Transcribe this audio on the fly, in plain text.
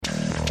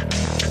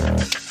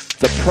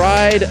The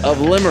pride of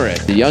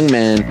Limerick, a young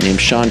man named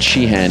Sean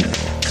Sheehan.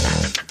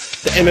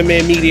 The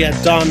MMA media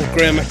Don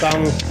Graham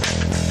McDonald.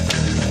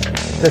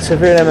 The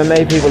severe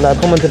MMA people that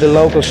are coming to the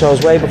local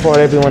shows way before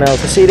everyone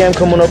else. To see them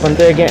coming up and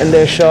they're getting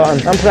their shot,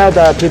 and I'm proud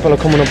that people are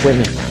coming up with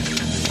me.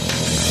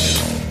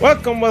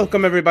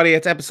 Welcome everybody.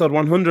 It's episode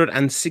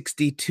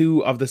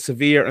 162 of the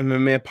Severe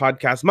MMA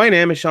podcast. My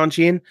name is Sean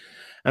Sheehan,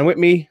 and with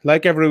me,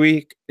 like every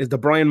week, is the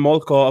Brian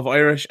Molko of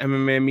Irish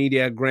MMA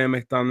Media, Graham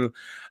McDonald,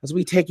 as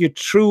we take you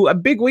through a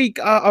big week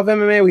of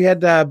MMA. We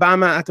had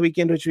BAMMA at the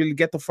weekend, which we'll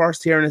get the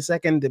first here in a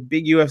second, the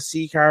big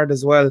UFC card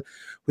as well,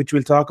 which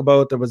we'll talk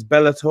about. There was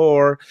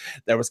Bellator,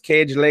 there was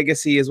Cage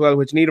Legacy as well,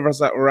 which neither of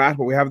us were at,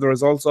 but we have the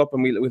results up,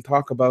 and we'll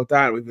talk about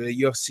that. We've a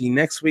UFC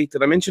next week.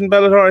 Did I mention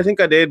Bellator? I think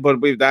I did,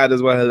 but we've that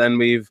as well, and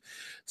we've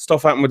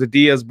stuff happened with the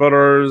Diaz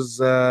brothers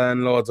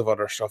and loads of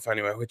other stuff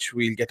anyway, which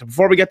we'll get to.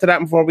 Before we get to that,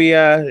 before we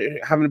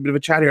having a bit of a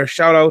chat here,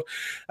 shout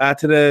out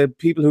to the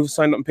people who've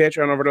signed up on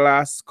Patreon over the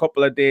last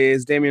couple of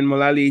days: Damien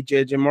Mullally,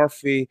 JJ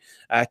Murphy,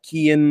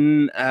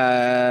 Kian,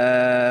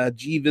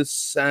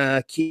 Jeevis,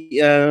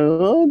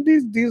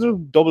 these are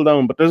double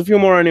down, but there's a few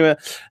more anyway.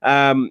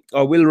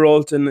 Will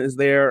Rolton is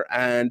there,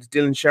 and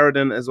Dylan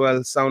Sheridan as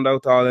well. Sound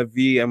out to all of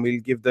you, and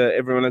we'll give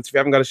everyone else. If you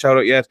haven't got a shout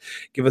out yet,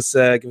 give us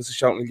a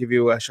shout, and we'll give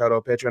you a shout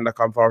out.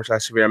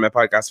 Patreon.com/Severe MMA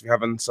podcast if you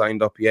haven't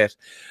signed up yet.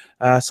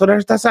 So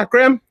that's that.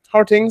 Graham, how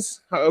are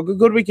things? A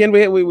good weekend.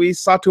 We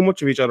saw too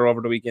much of each other over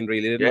the weekend,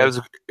 really, didn't we?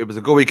 Yeah, it was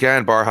a good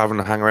weekend, bar having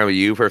to hang around with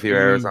you for a few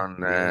hours on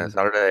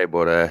Saturday,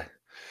 but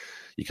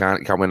you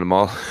can't win them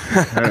all.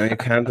 You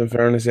can't, in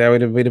fairness. Yeah, we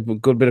had a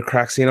good bit of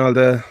crack seeing all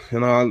the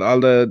all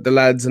the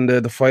lads and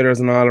the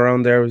fighters and all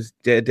around there. It was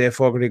Dave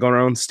Fogarty going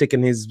around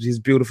sticking his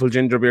beautiful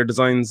ginger beer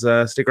designs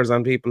stickers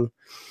on people.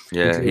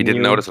 Yeah, he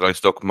didn't notice that I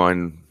stuck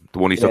mine. The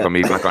one he stuck on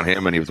me back on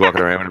him, and he was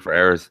walking around with it for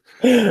hours.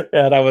 Yeah,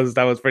 that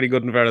was pretty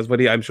good in fairness, but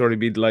I'm sure he'd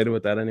be delighted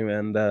with that anyway.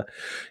 And there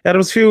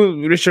was a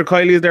few. Richard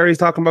Kiley there. He's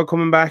talking about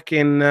coming back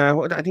in.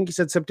 I think he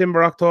said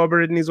September,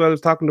 October, didn't he? As well. He was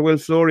talking to Will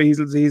Fleury.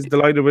 He's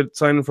delighted with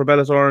signing for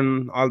Bellator,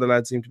 and all the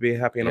lads seem to be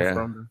happy enough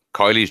for him.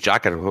 Kiley's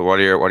jacket. What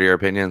are your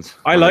opinions?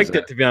 I liked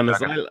it, to be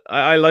honest.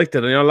 I liked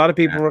it. And, a lot of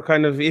people were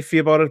kind of iffy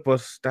about it,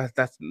 but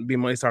that's be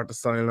my sort of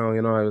style now.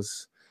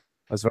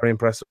 I was very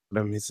impressed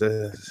with him. He's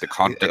the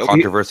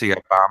controversy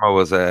at BAMMA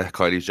was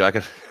Kiley's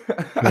jacket.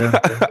 Yeah.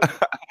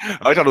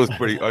 I thought it was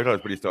pretty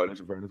stylish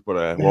in fairness,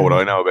 but what would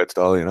I know about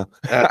style?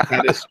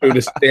 That is true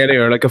to stay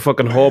there like a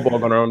fucking hobo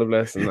going around the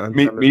place. And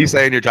me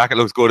saying your jacket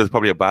looks good is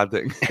probably a bad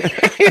thing.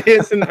 It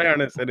is in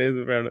fairness.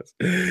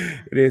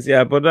 It is,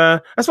 yeah. But I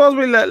suppose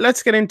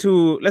let's get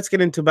into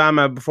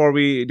BAMMA before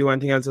we do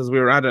anything else, as we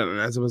were at it, and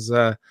as it was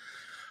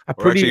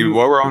actually,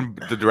 while we're on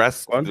the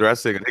dress thing, I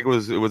think it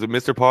was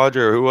Mr. Podge,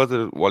 or who was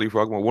it? Wally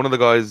Frogman. One of the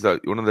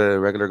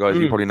regular guys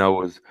you probably know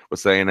was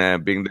saying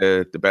being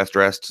the best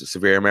dressed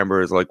Severe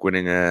member is like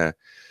winning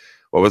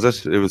what was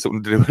it? It was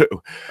something to do with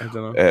I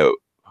don't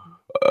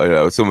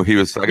know. He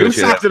was. You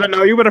sucked it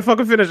now. You better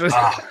fucking finish it.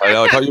 I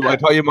know. I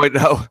thought you might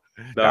know.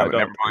 No,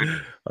 never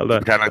mind.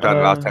 Pretend like that.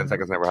 The last 10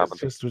 seconds never happened.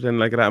 Just pretend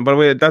like that. But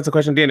wait, that's a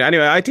question.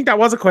 Anyway, I think that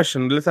was a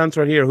question. Let's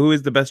answer it here. Who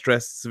is the best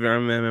dressed Severe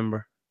MMA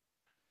member?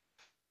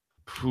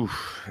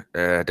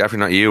 Definitely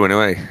not you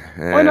anyway.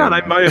 Why not?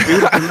 I'm a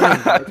beautiful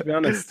man, to be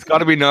honest. It's got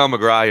to be Niall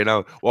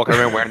McGrath, walking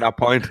around wearing that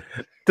point.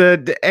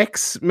 The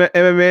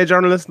ex-MMA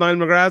journalist Niall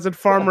McGrath, is it?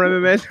 Former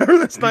MMA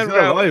journalist Niall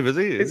McGrath. He's alive, is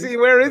he? Is he?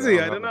 Where is he?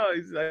 I don't know.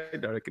 I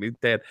don't reckon he's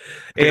dead.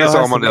 I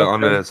saw him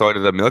on the side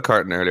of the milk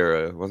carton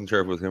earlier. I wasn't sure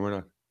if it was him or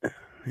not.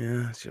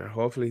 Yeah, sure.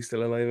 Hopefully he's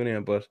still alive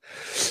anyway. But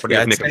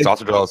nicking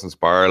sausage rolls and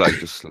spar, like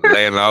just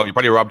laying low. You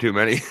probably robbed too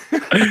many.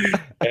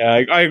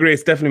 Yeah, I agree.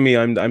 It's definitely me.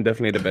 I'm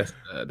definitely the best.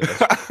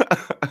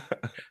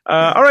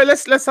 All right,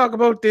 let's talk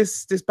about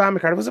this BAMMA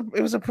card.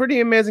 It was a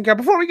pretty amazing card.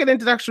 Before we get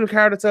into the actual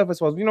card itself, I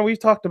suppose we've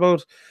talked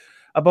about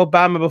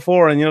BAMMA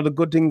before, and the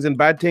good things and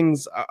bad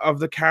things of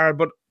the card.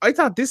 But I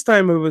thought this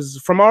time it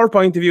was, from our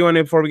point of view, and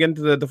before we get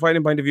into the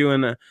fighting point of view,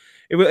 and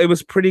it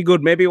was pretty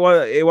good. Maybe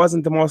it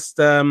wasn't the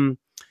most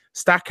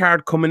stack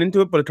card coming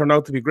into it, but it turned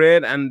out to be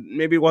great, and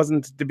maybe it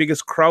wasn't the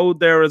biggest crowd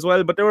there as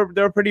well, but they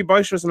were pretty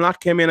boisterous, and a lot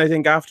came in, I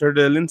think, after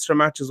the Leinster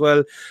match as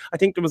well. I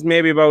think there was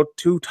maybe about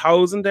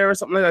 2,000 there or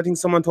something like that. I think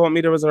someone told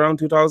me there was around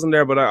 2,000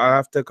 there, but I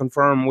have to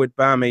confirm with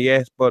BAMMA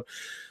yet. But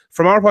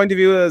from our point of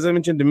view, as I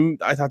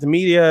mentioned, I thought the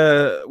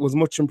media was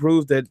much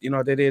improved. That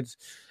they did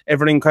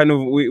everything kind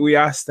of we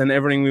asked, and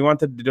everything we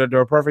wanted. They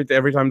were perfect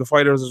every time the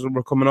fighters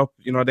were coming up.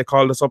 They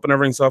called us up and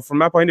everything. So from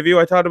that point of view,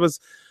 I thought it was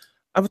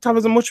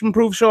a much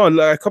improved show. And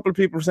a couple of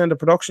people were saying the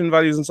production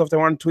values and stuff, they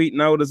weren't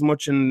tweeting out as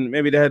much, and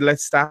maybe they had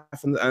less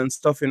staff and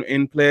stuff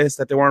in place,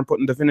 that they weren't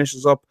putting the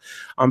finishes up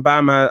on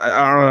BAMMA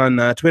or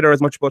on Twitter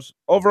as much. But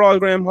overall,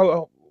 Graham,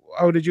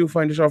 how did you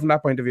find the show from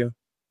that point of view?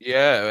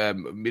 Yeah,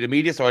 the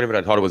media side of it,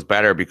 I thought it was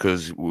better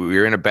because we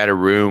were in a better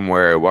room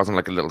where it wasn't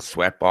like a little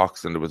sweat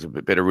box, and there was a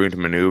bit of room to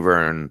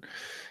maneuver, and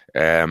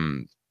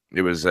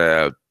it was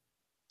a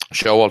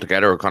show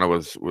altogether. It kind of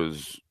was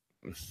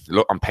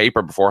look on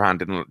paper beforehand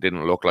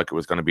didn't look like it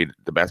was going to be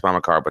the best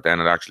BAMMA card, but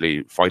then it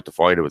actually fight to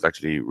fight, it was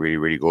actually really,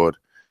 really good.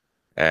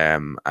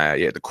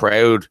 The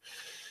crowd.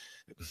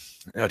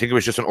 I think it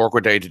was just an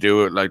awkward day to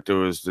do it. Like there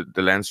was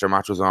the Leinster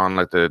match was on,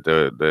 like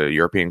the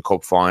European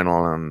Cup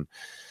final, and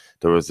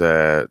there was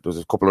a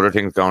couple other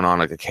things going on,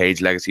 like a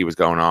Cage Legacy was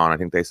going on. I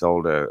think they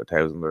sold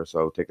 1,000 or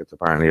so tickets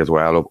apparently as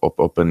well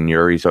up in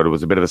Uri. So there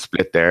was a bit of a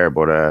split there,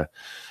 but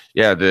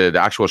the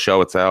actual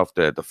show itself,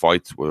 the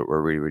fights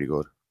were really, really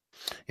good.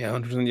 Yeah,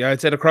 100%. Yeah, I'd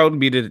say the crowd would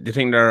be the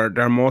thing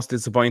they're most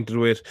disappointed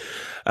with.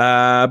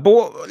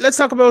 But let's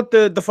talk about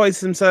the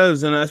fights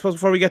themselves. And I suppose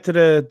before we get to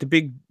the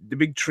big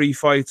three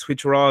fights,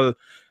 which were all,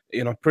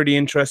 pretty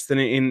interesting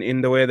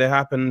in the way they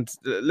happened,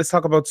 let's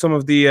talk about some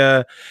of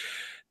the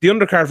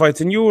undercard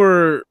fights. And you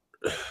were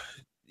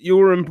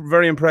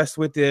very impressed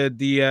with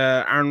the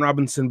Aaron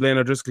Robinson Blaine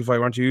O'Driscoll fight,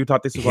 weren't you? You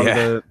thought this was one of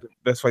the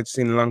best fights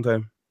you've seen in a long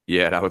time.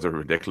 Yeah, that was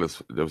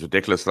ridiculous.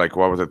 Like,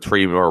 what was it,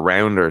 3 or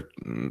round or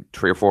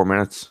 3 or 4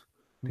 minutes?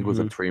 I think it was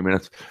like 3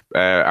 minutes.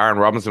 Aaron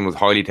Robinson was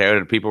highly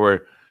touted. People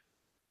were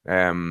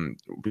at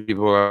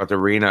the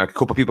arena. A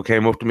couple of people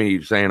came up to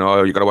me saying,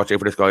 "Oh, you got to watch out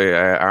for this guy,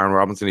 Aaron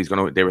Robinson.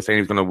 They were saying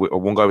he's gonna.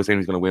 One guy was saying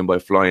he's gonna win by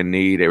flying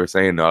knee. They were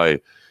saying,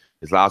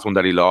 his last one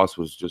that he lost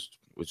was just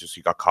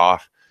he got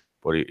caught,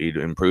 but he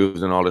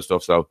improves and all this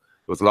stuff. So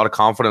there was a lot of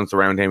confidence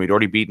around him. He'd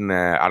already beaten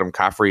Adam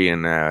Caffrey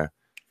in I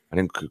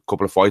think a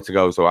couple of fights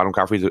ago. So Adam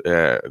Caffrey's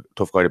a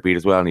tough guy to beat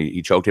as well, and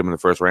he choked him in the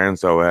first round.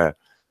 So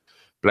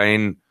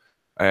Blaine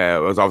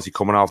was obviously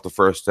coming off the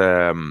first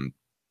being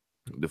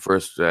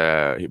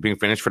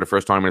finished for the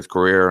first time in his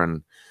career,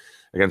 and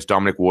against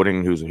Dominic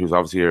Wooding, who's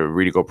obviously a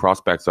really good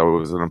prospect. So it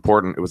was an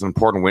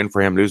important win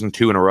for him. Losing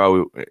 2 in a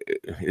row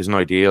isn't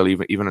ideal,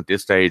 even at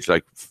this stage.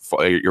 Like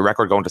your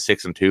record going to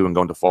 6-2 and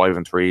going to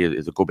 5-3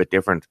 is a good bit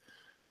different.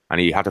 And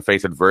he had to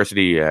face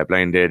adversity.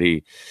 Blaine did.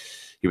 He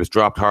was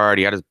dropped hard.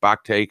 He had his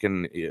back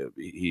taken.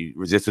 He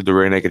resisted the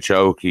rear naked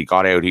choke. He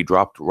got out. He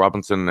dropped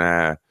Robinson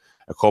a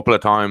couple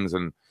of times,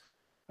 and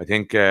I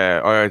think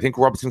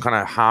Robinson kind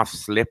of half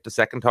slipped the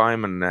second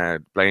time,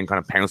 and Blaine kind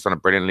of pounced on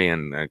it brilliantly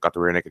and got the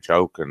rear naked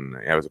choke, and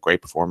it was a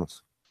great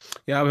performance.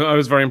 Yeah, I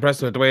was very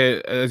impressed with the way,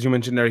 as you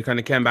mentioned there, he kind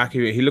of came back.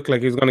 He looked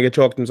like he was going to get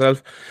choked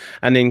himself,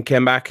 and then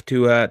came back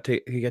to get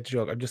the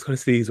choke. I'm just going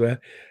to sneeze. Well,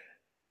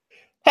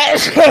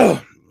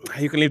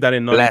 you can leave that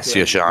in. Bless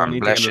you, Sean.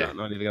 Bless you.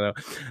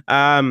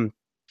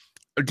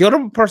 The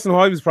other person who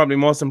I was probably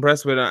most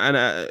impressed with,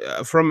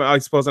 and from, I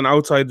suppose, an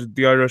outside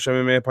the Irish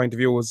MMA point of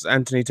view, was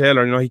Anthony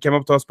Taylor. He came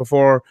up to us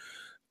before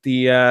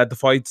the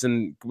fights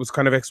and was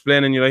kind of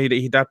explaining,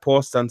 he that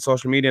post on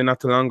social media not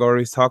too long ago where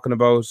he's talking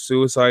about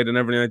suicide and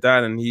everything like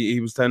that, and he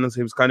was telling us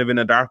he was kind of in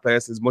a dark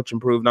place. He's much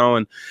improved now,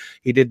 and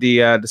he did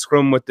the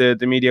scrum with the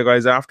media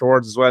guys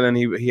afterwards as well, and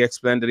he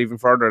explained it even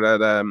further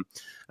that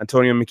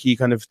Antonio McKee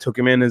kind of took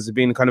him in as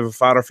being kind of a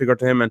father figure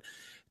to him. And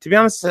to be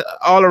honest,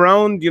 all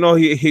around,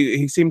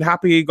 he seemed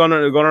happy going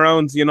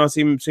around,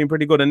 seemed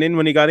pretty good. And then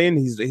when he got in,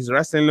 his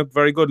wrestling looked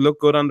very good,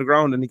 looked good on the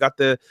ground, and he got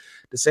the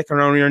second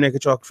round rear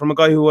naked choke from a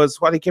guy who was,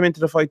 he came into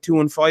the fight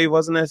 2-5,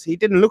 wasn't it? He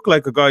didn't look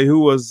like a guy who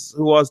was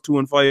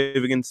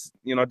 2-5 against,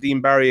 Dean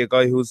Barry, a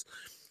guy who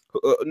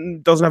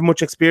doesn't have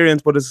much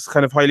experience, but is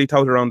kind of highly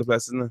touted around the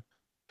place, isn't it?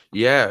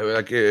 Yeah,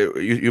 like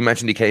you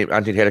mentioned,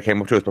 Anthony Taylor came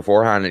up to us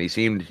beforehand, and he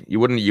seemed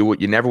you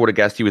never would have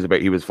guessed he was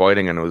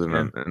fighting, and it was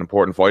an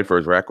important fight for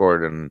his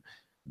record and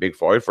big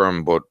fight for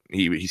him. But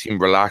he seemed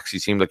relaxed. He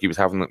seemed like he was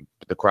having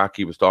the crack.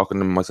 He was talking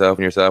to myself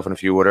and yourself and a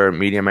few other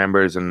media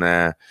members, and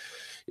fair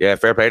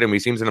play to him. He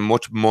seems in a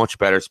much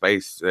better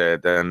space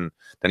than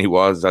he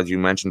was, as you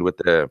mentioned, with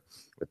that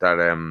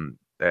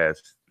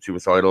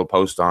suicidal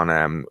post on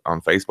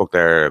Facebook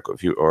there a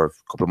couple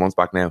of months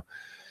back now.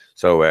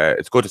 So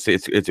it's good to see.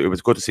 It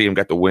was good to see him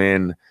get the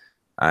win.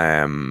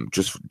 You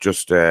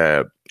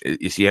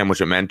see how much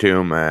it meant to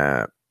him.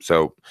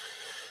 So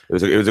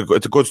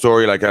it's a good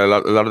story. Like a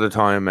lot of the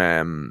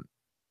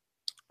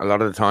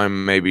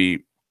time,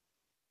 maybe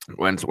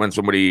when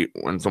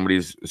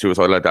somebody's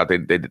suicidal like that,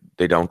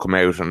 they don't come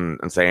out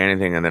and say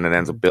anything, and then it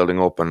ends up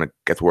building up and it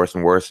gets worse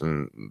and worse,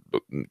 and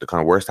the kind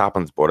of worst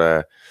happens.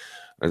 But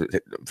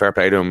fair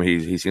play to him.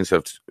 He seems to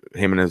have,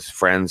 him and his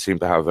friends seem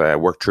to have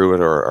worked through it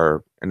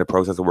or in the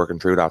process of working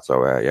through that.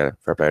 So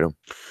fair play to him.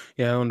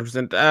 Yeah,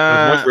 100%.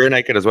 Much rear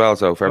naked as well.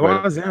 So fair play.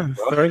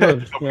 Very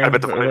good.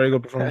 Very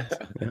good performance.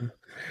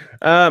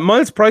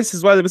 Miles Price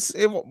as well. It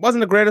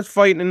wasn't the greatest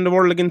fight in the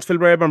world against Phil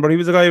Rayburn, but he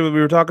was a guy we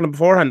were talking to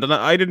beforehand, and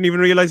I didn't even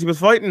realize he was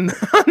fighting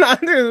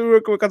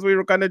because we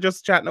were kind of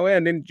just chatting away,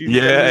 and then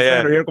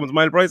here comes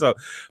Miles Price out.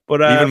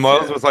 But even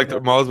Miles was like the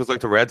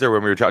Redzer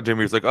when we were chatting to him.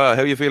 He was like, "Oh,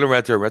 how are you feeling,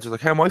 Redzer?" Redzer's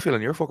like, "How am I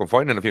feeling? You're fucking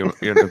fighting in a few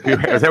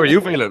years. How are you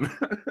feeling?"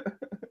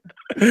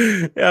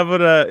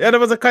 There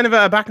was a kind of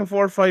a back and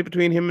forth fight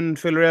between him and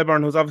Phil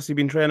Rayburn, who's obviously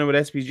been training with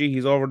SPG.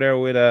 He's over there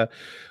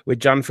with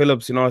John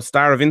Phillips, a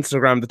star of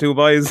Instagram, the two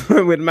boys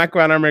with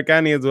Makwan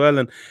Amirkhani as well.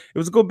 And it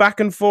was a good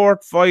back and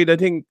forth fight. I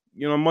think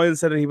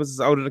Miles said that he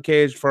was out of the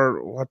cage for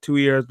 2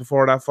 years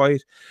before that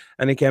fight,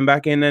 and he came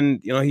back in,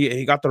 and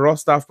he got the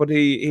rust off, but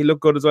he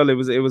looked good as well.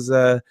 It was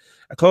a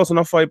close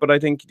enough fight, but I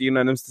think the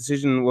unanimous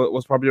decision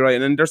was probably right.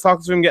 And then there's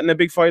talks of him getting a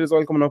big fight as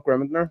well coming up,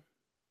 Graham, isn't there?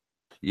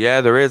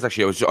 Yeah, there is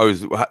actually. I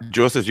was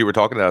just as you were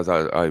talking,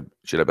 I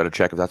should have better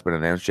check if that's been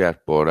announced yet.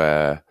 But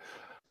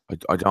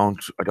I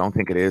don't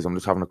think it is. I'm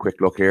just having a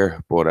quick look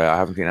here, but I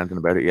haven't seen anything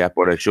about it yet.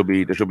 But there should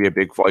be a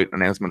big fight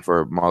announcement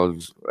for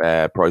Moll's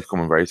prize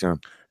coming very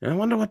soon. I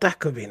wonder what that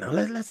could be. Now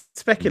let's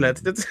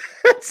speculate. Let's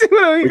see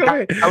what we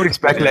can. How would you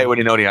speculate when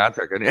you know the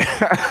answer? Can you?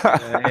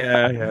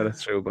 Yeah,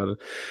 that's true. But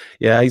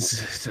yeah,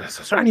 is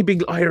there any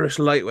big Irish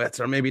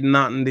lightweights, or maybe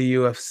not in the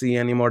UFC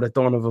anymore, that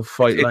don't have a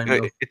fight lined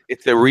up?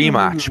 It's a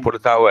rematch. Put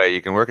it that way.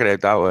 You can work it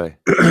out that way.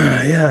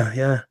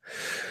 Yeah.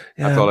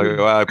 That's all I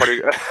go. Well, I probably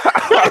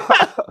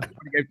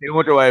gave too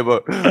much away,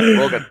 but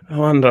I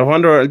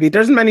wonder.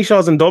 There's many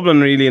shows in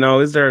Dublin, really. Now,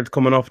 is there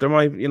coming up? There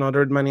might,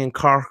 there's many in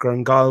Cork or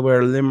in Galway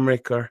or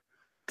Limerick or.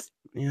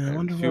 Yeah, I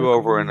wonder. A few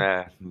over in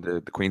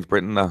the Queen's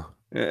Britain now.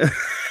 Yeah.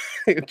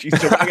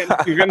 Jeez,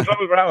 you're getting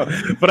trouble for that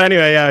one. But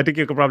anyway, yeah, I think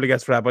you could probably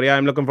guess for that. But yeah,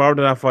 I'm looking forward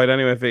to that fight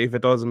anyway. If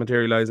it does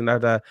materialize, and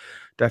that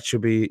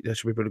should be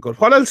pretty good.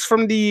 What else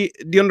from the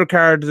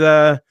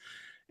undercard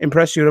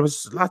impressed you? There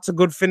was lots of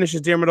good finishes.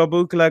 Diarmuid Ó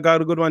Buachalla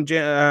got a good one.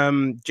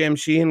 James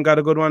Sheehan got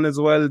a good one as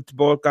well.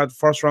 Both got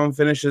first round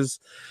finishes.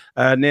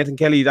 Nathan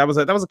Kelly, that was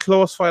a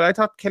close fight. I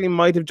thought Kelly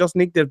might have just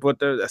nicked it,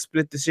 but a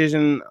split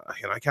decision.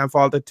 I can't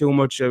fault it too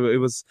much. It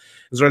was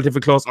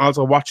relatively close. And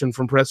also, watching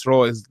from press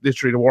row is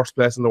literally the worst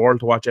place in the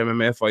world to watch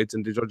MMA fights,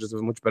 and the judges have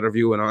a much better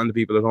view and on the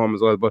people at home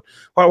as well. But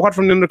what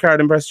from the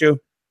undercard impressed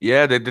you?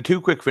 Yeah, the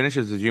two quick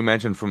finishes, as you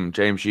mentioned, from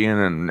James Sheehan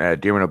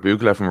and Diarmuid Ó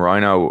Buachalla from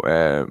Rhino.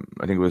 I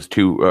think it was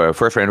two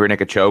first round rear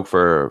naked choke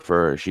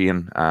for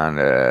Sheehan,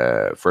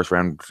 and first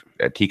round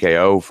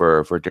TKO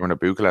for Diarmuid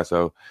Ó Buachalla.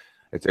 So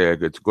it's a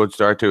good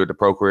start to the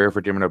pro career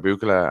for Diarmuid Ó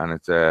Buachalla, and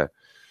it's a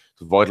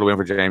vital win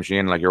for James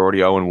Sheehan. Like, you're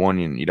already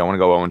 0-1, you don't want to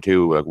go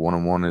 0-2. Like,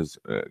 1-1 is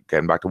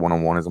getting back to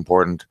 1-1 is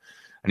important.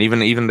 And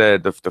even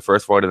the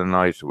first fight of the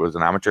night was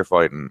an amateur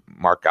fight, and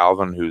Mark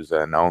Galvin, who's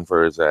known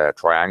for his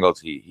triangles,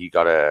 he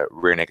got a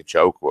rear naked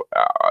choke.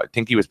 I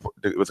think it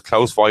was a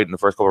close fight in the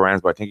first couple of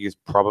rounds, but I think he's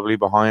probably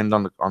behind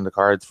on the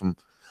cards from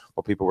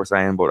what people were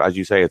saying. But as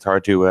you say, it's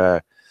hard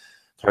to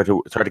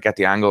get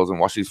the angles and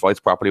watch these fights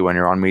properly when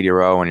you're on media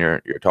row and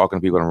you're talking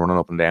to people and running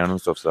up and down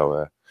and stuff.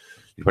 So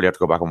you probably have to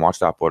go back and watch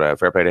that. But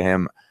fair play to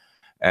him.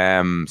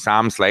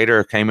 Sam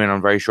Slater came in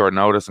on very short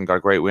notice and got a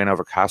great win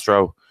over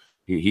Castro.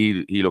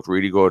 He looked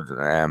really good.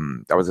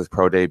 That was his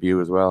pro debut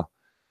as well.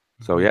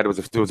 So yeah, there was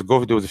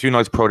a few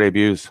nice pro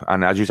debuts,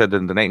 and as you said, the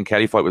Nathan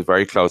Kelly fight was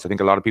very close. I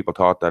think a lot of people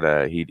thought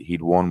that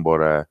he'd won,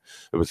 but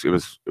it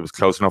was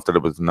close enough that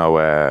it was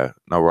no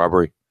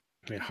robbery.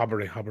 Yeah,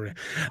 hobbery.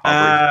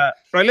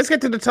 Right, let's get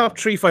to the top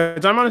three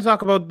fights. I'm going to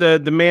talk about the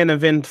main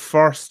event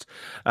first.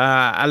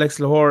 Alex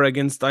Lahore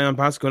against Ion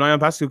Pascu. And Ion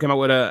Pascu came out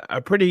with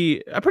a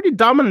pretty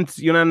dominant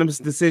unanimous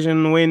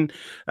decision win.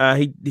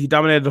 He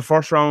dominated the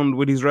first round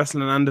with his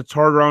wrestling, and the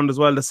third round as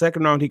well. The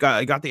second round he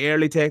got the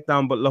early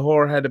takedown, but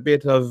Lahore had a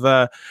bit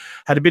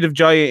of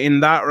joy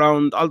in that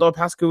round. Although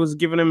Pascu was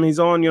giving him his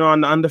own,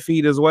 on the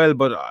feet as well.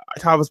 But I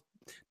thought it was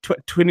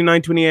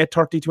 29-28,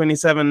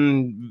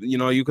 30-27.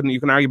 You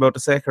can argue about the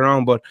second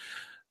round, but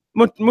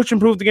much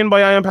improved again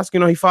by Ion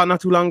Pascu. He fought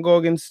not too long ago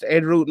against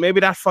Ed Root.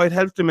 Maybe that fight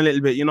helped him a little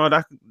bit.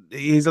 That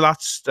he's a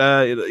lot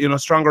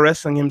stronger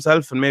wrestling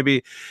himself, and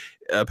maybe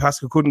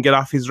Pascu couldn't get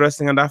off his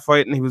wrestling on that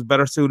fight, and he was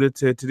better suited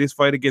to this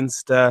fight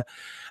against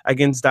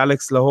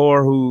Alex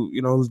Lahore,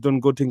 who's done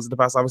good things in the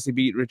past. Obviously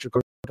beat Richard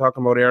Cook,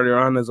 talking about earlier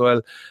on as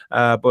well.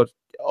 But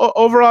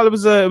overall, it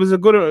was a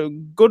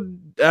good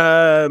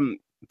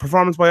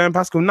performance by Ion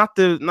Pascu.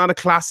 Not a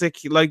classic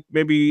like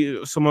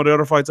maybe some of the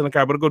other fights on the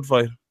card, but a good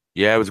fight.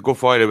 Yeah, it was a good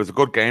fight. It was a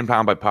good game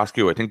plan by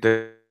Pascu. I think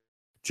they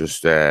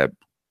just kind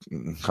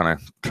of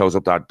close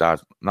up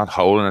that not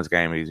hole in his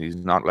game. He's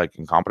not like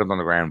incompetent on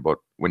the ground, but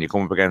when you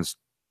come up against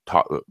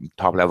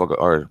top level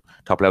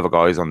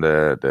guys on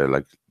the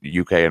like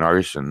UK and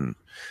Irish and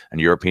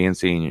European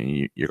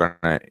scene, you're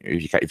gonna,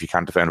 if you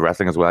can't defend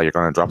wrestling as well, you're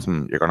gonna drop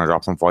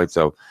some fights.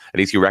 So at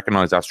least you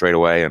recognize that straight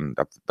away, and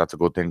that's a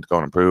good thing to go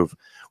and improve.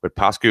 With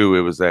Pascu,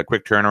 it was a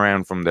quick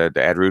turnaround from the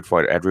Ed Root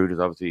fight. Ed Root is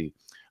obviously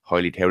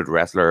highly touted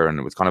wrestler, and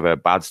it was kind of a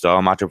bad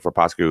style matchup for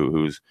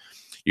Pascu,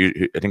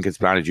 I think his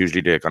plan is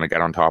usually to kind of get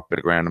on top, bit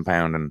of ground and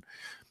pound, and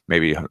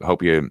maybe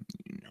hope you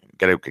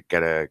get a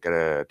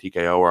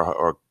TKO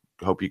or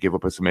hope you give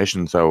up a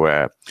submission. So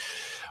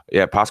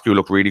yeah, Pascu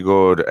looked really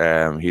good.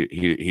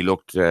 He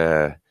looked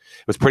it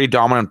was pretty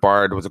dominant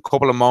bar. There was a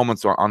couple of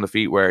moments on the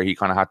feet where he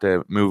kind of had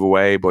to move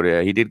away, but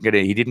he didn't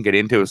get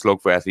into a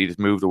slugfest. He just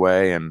moved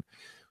away and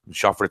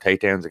shot for the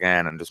takedowns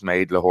again, and just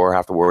made Lahore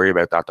have to worry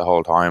about that the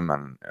whole time,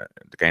 and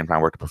the game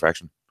plan worked to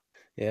perfection.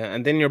 Yeah,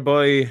 and then your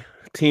boy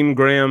Team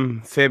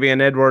Graham,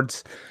 Fabian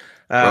Edwards,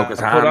 broke his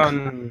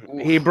hand.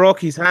 He broke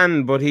his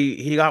hand, but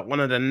he got one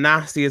of the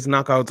nastiest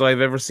knockouts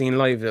I've ever seen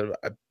live.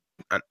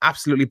 An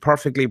absolutely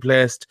perfectly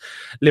placed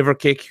liver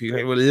kick,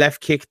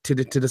 left kick to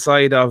the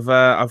side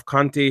of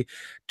Conti,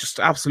 just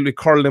absolutely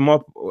curled him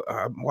up.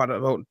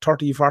 About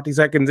 30-40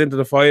 seconds into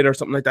the fight or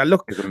something like that.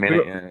 Look, a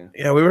minute,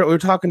 we were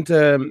talking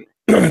to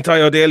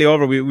Ty O'Daly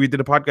over. We did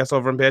a podcast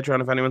over on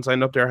Patreon. If anyone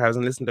signed up there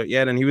hasn't listened to it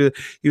yet, and he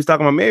was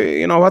talking about maybe,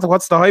 you know,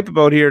 what's the hype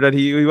about here, that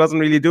he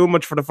wasn't really doing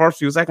much for the first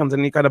few seconds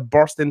and he kind of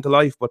burst into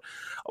life. But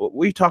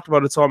we talked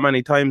about it so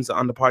many times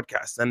on the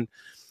podcast, and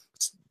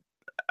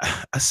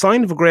a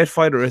sign of a great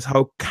fighter is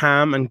how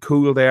calm and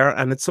cool they are,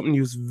 and it's something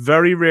you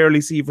very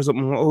rarely see for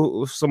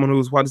someone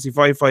who's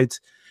 5 fights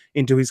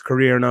into his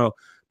career now.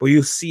 But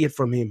you see it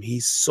from him.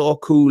 He's so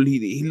cool.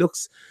 He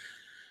looks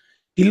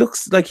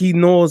like he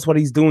knows what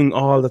he's doing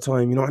all the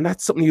time, you know, and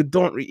that's something you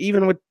don't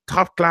even with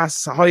top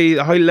class, high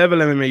level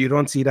MMA, you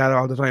don't see that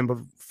all the time. But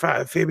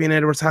Fabian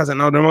Edwards has it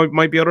now. There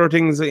might be other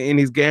things in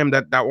his game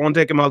that won't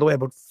take him all the way,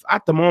 but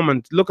at the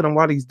moment, looking at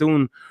what he's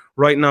doing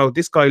right now,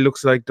 this guy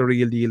looks like the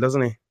real deal,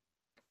 doesn't he?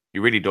 He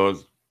really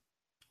does.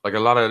 Like a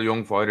lot of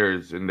young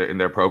fighters in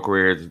their pro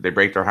careers, they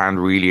break their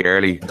hand really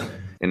early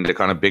in the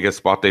kind of biggest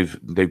spot they've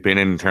been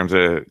in terms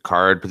of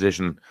card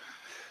position.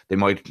 They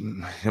might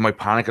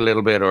panic a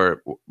little bit,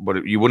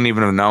 but you wouldn't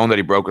even have known that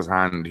he broke his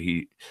hand.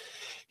 He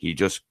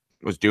just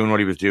was doing what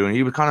he was doing.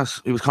 He was kind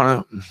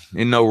of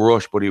in no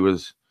rush, but he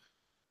was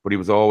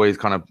always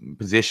kind of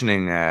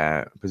positioning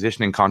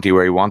Conti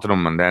where he wanted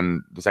him. And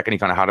then the second he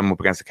kind of had him up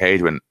against the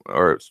cage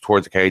or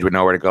towards the cage with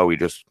nowhere to go, he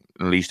just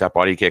unleashed that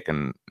body kick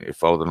and it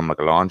folded him like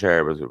a lawn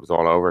chair. It was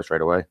all over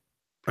straight away.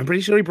 I'm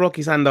pretty sure he broke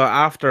his hand though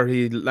after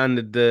he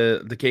landed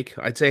the kick.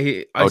 I'd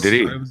say did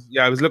he?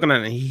 I was looking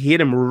at it. He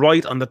hit him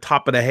right on the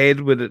top of the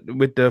head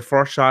with the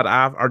first shot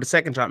or the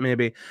second shot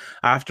maybe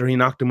after he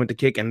knocked him with the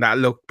kick, and that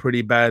looked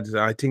pretty bad.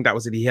 I think that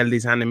was it. He held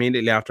his hand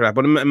immediately after that,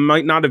 but it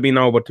might not have been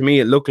now. But to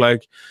me, it looked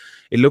like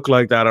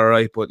that. All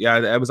right, but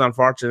yeah, it was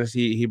unfortunate.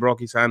 He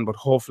broke his hand, but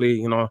hopefully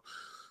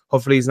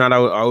he's not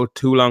out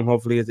too long.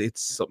 Hopefully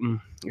it's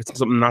something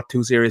not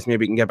too serious.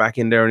 Maybe he can get back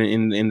in there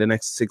in the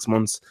next 6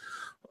 months.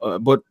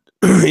 But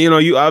you know,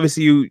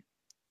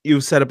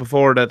 you've said it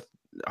before that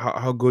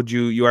how good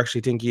you actually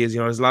think he is. You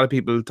know, there's a lot of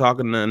people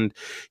talking, and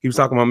he was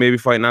talking about maybe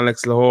fighting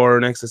Alex Lahore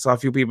next. I saw a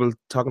few people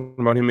talking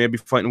about him maybe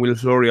fighting Will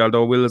Fleury,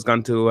 although Will has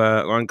gone to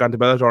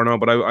Bellator now.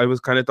 But I was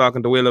kind of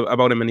talking to Will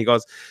about him, and he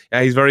goes,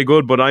 "Yeah, he's very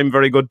good, but I'm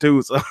very good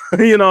too." So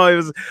you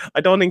know,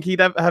 I don't think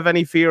he'd have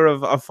any fear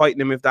of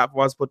fighting him if that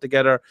was put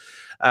together.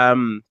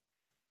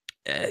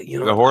 You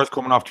know, the horse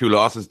coming off 2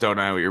 losses though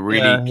now. You're really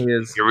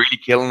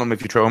killing him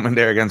if you throw him in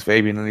there against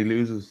Fabian and he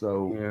loses.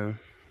 So yeah,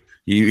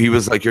 he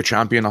was like your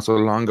champion not so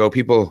long ago.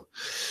 People,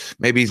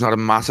 maybe he's not a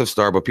massive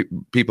star, but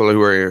people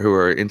who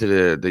are into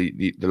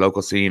the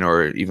local scene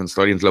or even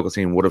studying the local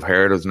scene would have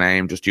heard his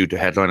name just due to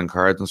headlining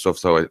cards and stuff.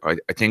 So I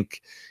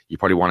think you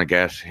probably want to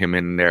get him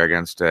in there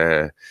against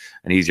an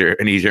easier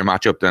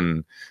matchup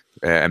than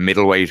a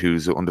middleweight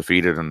who's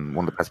undefeated and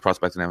one of the best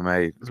prospects in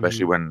MMA,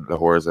 especially when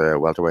Lahore is a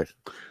welterweight.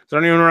 Is there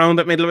anyone around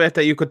that middleweight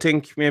that you could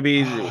think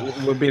maybe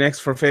would be next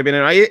for Fabian?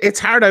 It's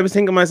hard. I was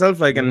thinking myself,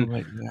 like,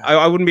 and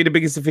I wouldn't be the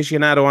biggest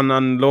aficionado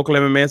on local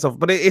MMA stuff,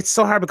 but it's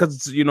so hard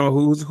because, you know,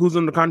 who's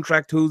under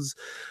contract, who's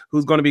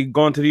going to be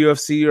going to the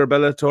UFC or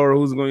Bellator,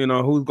 who's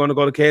going to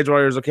go to Cage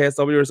Warriors or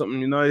KSW or something.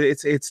 You know,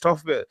 it's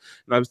tough. But,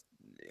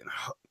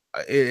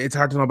 it's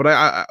hard to know.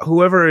 But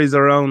whoever is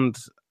around,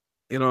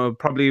 you know,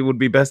 probably would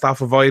be best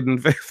off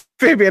avoiding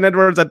Fabian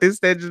Edwards at this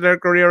stage of their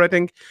career, I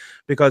think,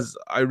 because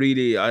I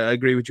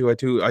agree with you.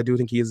 I do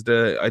think he's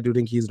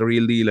the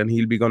real deal, and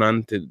he'll be going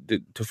on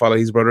to follow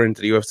his brother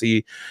into the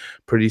UFC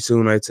pretty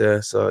soon, I'd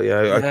say. So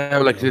yeah,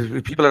 like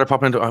the people that are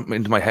popping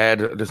into my head,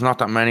 there's not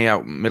that many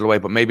out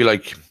middleweight, but maybe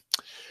like,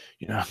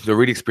 you know, the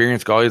really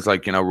experienced guys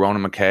like, you know,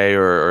 Ronan McKay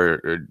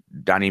or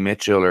Danny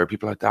Mitchell or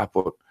people like that.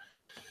 But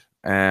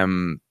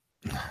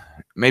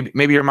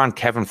maybe your man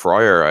Kevin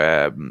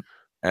Fryer.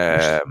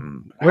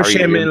 Where's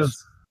Shea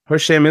Mills?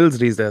 Where's Shea Mills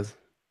these days?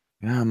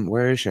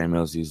 Where is Shea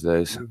Mills these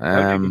days?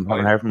 Haven't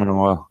heard from him in a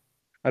while.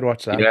 I'd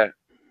watch that. Yeah,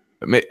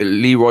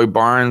 Leroy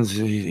Barnes.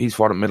 He's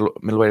fought at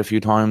middleweight a few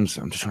times.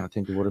 I'm just trying to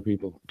think of other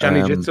people.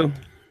 Johnny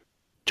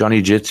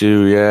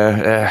Jitsu.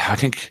 Yeah. I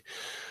think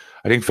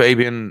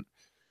Fabian.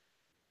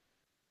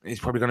 He's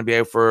probably going to be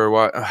out for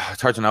what?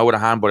 It's hard to know with a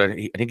hand, but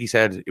I think he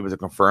said it was a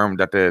confirmed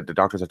that the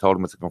doctors had told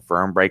him it's a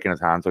confirmed break in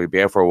his hand, so he'd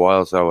be out for a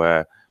while.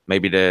 So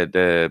maybe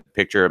the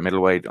picture at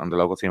middleweight on the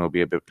local team will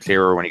be a bit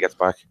clearer when he gets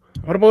back.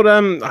 What about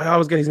I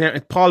always get his name.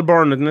 It's Paul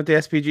Byrne, isn't it? The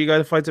SPG guy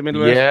that fights at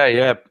middleweight.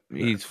 Yeah.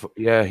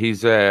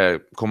 He's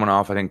coming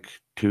off, I think,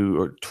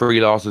 2 or 3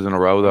 losses in a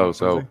row though.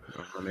 So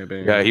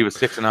yeah, he was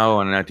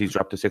 6-0 and he's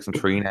dropped to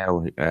 6-3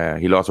 now.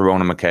 He lost to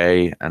Ronan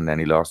McKay and then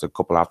he lost a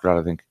couple after that,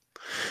 I think.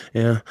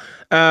 Yeah,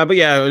 but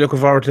yeah, looking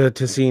forward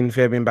to seeing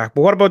Fabian back.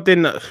 But what about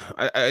then?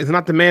 It's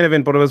not the main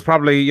event, but it was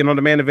probably, you know,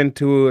 the main event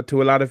to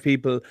a lot of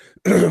people,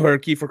 where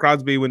Kiefer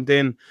Crosby went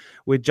in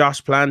with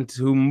Josh Plant,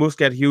 who must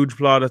get huge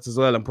plaudits as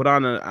well, and put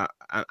on an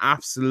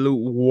absolute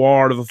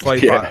war of a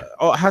fight. Yeah.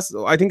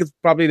 I think it's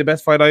probably the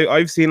best fight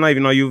I've seen live.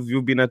 You know,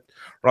 you've been at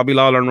Robbie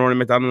Lawler and Rory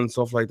McDonald and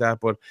stuff like that,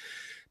 but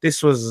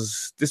this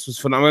was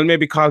phenomenal.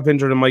 Maybe Carl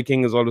Pinder and Mike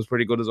King as well was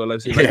pretty good as well.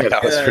 I've seen. Yeah,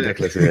 that was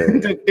ridiculous.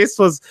 Yeah.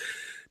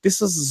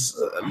 this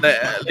was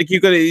like you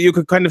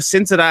could kind of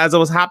sense it as it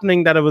was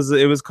happening, that it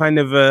was kind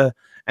of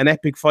an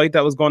epic fight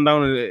that was going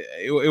down.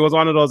 It was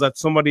one of those that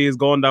somebody is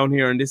going down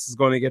here and this is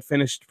going to get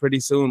finished pretty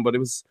soon. But it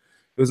was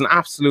an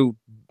absolute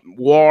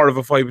war of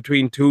a fight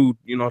between two,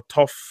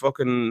 tough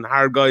fucking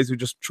hard guys who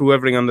just threw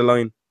everything on the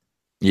line.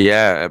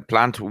 Yeah,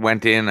 Plant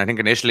went in. I think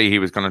initially he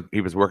was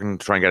working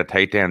to try and get a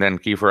takedown. Then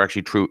Kiefer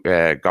actually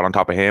got on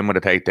top of him with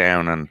a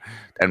takedown, and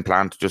then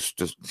Plant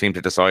just seemed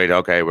to decide,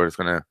 okay, we're just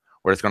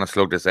gonna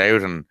slug this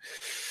out. And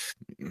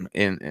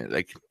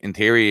in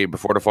theory,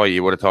 before the fight,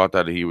 you would have thought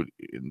that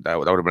that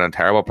would have been a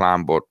terrible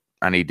plan, but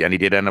he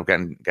did end up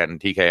getting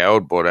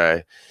TKO'd,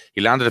 but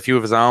he landed a few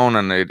of his own,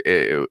 and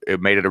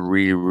it made it a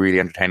really, really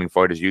entertaining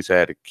fight, as you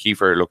said.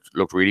 Kiefer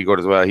looked really good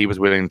as well. He was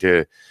willing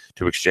to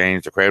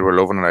exchange. The crowd were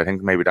loving it. I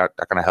think maybe that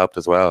kind of helped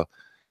as well.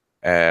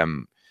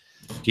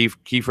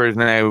 Kiefer is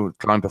now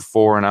climbed to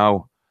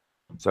 4-0,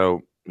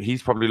 so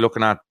he's probably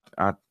looking at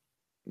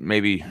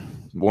maybe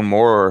one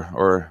more,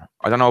 or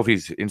I don't know if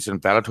he's interested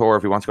in Bellator,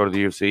 if he wants to go to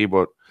the UFC,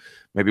 but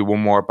maybe one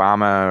more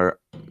BAMMA,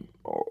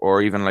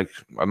 or even like,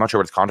 I'm not sure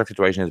what his contract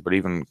situation is, but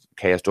even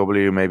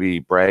KSW, maybe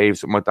Brave,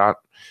 something like that.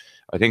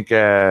 I think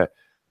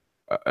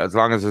as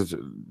long as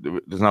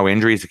there's no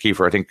injuries to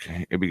Kiefer, I think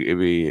he'll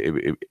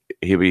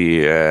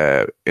be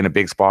in a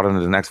big spot in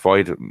the next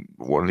fight,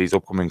 one of these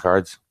upcoming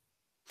cards.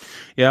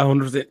 Yeah,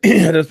 100%.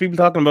 There's people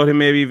talking about him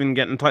maybe even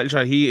getting title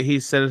shot. He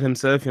said it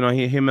himself.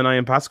 Him and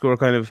Ian Pascoe are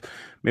kind of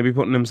maybe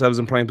putting themselves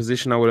in prime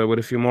position now with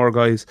a few more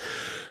guys.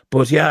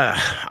 But yeah,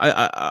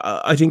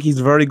 I think he's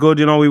very good.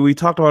 We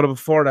talked about it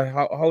before, that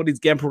how his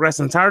game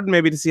progressed. And it's hard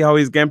maybe to see how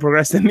his game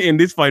progressed in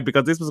this fight,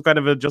 because this was kind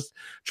of just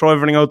throw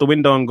everything out the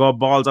window and go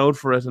balls out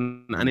for it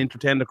and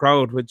entertain the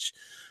crowd, which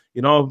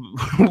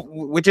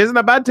which isn't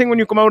a bad thing when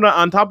you come out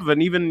on top of it.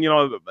 And even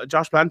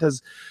Josh Plant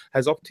has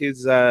upped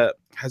his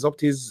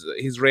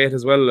rate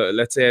as well.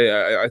 Let's say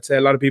I'd say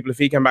a lot of people, if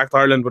he came back to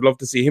Ireland, would love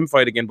to see him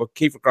fight again. But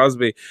Kiefer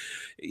Crosby,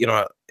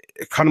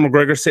 Conor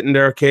McGregor sitting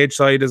there cage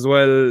side as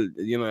well,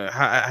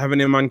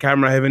 having him on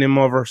camera, having him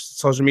over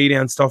social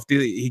media and stuff.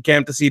 He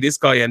came to see this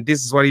guy, and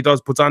this is what he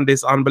does, puts on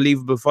this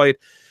unbelievable fight.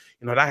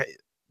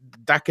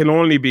 That can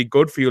only be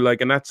good for you,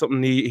 and that's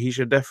something he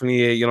should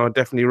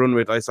definitely run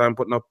with. I saw him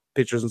putting up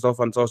pictures and stuff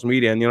on social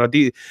media, and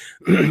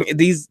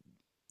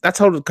that's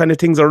how the kind of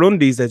things are run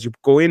these days. You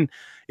go in,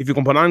 if you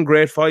can put on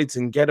great fights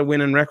and get a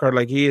winning record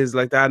like he is,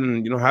 like that,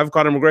 and have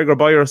Conor McGregor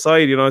by your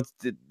side, it's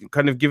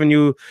kind of giving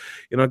you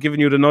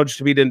the nudge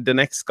to be the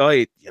next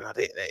guy.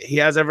 He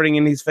has everything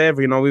in his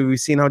favor. We've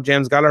seen how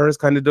James Gallagher has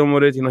kind of done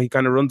with it. He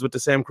kind of runs with the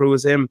same crew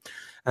as him,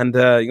 and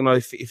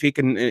if he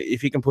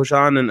can push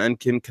on and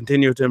can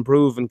continue to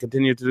improve and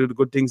continue to do the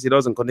good things he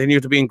does and continue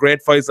to be in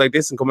great fights like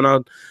this and coming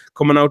out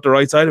the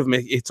right side of him,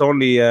 it's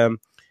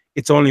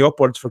only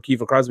upwards for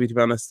Kiefer Crosby, to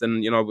be honest.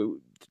 And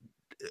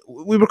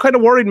we were kind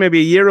of worried maybe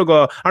a year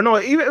ago, or no,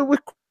 even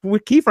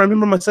with Kiefer. I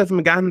remember myself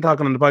and McGann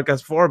talking on the podcast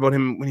before about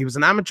him when he was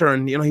an amateur,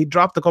 and he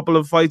dropped a couple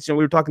of fights. We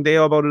were talking to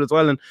Dale about it as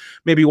well, and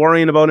maybe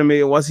worrying about him.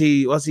 Was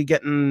he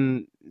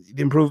getting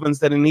the improvements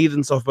that he needed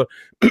and stuff? But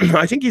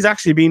I think he's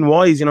actually been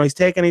wise. He's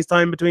taking his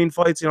time between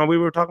fights. We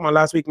were talking about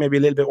last week, maybe a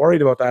little bit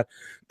worried about that,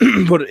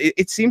 but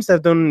it seems to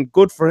have done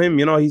good for him.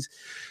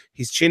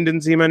 His chin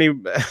didn't seem any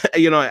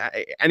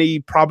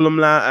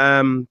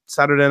problem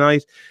Saturday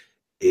night.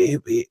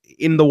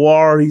 In the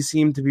war, he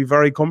seemed to be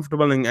very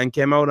comfortable and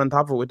came out on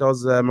top of it with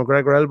those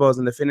McGregor elbows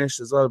in the finish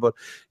as well. But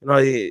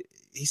he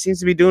seems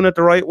to be doing it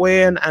the right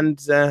way and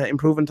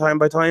improving time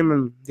by time,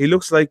 and he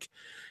looks like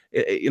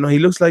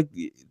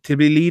to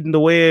be leading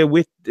the way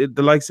with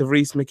the likes of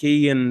Rhys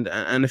McKee and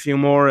a few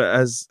more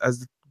as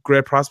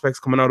great prospects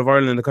coming out of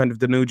Ireland, the kind of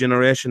the new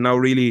generation now,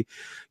 really,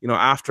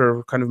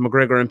 after kind of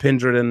McGregor and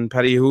Pindred and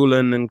Paddy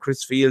Hoolan and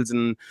Chris Fields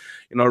and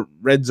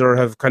Redzer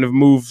have kind of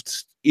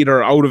moved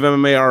either out of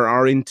MMA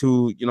or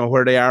into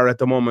where they are at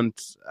the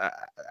moment.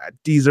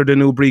 These are the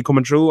new breed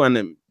coming through,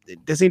 and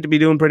they seem to be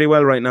doing pretty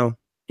well right now.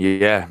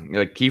 Yeah,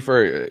 like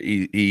Kiefer,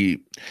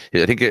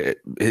 I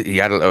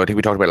think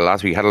we talked about it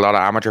last week. He had a lot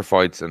of amateur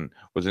fights and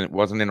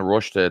wasn't in a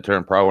rush to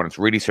turn pro, and it's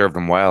really served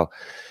him well.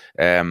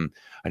 I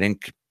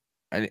think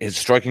his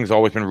striking has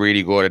always been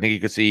really good. I think you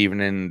could see even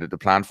in the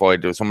Plant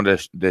fight, there was some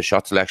of the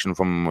shot selection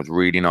from him was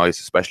really nice,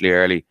 especially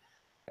early.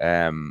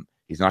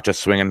 He's not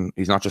just swinging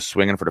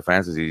for the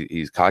fences.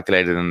 He's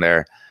calculated in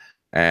there.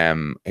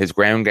 His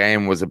ground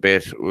game was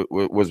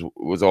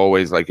was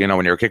always like,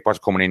 when you're a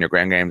kickboxer coming in, your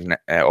ground game's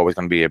always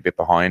going to be a bit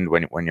behind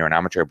when you're an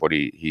amateur. But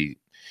he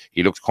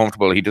looks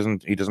comfortable. He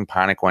doesn't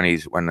panic when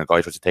the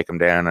guy tries to take him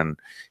down, and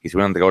he's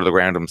willing to go to the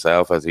ground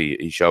himself, as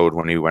he showed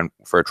when he went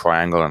for a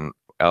triangle and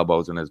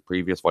elbows in his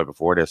previous fight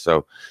before this.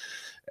 So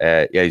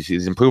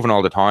he's improving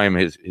all the time.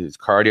 His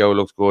cardio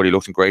looks good. He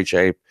looks in great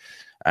shape.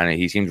 And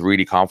he seems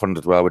really confident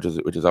as well, which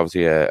is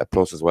obviously a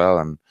plus as well.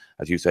 And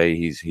as you say,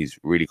 he's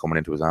really coming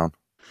into his own.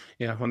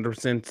 Yeah,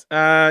 100%.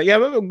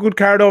 Yeah, good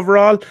card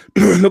overall.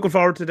 Looking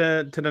forward to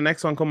the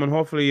next one coming.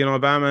 Hopefully,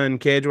 BAMMA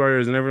and Cage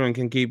Warriors and everyone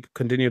can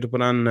continue to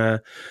put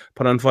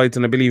on fights.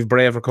 And I believe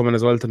Brave are coming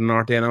as well to the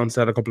North. They announced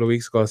that a couple of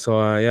weeks ago.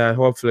 So yeah,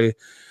 hopefully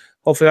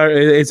hopefully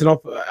it's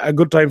a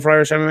good time for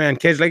Irish MMA. And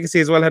Cage Legacy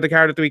as well had the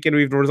card at the weekend.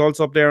 We have the results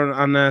up there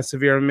on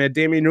Severe MMA.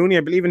 Damien Rooney,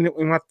 I believe in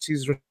what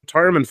his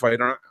retirement fight.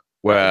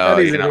 Well,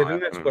 that is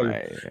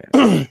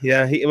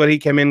he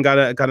came in, got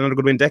another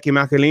good win. Decky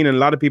McAleen, and a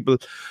lot of people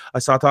I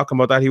saw talking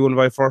about that. He won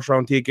by first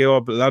round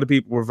TKO, but a lot of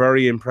people were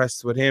very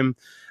impressed with him.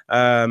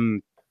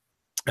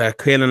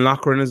 Kaelan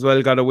Loughran as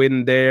well got a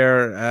win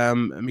there.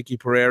 Mickey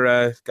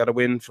Pereira got a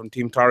win from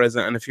Team Torres,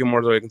 and a few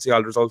more. So you can see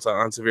all the results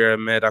on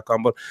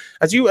severemma.com. But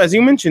as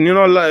you mentioned,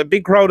 a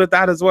big crowd at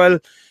that as well.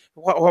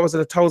 What was it?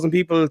 1,000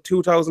 people,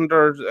 2,000,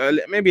 or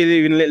maybe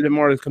even a little bit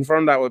more. We'll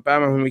confirm that with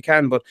Bama when we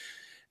can. But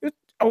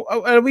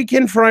a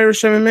weekend for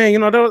Irish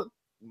MMA,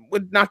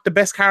 with not the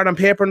best card on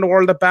paper in the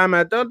world at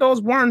Bama,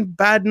 those weren't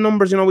bad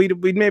numbers.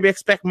 We'd maybe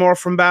expect more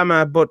from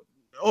Bama, but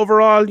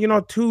overall,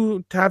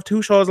 to have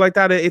two shows like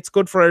that, it's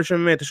good for Irish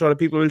MMA to show that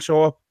people will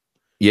show up.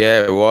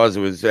 Yeah, it was.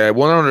 It was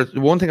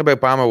one thing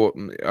about Bama.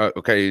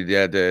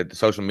 The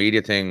social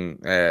media thing,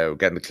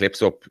 getting the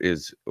clips up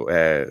is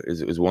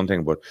one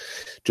thing, but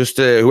just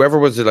whoever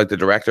was the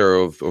director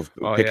of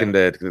picking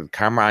the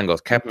camera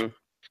angles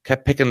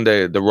kept picking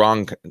the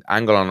wrong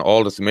angle on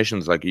all the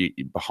submissions. Like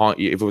behind,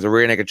 if it was a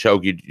rear naked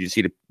choke, you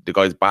see the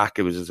guy's back.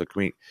 It was just I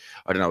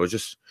don't know. It was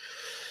just.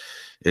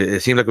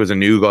 It seemed like it was a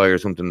new guy or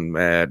something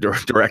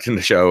directing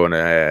the show,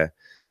 and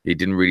he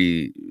didn't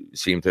really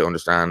seem to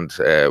understand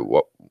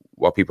what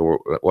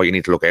you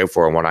need to look out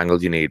for and what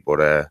angles you need.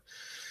 But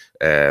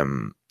that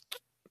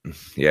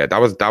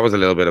was a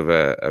little bit of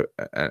a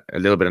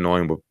little bit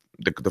annoying. But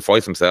the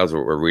fights themselves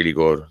were really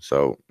good,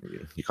 so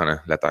you kind of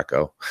let that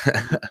go.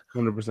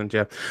 100%,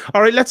 yeah.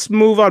 All right, let's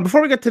move on.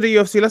 Before we get to the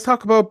UFC, let's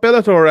talk about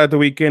Bellator at the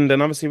weekend.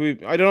 And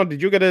obviously, I don't know,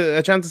 did you get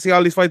a chance to see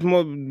all these fights?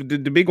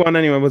 The big one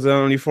anyway was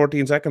only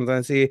 14 seconds.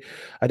 I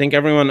think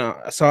everyone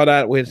saw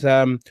that with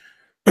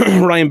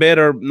Ryan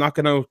Bader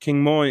knocking out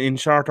King Mo in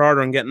short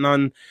order and getting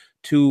on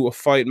to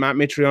fight Matt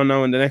Mitrione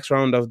now in the next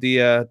round of the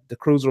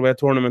cruiserweight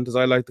tournament, as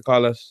I like to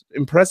call it.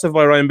 Impressive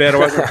by Ryan Bader.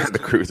 The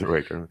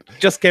cruiserweight tournament.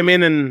 Just came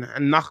in and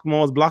knocked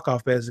Mo's block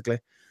off, basically.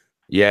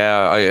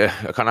 Yeah,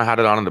 I kind of had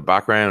it on in the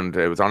background.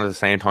 It was on at the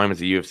same time as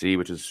the UFC,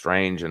 which is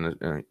strange, and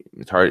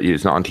it's hard.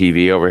 It's not on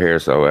TV over here,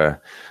 so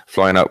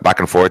flying out back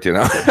and forth,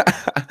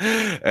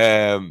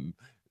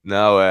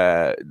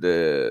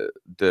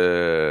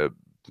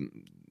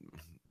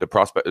 the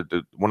prospect,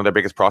 one of their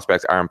biggest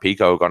prospects, Aaron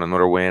Pico, got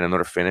another win,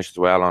 another finish as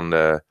well on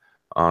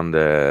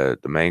the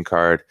main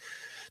card.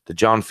 The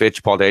John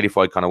Fitch Paul Daly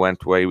fight kind of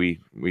went the way we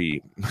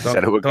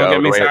said it would go. Don't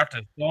get me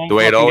started. The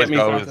way it always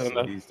goes.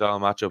 These style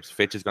matchups,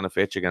 Fitch is going to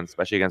Fitch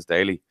especially against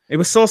Daly. It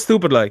was so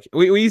stupid. Like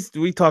we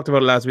talked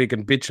about it last week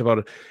and bitched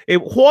about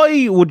it.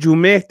 Why would you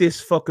make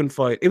this fucking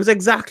fight? It was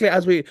exactly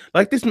as we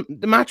like this.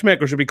 The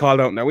matchmaker should be called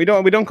out now. We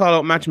don't call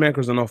out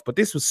matchmakers enough, but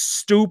this was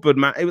stupid,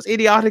 man. It was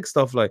idiotic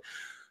stuff. Like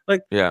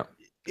yeah.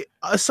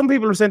 Some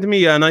people were saying to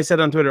me, and I said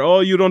on Twitter,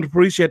 "Oh, you don't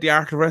appreciate the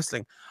art of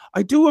wrestling."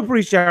 I do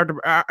appreciate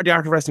the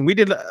art of wrestling. We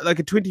did like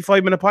a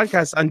 25-minute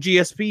podcast on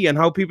GSP and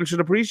how people should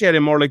appreciate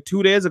him more, like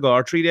 2 days ago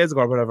or 3 days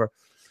ago or whatever.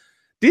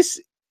 This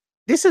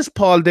is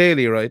Paul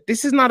Daly, right?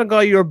 This is not a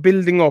guy you're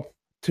building up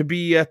to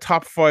be a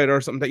top fighter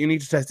or something that you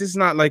need to test. This is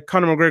not like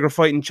Conor McGregor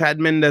fighting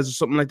Chad Mendes or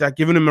something like that,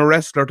 giving him a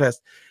wrestler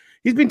test.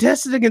 He's been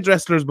tested against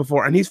wrestlers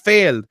before and he's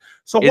failed.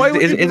 So why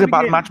is it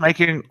bad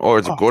matchmaking or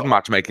is it good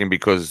matchmaking?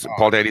 Because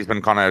Paul Daly's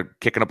been kind of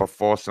kicking up a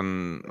fuss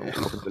and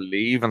looking to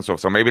leave and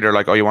stuff. So maybe they're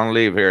like, "Oh, you want to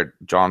leave? Here,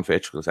 John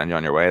Fitch will send you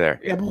on your way there."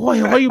 Yeah, but why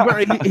you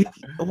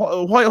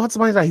what's the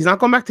point of that? He's not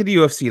going back to the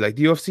UFC. Like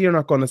the UFC are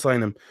not going to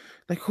sign him.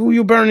 Like who are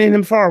you burning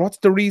him for? What's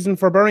the reason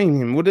for burying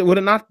him? Would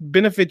it not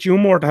benefit you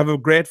more to have a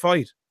great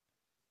fight?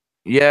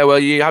 Yeah, well,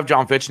 you have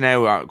John Fitch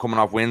now coming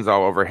off wins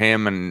over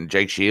him and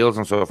Jake Shields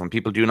and stuff, and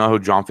people do know who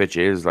John Fitch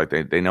is. Like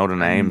they know the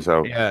name.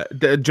 So yeah,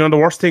 do you know the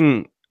worst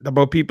thing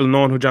about people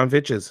knowing who John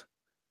Fitch is?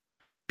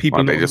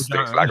 People they just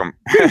like him.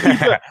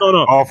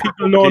 No.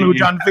 People knowing who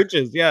John Fitch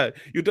is. Yeah,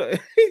 you do,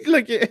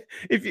 like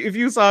if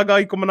you saw a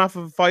guy coming off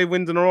of 5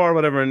 wins in a row or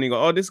whatever, and you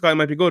go, "Oh, this guy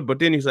might be good," but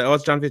then you say, "Oh,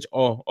 it's John Fitch."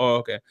 Oh,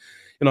 okay.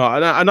 And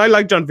I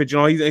like John Fitch.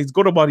 He's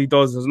good at what he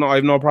does. I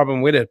have no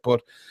problem with it,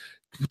 but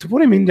to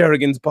put him in there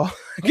against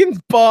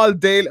Paul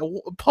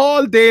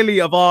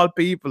Daly of all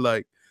people,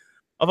 like,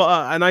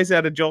 and I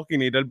said it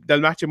jokingly, they'll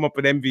match him up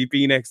with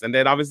MVP next, and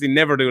they'd obviously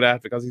never do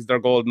that because he's their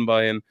golden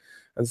boy and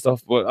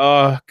stuff. But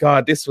oh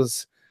god, this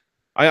was.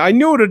 I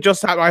knew it would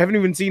just happen. I haven't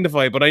even seen the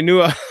fight, but I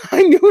knew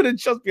it'd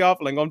just be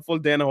awful and gone full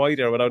Dana White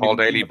there without Paul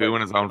Daly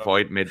booing his own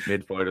fight mid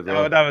fight as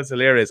well. Oh, that was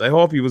hilarious. I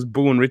hope he was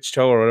booing Rich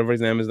Chow or whatever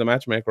his name is, the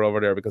matchmaker over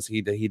there, because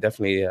he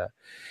definitely.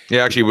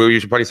 Yeah, actually, you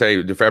should probably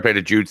say the fair play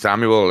to Jude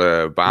Samuel,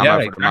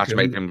 Bama for the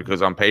matchmaking,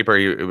 because on paper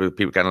it was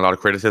people getting a lot of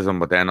criticism,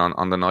 but then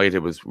on the night it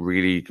was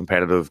really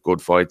competitive,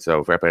 good fight.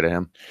 So fair play to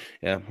him.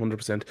 Yeah,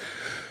 100%.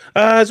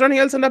 Is there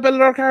anything else on that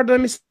Bellator card that I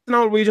missed?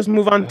 No, we just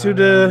move on to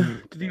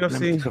the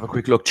UFC. Let's have a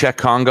quick look. Czech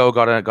Congo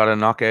got a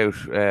knockout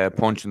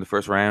punch in the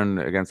first round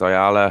against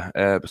Ayala.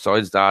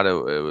 Besides that,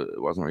 it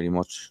wasn't really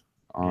much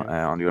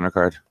on the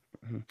undercard.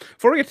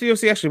 Before we get to the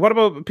UFC, actually, what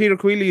about Peter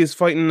Queally is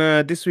fighting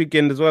this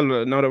weekend as well?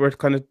 Now that we're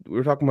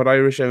talking about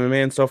Irish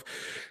MMA and stuff,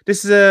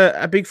 this is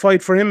a big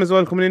fight for him as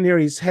well. Coming in here,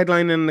 he's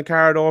headlining the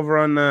card over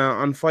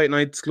on Fight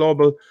Nights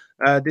Global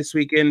this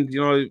weekend.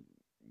 You know,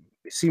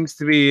 seems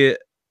to be,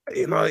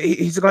 you know,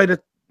 he's a guy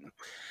that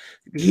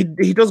he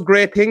does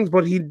great things,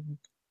 but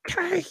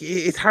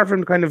it's hard for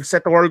him to kind of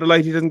set the world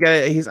alight. He doesn't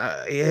get it.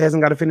 He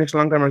hasn't got a finish a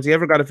long time, or has he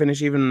ever got a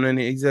finish even? And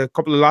he's a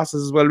couple of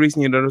losses as well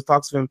recently. There was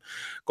talks of him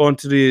going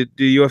to the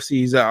UFC.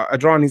 He's a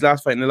draw in his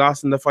last fight and a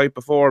loss in the fight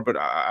before. But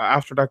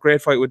after that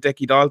great fight with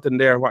Decky Dalton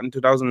there, in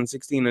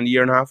 2016, and a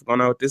year and a half gone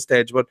out at this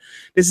stage. But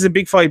this is a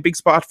big fight, big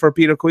spot for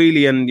Peter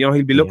Queally, and you know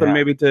he'll be looking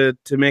maybe to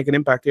make an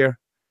impact here.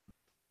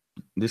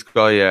 This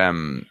guy,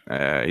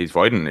 he's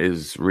fighting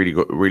is really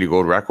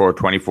good record.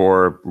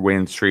 24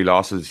 wins, 3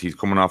 losses. He's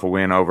coming off a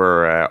win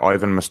over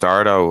Ivan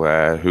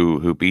Mastardo,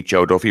 who beat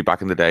Joe Duffy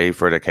back in the day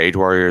for the Cage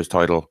Warriors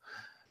title.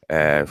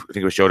 I think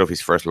it was Joe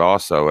Duffy's first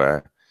loss. So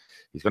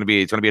it's going to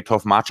be a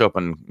tough matchup.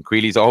 And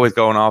Queally's always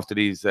going off to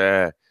these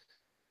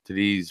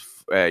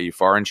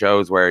foreign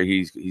shows where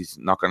he's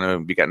not going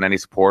to be getting any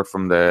support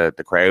from the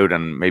crowd,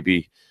 and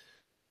maybe.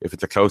 If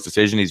it's a close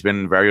decision, he's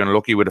been very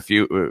unlucky with a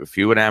few of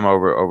them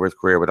over his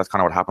career. But that's kind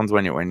of what happens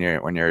when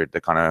you're the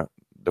kind of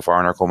the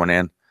foreigner coming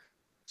in.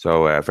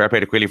 So fair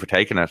play to Queally for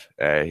taking it.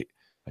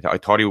 I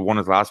thought he won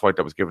his last fight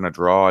that was given a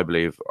draw, I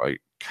believe. I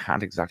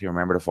can't exactly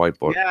remember the fight,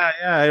 but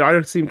yeah,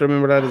 I seem to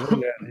remember that as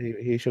well.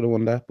 Yeah, he should have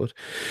won that, but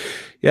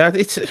yeah,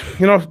 it's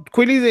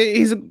Queally.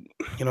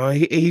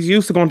 He's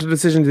used to going to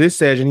decision to this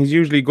stage, and he's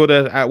usually good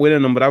at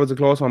winning them. But that was a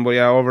close one. But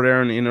yeah, over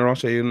there in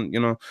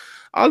Russia,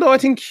 Although I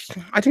think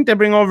they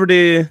bring over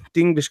the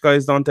English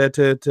guys, don't they,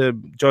 to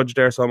judge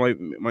there, so it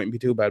mightn't be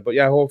too bad. But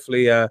yeah,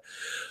 hopefully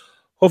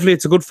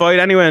it's a good fight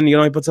anyway, and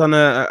he puts on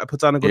a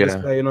good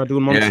display.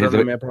 Doing months for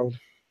MMA probably.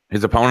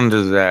 His opponent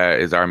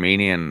is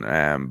Armenian,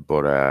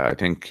 but I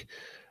think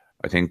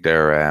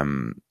they're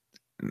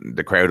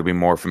the crowd will be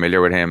more familiar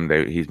with him.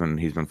 He's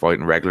been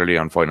fighting regularly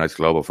on Fight Nights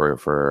Global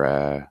for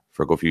a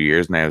good few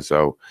years now.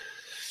 So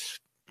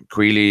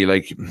Queally,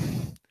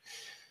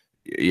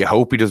 you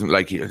hope he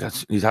doesn't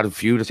he's had a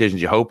few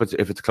decisions. You hope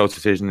if it's a close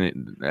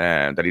decision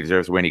that he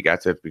deserves to win, he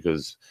gets it,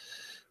 because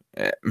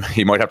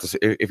he might have to,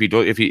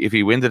 if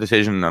he wins a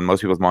decision on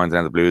most people's minds and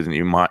ends up losing,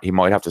 he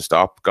might have to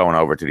stop going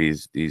over to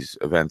these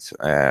events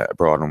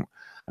abroad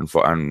and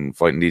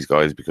fighting these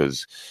guys,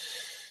 because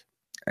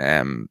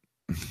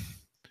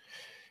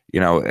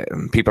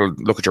people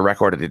look at your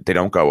record and they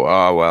don't go,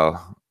 oh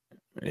well,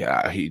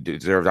 yeah, he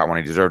deserved that one,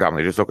 he deserved that one.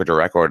 They just look at your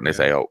record and they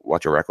say, oh,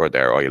 what's your record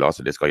there? Oh, you lost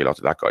to this guy, you lost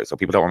to that guy. So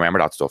people don't remember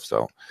that stuff.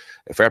 So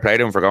fair play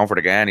to him for going for it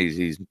again.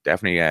 He's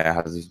definitely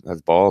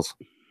has balls.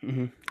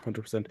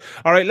 100%.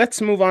 All right,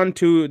 let's move on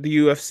to the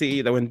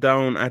UFC that went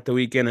down at the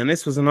weekend, and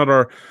this was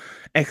another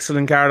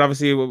excellent card.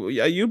 Obviously,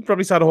 you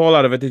probably saw the whole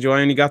lot of it, did you?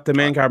 I only got the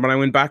main card, but I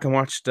went back and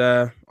watched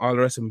all the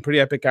rest of them. Pretty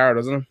epic card,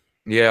 wasn't it?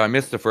 Yeah, I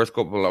missed the first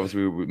couple.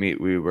 Obviously,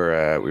 we were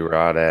at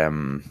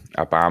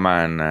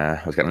Bama, and I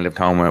was getting lived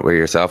home with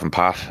yourself and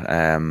Pat.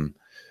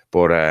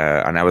 But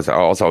I was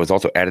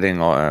also editing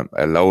a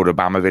load of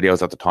Bama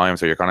videos at the time,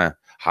 so you're kind of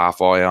half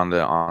eye on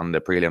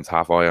the prelims,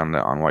 half eye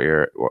on what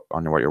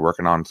you're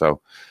working on. So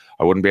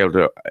I wouldn't be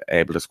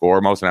able to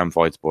score most of them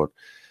fights, but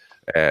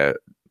the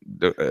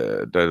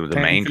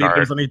main card.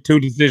 There's only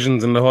 2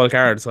 decisions in the whole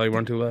card, so you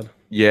weren't too bad.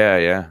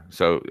 Yeah.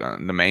 So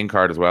the main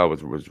card as well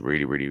was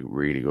really, really,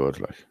 really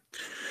good.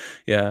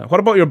 Yeah.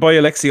 What about your boy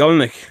Alexei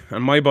Olnik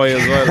and my boy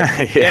as well?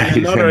 Yeah,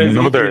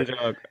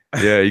 another.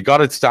 Yeah, he got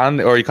it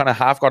standing, or he kind of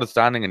half got it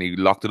standing, and he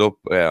locked it up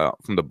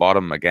from the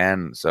bottom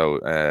again. So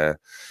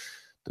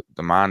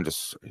the man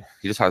just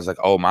has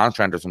old man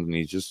strength or something.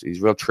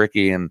 He's real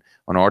tricky and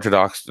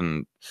unorthodox,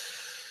 and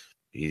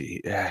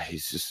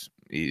he's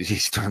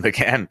done it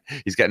again.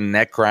 He's getting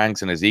neck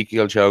cranks and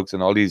Ezekiel chokes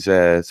and all these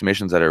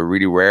submissions that are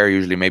really rare.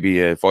 Usually maybe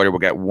a fighter will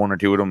get 1 or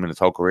 2 of them in his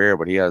whole career,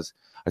 but he has,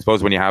 I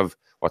suppose, when you have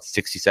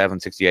 67,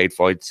 68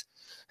 fights,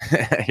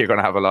 you're going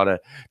to have a lot of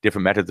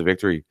different methods of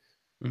victory.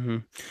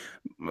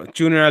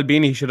 Junior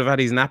Albini should have had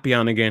his nappy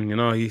on again.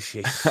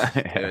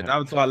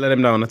 That's what let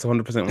him down. That's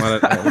 100%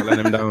 what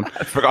let him down.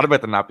 I forgot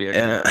about the nappy.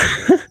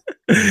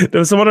 There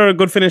was some other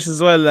good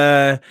finishes as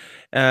well.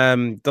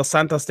 Dos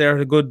Santos there,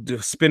 a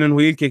good spinning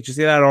wheel kick. Did you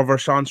see that over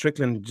Sean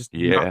Strickland? Just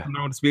knocked him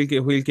down the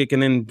wheel kick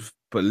and then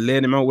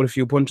laid him out with a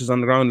few punches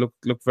on the ground.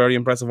 Looked very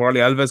impressive. Orly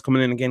Alves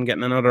coming in again,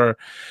 getting another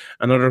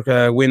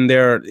win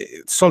there.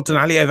 Sultan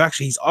Aliyev,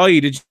 actually, his eye,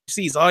 did you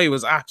see his eye?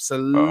 Was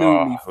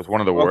absolutely it was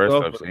one of the worst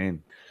I've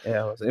seen.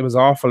 Yeah, it was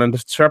awful. And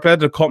the sharp head,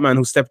 the cutman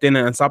who stepped in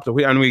and stopped it.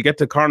 And we'll get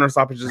to corner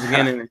stoppages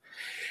again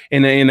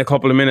in a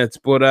couple of minutes.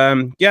 But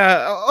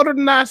other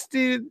than that,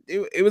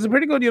 it was a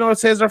pretty good.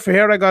 Cesar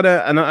Ferreira got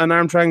an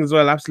arm triangle as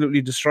well.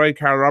 Absolutely destroyed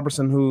Carl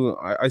Robertson, who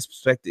I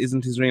suspect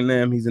isn't his real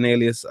name. He's an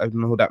alias. I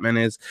don't know who that man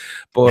is.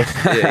 But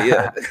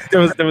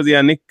there was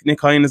Nick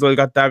Hine as well.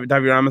 Got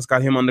Davy Ramos,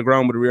 got him on the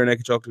ground with a rear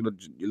naked choke.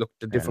 He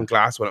looked a different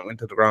class when it went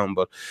to the ground.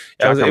 But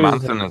Jack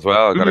Manson as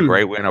well got a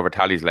great win over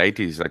Tally's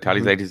Laities.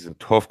 Tally's Laities is a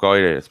tough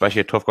guy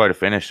especially a tough guy to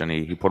finish, and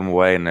he put him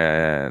away in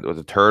it was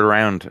a third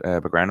round by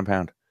ground and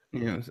pound.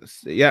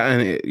 Yeah,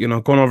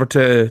 and going over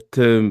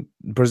to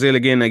Brazil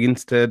again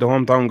against the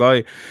hometown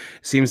guy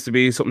seems to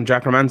be something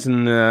Jack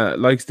Hermanson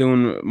likes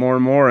doing more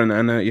and more,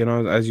 and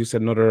as you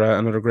said,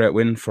 another great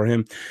win for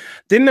him.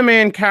 Then the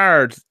main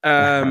card,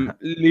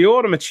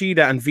 Lyoto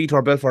Machida and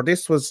Vitor Belfort.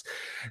 This was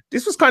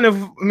kind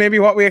of maybe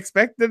what we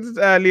expected.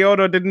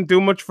 Lyoto didn't do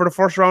much for the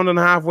first round and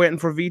a half, waiting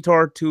for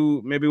Vitor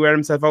to maybe wear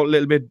himself out a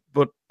little bit,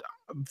 but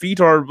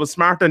Vitor was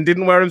smart and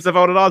didn't wear himself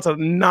out at all, so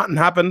nothing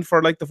happened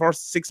for like the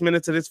first 6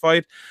 minutes of this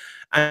fight.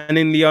 And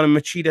then Lyoto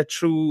Machida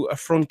threw a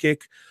front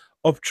kick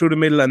up through the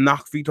middle and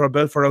knocked Vitor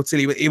Belfort out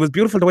silly. It was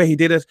beautiful the way he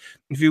did it.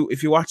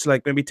 If you watch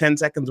like maybe 10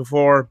 seconds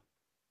before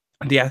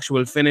the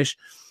actual finish,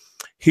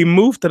 he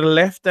moved to the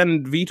left,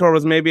 and Vitor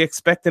was maybe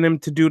expecting him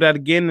to do that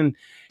again, and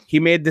he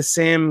made the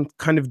same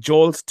kind of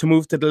jolt to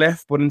move to the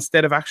left, but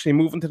instead of actually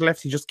moving to the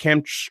left, he just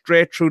came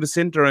straight through the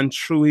center and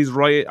through his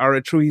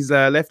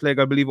left leg,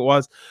 I believe it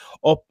was,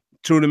 up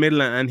through the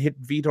middle and hit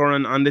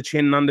Vitor on the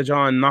chin, on the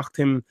jaw, and knocked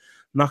him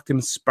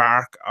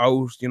spark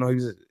out.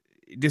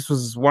 This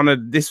was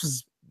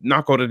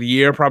knockout of the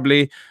year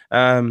probably.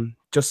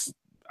 Just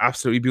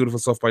absolutely beautiful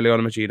stuff by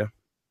Lyoto Machida.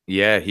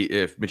 Yeah,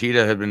 if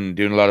Machida had been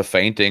doing a lot of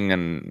feinting,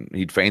 and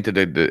he'd feinted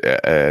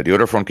the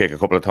other front kick a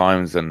couple of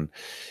times, and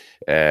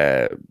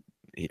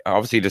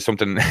obviously there's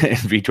something in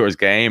Vitor's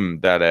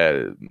game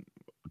that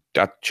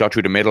shot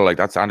through the middle. Like,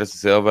 that's Anderson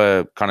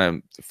Silva kind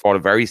of fought a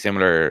very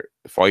similar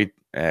fight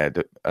as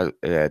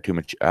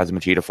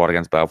Machida fought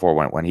against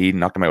Belfort when he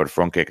knocked him out with a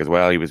front kick as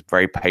well. He was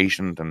very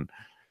patient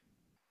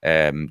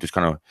and just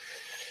kind of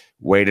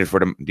waited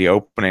for the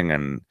opening.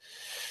 And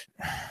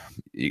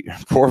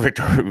poor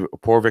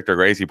Victor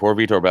Gracie, poor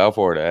Vitor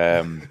Belfort.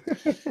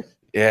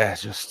 Yeah,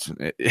 just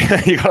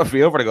you gotta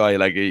feel for the guy.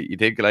 Like, you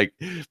think like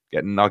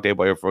getting knocked out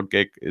by a front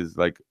kick is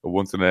like a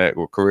once in a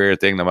career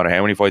thing, no matter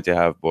how many fights you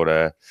have.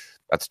 But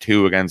that's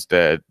two against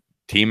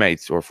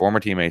teammates or former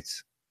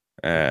teammates.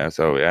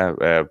 So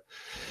yeah,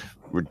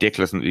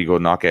 ridiculously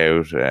good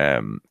knockout.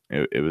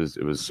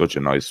 It was such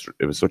a nice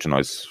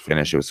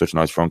finish. It was such a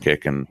nice front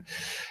kick, and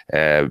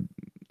it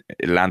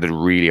landed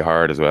really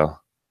hard as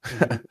well.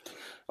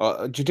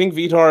 Do you think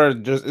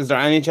Vitor? Is there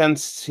any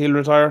chance he'll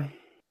retire?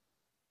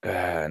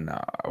 No,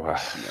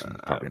 well,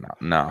 probably not.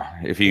 No,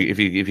 if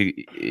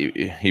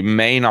he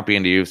may not be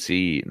in the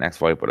UFC next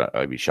fight, but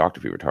I'd be shocked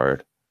if he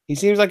retired. He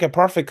seems like a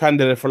perfect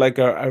candidate for like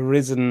a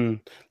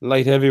risen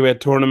light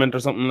heavyweight tournament or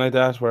something like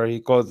that, where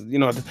he goes,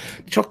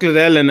 Chuck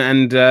Liddell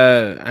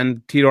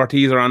and Tito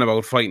Ortiz are on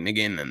about fighting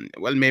again, and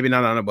well, maybe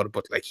not on about it,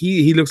 but like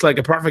he looks like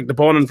a perfect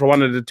opponent for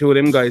one of the two of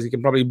them guys. He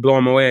can probably blow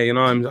him away.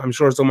 I'm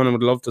sure someone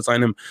would love to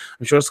sign him.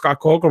 I'm sure Scott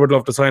Coker would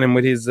love to sign him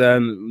with his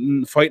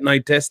fight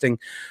night testing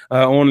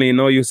only,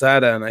 no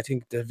USADA, and I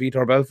think the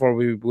Vitor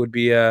Belfort would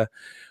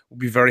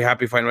be very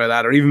happy finding with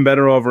that, or even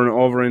better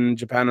over in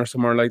Japan or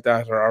somewhere like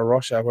that, or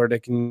Russia, where they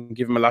can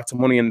give him lots of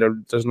money and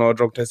there's no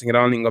drug testing at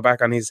all. And he can go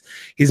back on his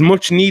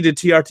much needed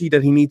TRT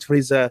that he needs for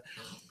his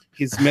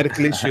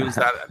medical issues.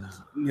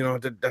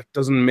 That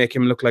doesn't make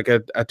him look like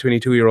a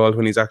 22-year-old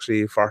when he's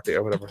actually 40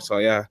 or whatever. So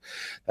yeah,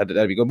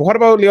 that'd be good. But what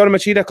about Lyoto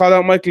Machida? Called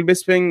out Michael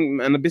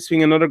Bisping, and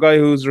Bisping another guy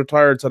who's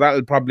retired, so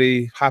that'll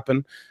probably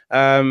happen.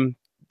 That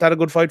a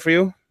good fight for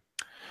you?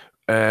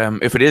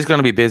 If it is going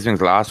to be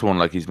Bisping's last one,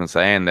 like he's been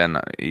saying, then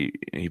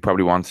he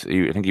probably wants.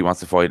 I think he wants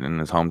to fight in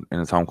his home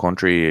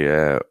country,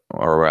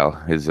 or well,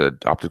 his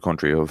adopted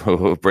country of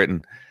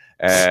Britain.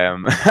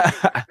 So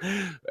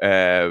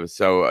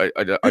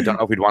I don't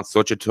know if he'd want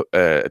such a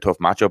tough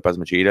matchup as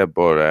Machida,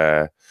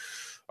 but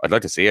I'd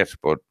like to see it.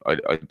 But I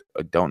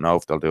don't know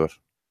if they'll do it.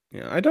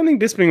 Yeah, I don't think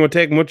Bisping would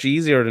take much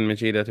easier than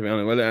Machida, to be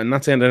honest. Well, I'm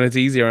not saying that it's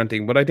easier or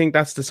anything, but I think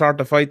that's the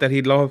sort of fight that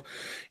he'd love.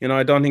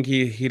 I don't think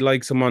he'd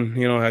like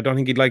someone, I don't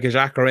think he'd like a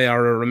Jacare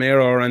or a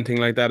Romero or anything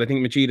like that. I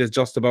think Machida's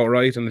just about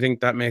right, and I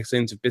think that makes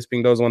sense if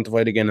Bisping does want to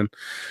fight again. And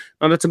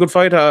that's a good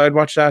fight. I'd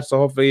watch that, so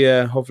hopefully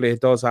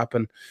it does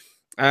happen.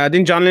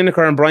 Then John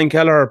Lineker and Brian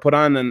Kelleher put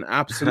on an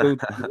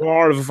absolute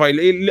war of a fight.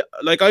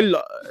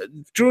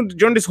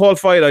 During this whole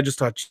fight, I just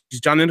thought,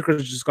 John Lineker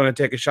is just going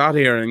to take a shot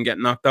here and get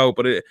knocked out,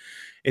 but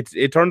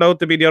it turned out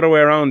to be the other way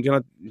around.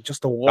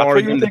 Just a war. That's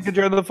what you were thinking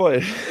during the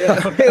fight.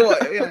 Yeah.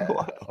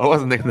 I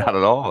wasn't thinking that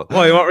at all.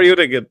 Why? What were you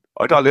thinking?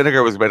 I thought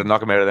Lineker was about to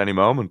knock him out at any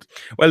moment.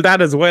 Well,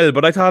 that as well,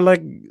 but I thought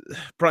like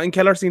Brian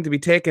Kelleher seemed to be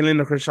taking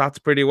Lineker's shots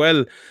pretty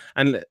well,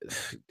 and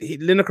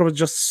Lineker was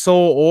just so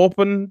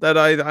open that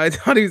I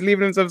thought he was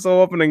leaving himself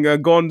so open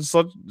and going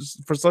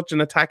for such an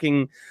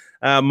attacking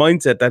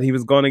mindset that he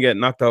was going to get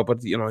knocked out.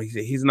 But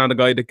he's not a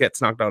guy that gets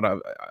knocked out,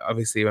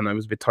 obviously, when I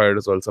was a bit tired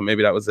as well, so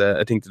maybe that was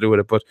a thing to do with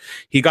it. But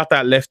he got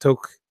that left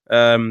hook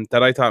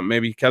that I thought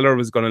maybe Kelleher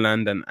was going to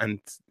land, and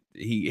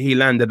he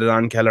landed it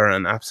on Kelleher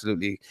and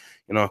absolutely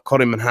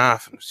cut him in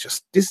half. It's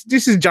just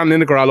this is John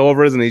Lineker all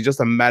over, isn't he? He's just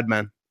a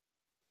madman.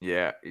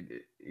 Yeah,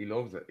 he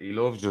loves it. He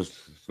loves just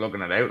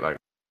slugging it out. Like,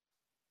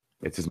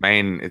 it's his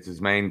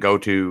main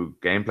go-to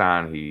game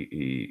plan.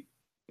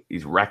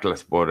 He's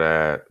reckless, but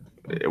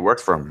it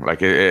works for him.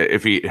 Like,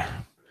 if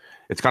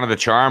it's kind of the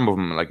charm of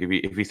him. Like if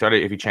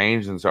he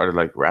changed and started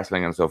like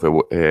wrestling and stuff,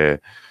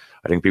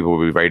 I think people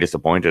would be very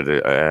disappointed.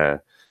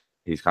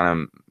 He's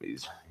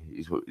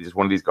just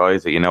one of these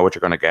guys that you know what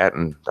you're going to get,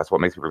 and that's what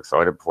makes people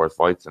excited before his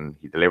fights. And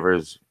he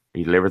delivers.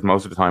 He delivers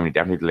most of the time. He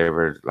definitely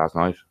delivered last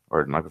night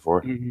or the night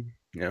before. Mm-hmm.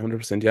 Yeah,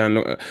 100%. Yeah, and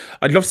look,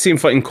 I'd love to see him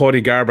fighting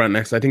Cody Garbrandt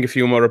next. I think a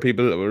few other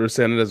people were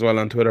saying it as well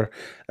on Twitter.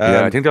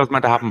 Yeah, I think that was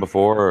meant to happen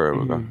before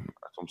at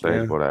some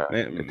stage, but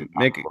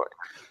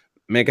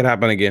make it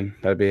happen again.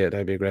 That'd be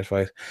a great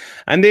fight.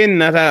 And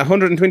then at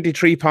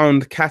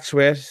 123-pound catch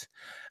weight,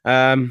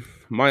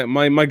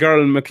 my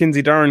girl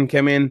Mackenzie Dern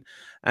came in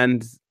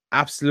and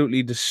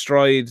absolutely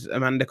destroyed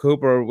Amanda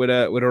Cooper with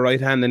a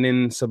right hand, and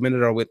then submitted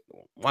her with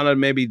one of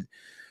maybe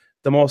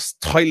the most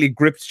tightly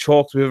gripped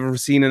chokes we've ever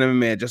seen in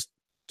MMA. Just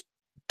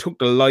took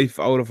the life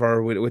out of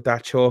her with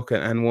that choke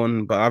and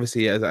won. But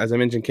obviously, as I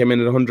mentioned, came in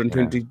at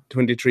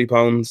 123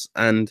 pounds,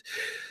 and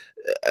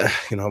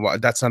you know,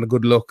 that's not a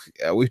good look.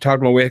 We've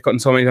talked about weight cutting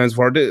so many times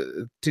before.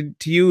 To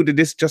you, did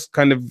this just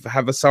kind of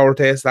have a sour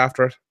taste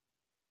after it?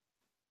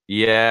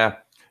 Yeah,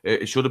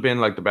 it should have been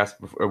like the best.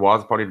 It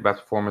was probably the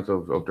best performance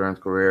of Dern's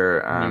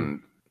career,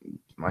 and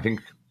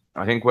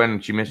I think when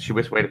she missed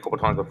weight a couple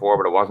of times before,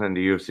 but it wasn't in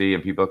the UFC,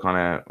 and people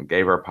kind of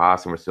gave her a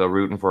pass and were still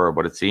rooting for her.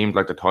 But it seemed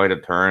like the tide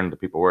had turned. The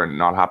people were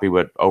not happy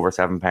with over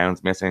 7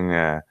 pounds missing.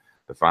 The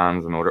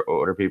fans and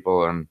other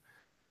people, and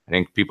I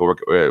think people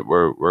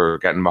were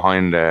getting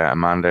behind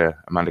Amanda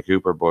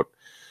Cooper. But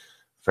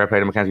fair play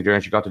to Mackenzie Dern.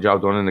 She got the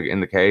job done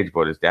in the cage,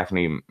 but it's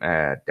definitely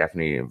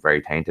a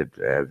very tainted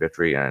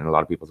victory in a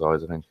lot of people's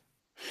eyes, I think.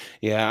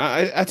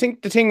 Yeah, I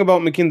think the thing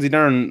about Mackenzie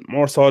Dern,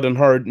 more so than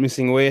her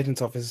missing weight and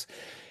stuff, is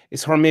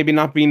her maybe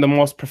not being the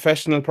most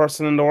professional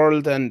person in the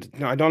world. And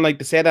you know, I don't like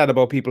to say that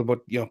about people, but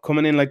you know,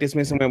 coming in like this,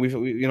 missing weight,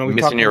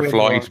 missing your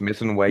flight,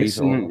 missing weight,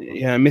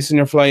 missing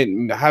your flight,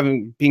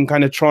 being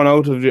kind of thrown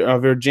out of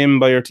your gym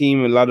by your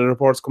team. A lot of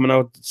reports coming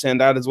out saying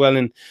that as well.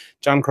 And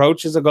John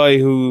Crouch is a guy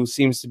who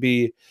seems to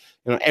be,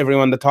 you know,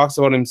 everyone that talks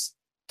about him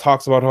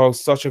talks about how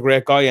such a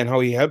great guy and how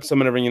he helps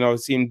them and everything. You know,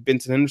 I've seen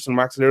Vincent Henderson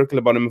wax lyrical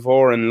about him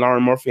before, and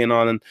Lauren Murphy and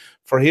all. And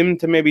for him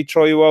to maybe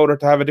throw you out or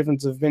to have a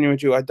difference of opinion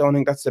with you, I don't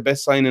think that's the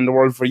best sign in the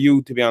world for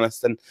you, to be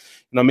honest. And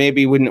you know,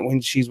 maybe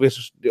when she's with,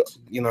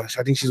 you know,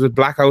 I think she's with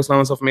Blackhouse now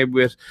and stuff, maybe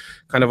with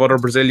kind of other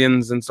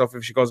Brazilians and stuff,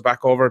 if she goes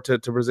back over to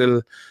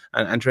Brazil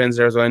and trains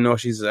there as well. I know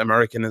she's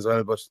American as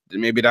well, but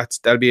maybe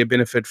that'll be a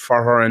benefit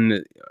for her,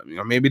 and you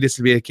know, maybe this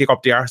will be a kick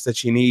up the arse that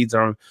she needs,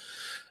 or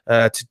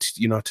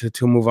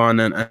to move on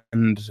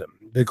and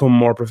become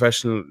more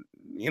professional.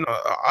 You know,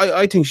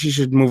 I think she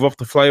should move up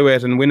to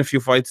flyweight and win a few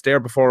fights there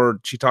before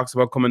she talks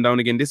about coming down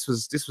again. This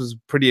was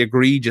pretty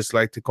egregious,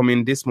 like, to come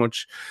in this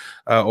much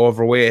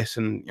overweight.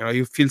 And you know,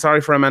 you feel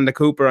sorry for Amanda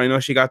Cooper. I know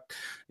she got,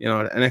 you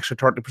know, an extra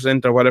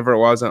 30% or whatever it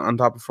was on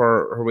top of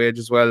her wage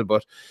as well.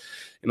 But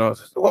you know,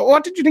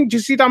 what did you think? Did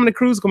you see Dominic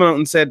Cruz coming out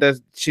and said that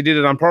she did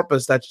it on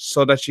purpose,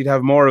 so that she'd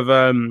have more of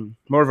a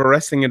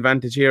wrestling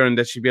advantage here, and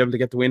that she'd be able to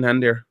get the win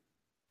hand here?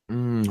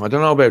 I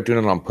don't know about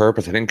doing it on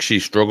purpose. I think she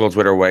struggles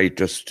with her weight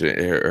just in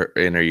her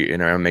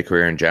MMA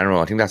career in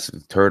general. I think that's the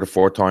third or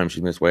fourth time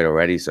she's missed weight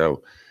already.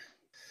 So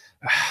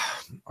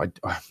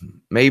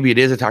maybe it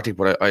is a tactic,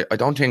 but I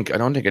don't think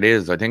it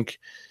is. I think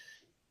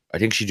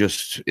she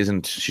just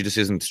isn't. She just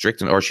isn't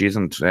strict, or she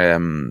isn't. She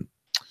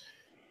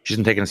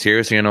isn't taking it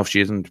seriously enough. She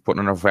isn't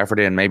putting enough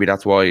effort in. Maybe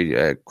that's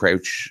why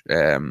Crouch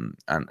and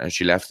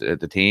she left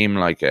the team.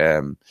 Like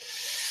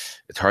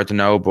it's hard to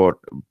know, but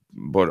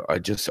I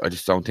just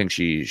don't think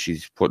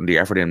she's putting the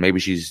effort in. Maybe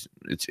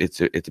it's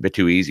a bit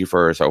too easy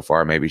for her so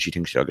far. Maybe she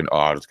thinks she'll go,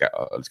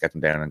 let's get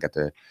them down and get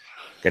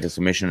the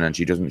submission, and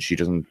she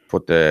doesn't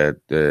put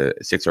the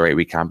 6 or 8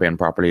 week campaign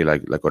properly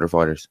like other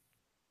fighters.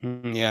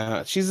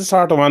 Yeah, she's the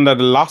sort of one that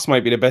a loss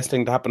might be the best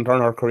thing to happen to her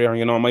in her career.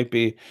 You know, it might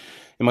be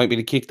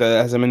the kick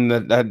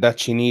that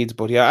she needs.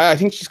 But yeah, I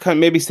think she's kind of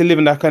maybe still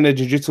living that kind of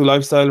jiu-jitsu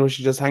lifestyle where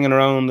she's just hanging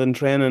around and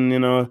training, you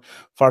know,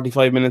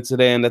 45 minutes a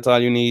day, and that's all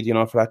you need, you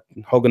know, for that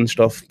hugging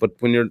stuff. But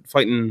when you're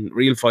fighting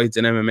real fights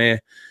in MMA,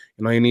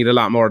 you know, you need a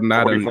lot more than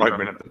that. 45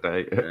 minutes a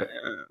day.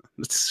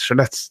 Sure,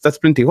 that's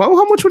plenty. Well,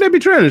 how much would they be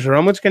training? Sure,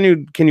 how much can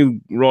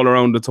you roll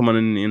around with someone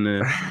in you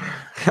know,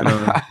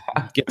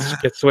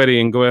 get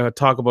sweaty and go out,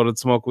 talk about it,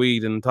 smoke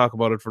weed, and talk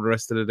about it for the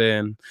rest of the day,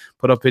 and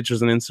put up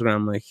pictures on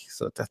Instagram? Like,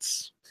 so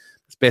that's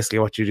basically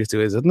what jiu-jitsu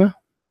is, isn't it?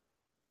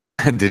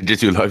 The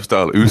jiu-jitsu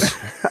lifestyle, ooze.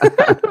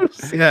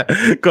 Yeah,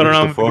 going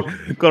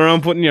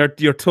around putting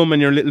your thumb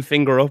and your little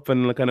finger up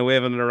and kind of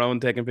waving it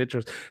around, taking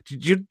pictures. Do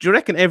you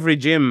reckon every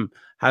gym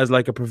has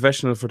like a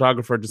professional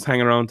photographer just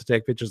hanging around to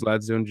take pictures,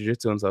 lads doing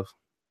jiu-jitsu and stuff?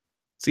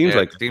 Seems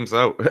so. It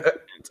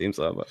seems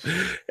so, but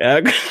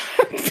yeah.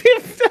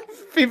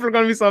 People are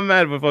going to be so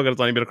mad, but fuck it, it's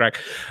only a bit of crack.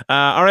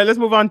 All right, let's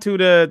move on to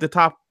the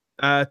top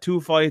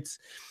 2 fights.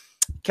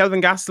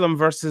 Kelvin Gastelum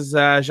versus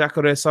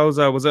Jacare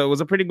Souza was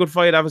a pretty good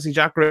fight. Obviously,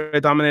 Jacare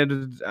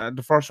dominated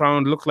the first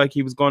round. Looked like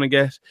he was going to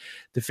get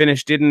the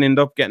finish. Didn't end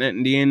up getting it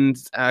in the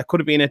end. Could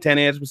have been a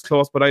 10-8. It was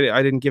close, but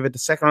I didn't give it. The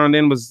second round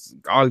in was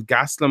all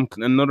Gastelum.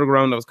 Another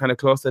round that was kind of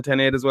close to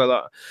 10-8 as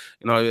well.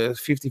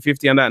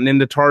 50-50 on that. And then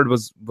the third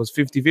was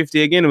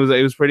 50-50 again. It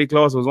was pretty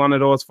close. It was one of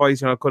those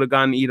fights, could have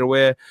gone either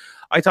way.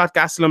 I thought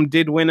Gastelum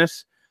did win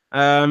it.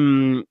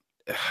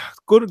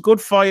 Good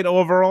fight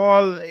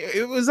overall.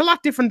 It was a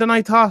lot different than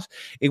I thought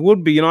it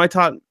would be. I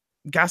thought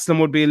Gastelum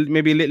would be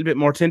maybe a little bit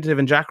more tentative,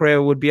 and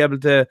Jacare would be able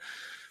to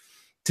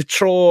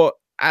throw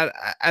at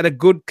a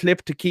good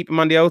clip to keep him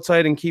on the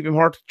outside and keep him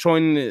hurt,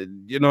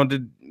 throwing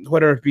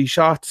whether it be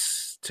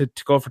shots to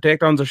go for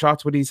takedowns or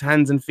shots with his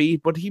hands and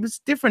feet. But he was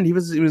different. He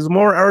was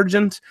more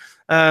urgent,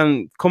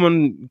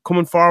 coming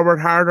forward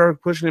harder,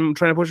 trying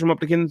to push him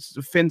up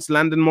the fence,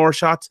 landing more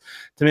shots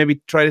to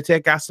maybe try to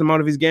take Gastelum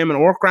out of his game. And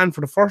Ork ran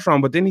for the first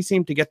round, but then he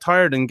seemed to get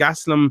tired, and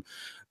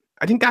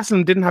I think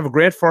Gastelum didn't have a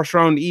great first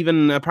round,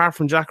 even apart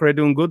from Jacare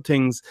doing good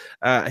things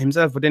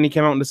himself. But then he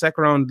came out in the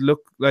second round,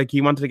 looked like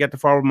he wanted to get the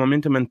forward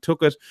momentum and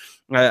took it,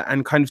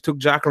 and kind of took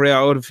Jacare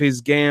out of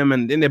his game.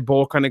 And then they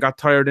both kind of got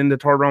tired in the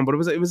third round. But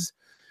it was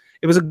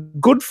a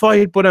good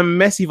fight, but a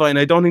messy fight. And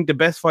I don't think the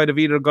best fight of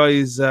either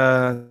guy's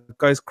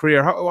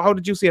career. How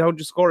did you see it? How did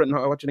you score it? And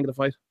what did you think of the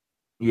fight?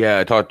 Yeah,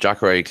 I thought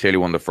Jacare clearly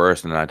won the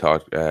first, and I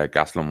thought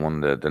Gastelum won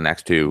the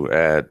next two.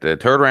 The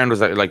third round was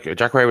like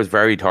Jacare was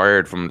very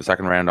tired from the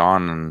second round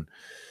on, and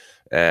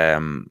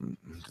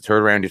the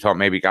third round you thought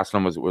maybe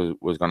Gastelum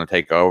was going to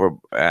take over,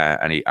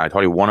 and I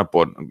thought he won it.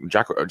 But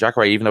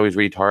Jacare, even though he was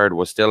really tired,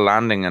 was still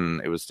landing, and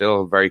it was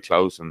still very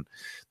close. And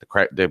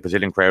the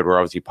Brazilian crowd were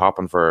obviously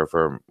popping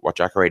for what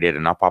Jacare did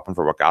and not popping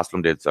for what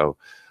Gastelum did. So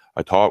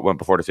I thought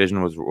before the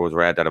decision was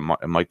read that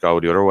it might go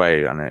the other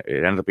way, and it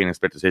ended up being a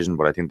split decision.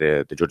 But I think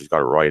the judges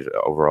got it right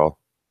overall.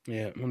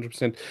 Yeah,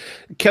 100%.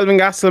 Kelvin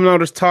Gastelum, now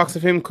there's talks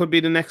of him could be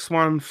the next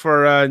one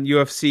for a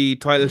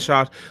UFC title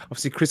shot.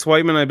 Obviously, Chris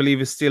Weidman, I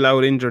believe, is still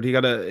out injured. He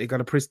got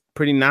a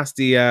pretty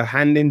nasty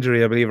hand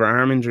injury, I believe, or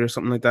arm injury or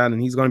something like that, and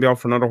he's going to be out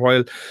for another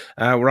while.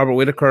 Robert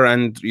Whittaker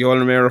and Yoel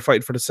Romero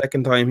fight for the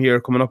second time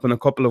here, coming up in a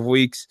couple of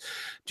weeks.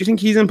 Do you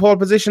think he's in pole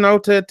position now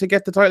to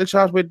get the title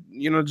shot? With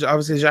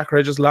obviously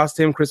Jacare just lost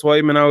him, Chris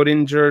Weidman out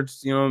injured.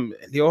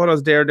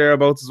 Lyoto's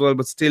thereabouts as well,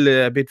 but still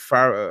a bit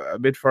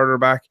further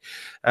back.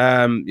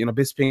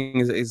 Bisping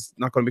is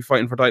not going to be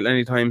fighting for title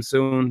anytime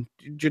soon.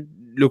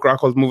 Luke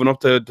Rockhold's moving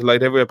up to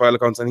light heavyweight by all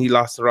accounts, and he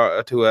lost to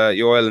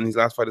Yoel in his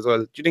last fight as well.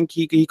 Do you think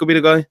he could be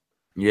the guy?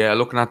 Yeah,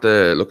 looking at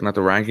the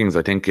rankings,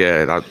 I think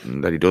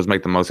that he does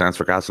make the most sense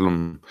for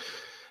Gastelum,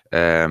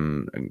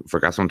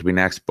 to be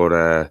next.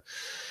 But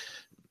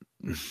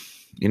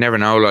you never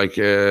know. Like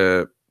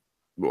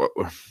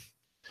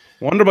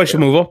Wonderboy should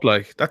move up.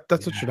 Like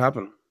that's what should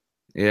happen.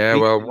 Yeah,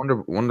 well,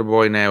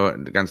 Wonderboy now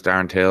against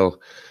Darren Till.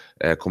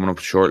 Coming up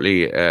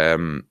shortly.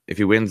 If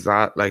he wins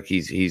that, like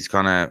he's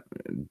kind of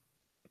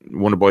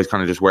Wonderboy's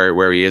kind of just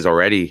where he is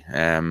already.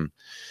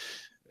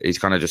 He's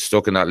kind of just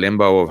stuck in that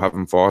limbo of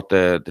having fought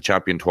the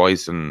champion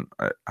twice and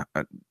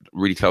a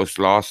really close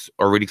loss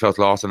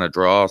and a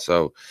draw.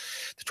 So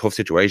it's a tough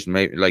situation.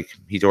 Maybe like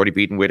he's already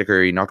beaten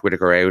Whittaker. He knocked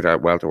Whittaker out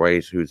at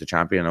welterweight, who's the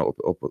champion up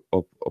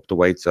the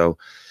weight. So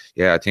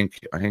yeah, I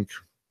think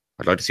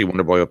I'd like to see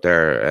Wonderboy up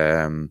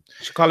there. You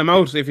should call him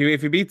out. If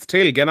he beats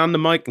Till, get on the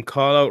mic and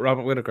call out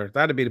Robert Whittaker.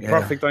 That'd be the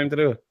perfect time to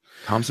do it.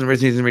 Thompson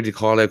isn't really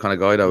call out kind of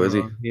guy though, is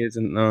he? He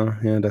isn't. No,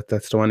 yeah,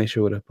 that's the one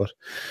issue with it. But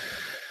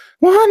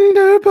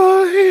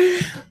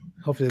Wonderboy,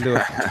 hopefully they'll do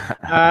it.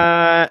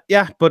 I'd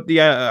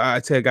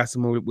say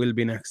Gastelum will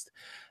be next.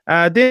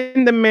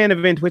 Then the main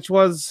event, which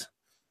was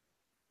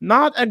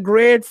not a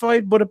great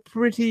fight, but a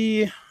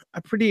pretty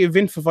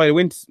eventful fight. It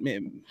went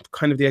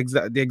kind of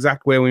the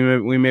exact way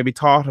we maybe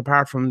thought,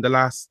 apart from the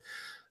last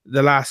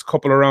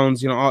couple of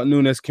rounds.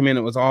 Nunes came in,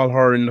 it was all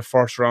her in the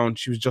first round.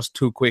 She was just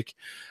too quick,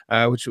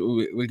 which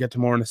we'll get to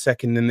more in a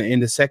second. In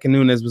the second,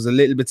 Nunes was a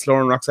little bit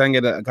slower, and Roxanne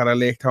got a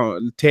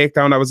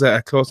takedown. That was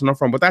a close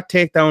enough round, but that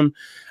takedown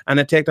and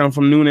a takedown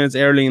from Nunes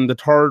early in the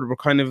third were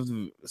kind of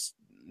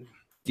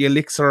the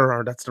elixir,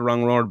 or that's the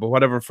wrong word, but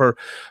whatever, for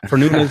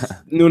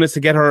Nunes to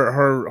get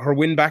her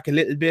win back a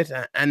little bit,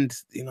 and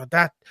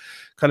that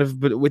kind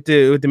of with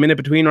the minute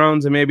between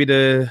rounds and maybe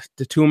the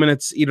 2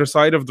 minutes either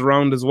side of the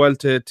round as well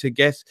to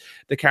get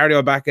the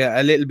cardio back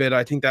a little bit.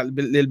 I think that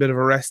little bit of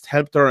a rest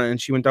helped her,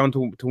 and she went down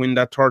to win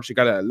that third. She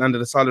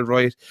landed a solid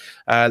right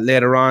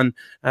later on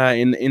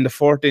in the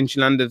fourth. Then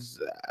she landed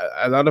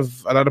a lot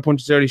of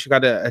punches early. She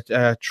got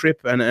a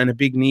trip and a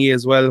big knee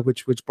as well,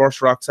 which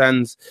burst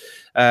Roxanne's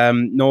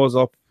nose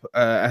up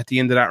at the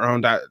end of that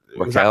round.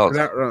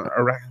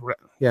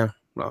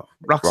 No,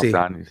 Roxy.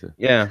 Roxanne, you said.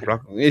 Yeah,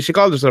 she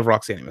called herself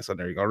Roxy anyway, so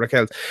there you go,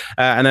 Raquel.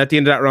 And at the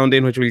end of that round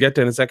in, which we'll get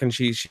to in a second,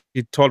 she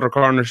told her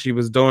corner she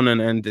was done,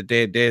 and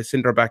they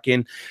sent her back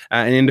in.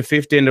 And in the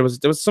 15, there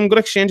was some good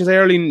exchanges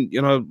early.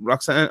 You know,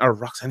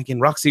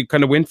 Roxy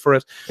kind of went for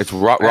it. It's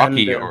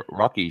Rocky or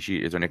Rocky. She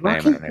is her nickname.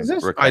 Rocky? Her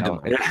name. I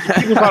don't know.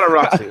 People call her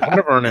Roxy,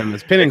 whatever her name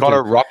is. They call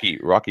her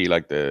Rocky,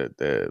 like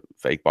the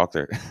fake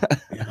boxer.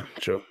 Yeah,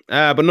 true.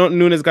 But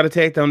Nunes got a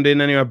takedown. Then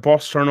anyway,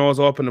 bust her nose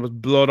up, and there was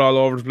blood all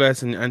over the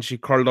place, and she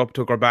curled up,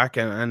 took her back,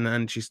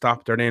 and she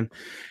stopped her then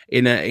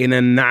in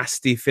a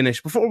nasty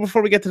finish.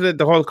 Before we get to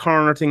the whole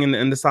corner thing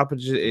and the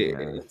stoppage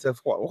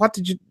itself, what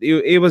did you?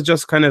 It was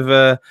just kind of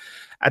a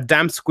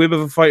damp squib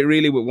of a fight,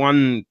 really, with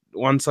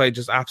one side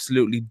just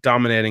absolutely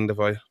dominating the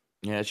fight.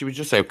 Yeah, she was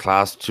just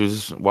outclassed. She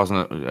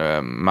wasn't.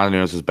 Amanda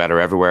Nunes was better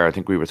everywhere. I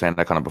think we were saying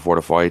that kind of before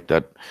the fight,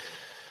 that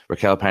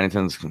Raquel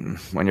Pennington's,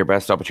 when your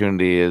best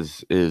opportunity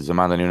is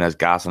Amanda Nunes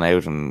gassing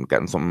out and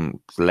getting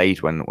something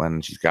late when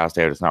she's gassed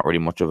out, it's not really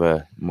much of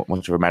a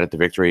merit to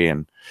victory.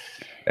 And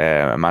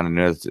Amanda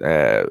Nunes,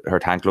 her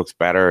tank looks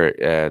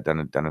better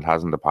than it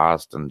has in the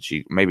past, and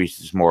she's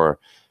just more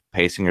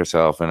pacing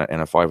herself in a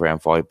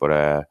 5-round fight.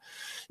 But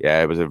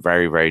yeah, it was a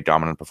very, very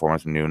dominant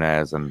performance from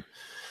Nunes. And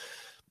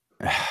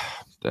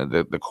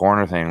the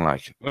corner thing,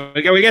 like,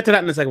 we'll get to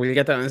that in a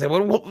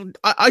second.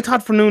 I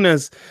thought for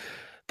Nunes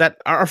that,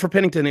 or for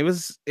Pennington, it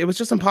was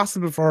just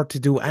impossible for her to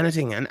do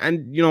anything.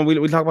 And you know,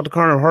 we'll talk about the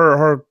corner,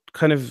 her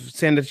kind of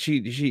saying that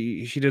she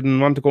didn't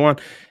want to go on.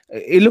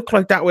 It looked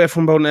like that way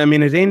from about a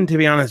minute in, to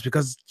be honest,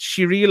 because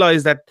she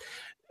realized that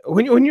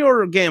when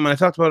your game, and I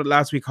talked about it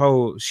last week,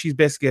 how she's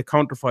basically a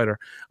counter fighter,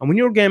 and when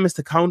your game is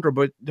to counter,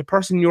 but the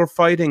person you're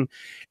fighting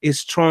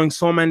is throwing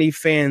so many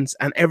feints,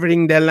 and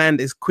everything they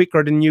land is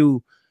quicker than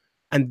you,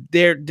 and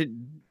they're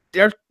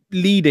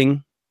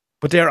leading,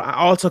 but they're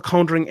also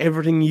countering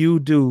everything you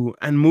do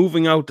and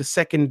moving out the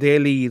second they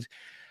lead.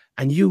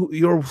 And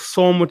you're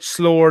so much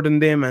slower than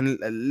them and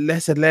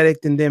less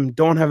athletic than them,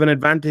 don't have an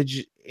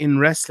advantage in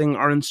wrestling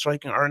or in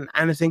striking or in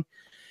anything.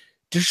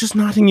 There's just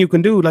nothing you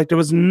can do. Like, there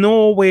was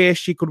no way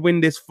she could win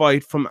this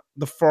fight from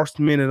the first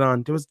minute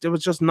on. There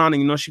was just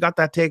nothing. You know, she got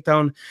that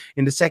takedown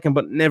in the second,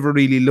 but never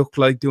really looked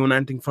like doing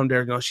anything from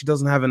there. You know, she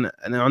doesn't have an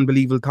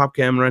unbelievable top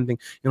game or anything.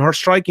 You know, her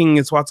striking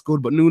is what's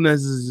good, but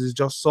Nunes is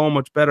just so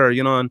much better.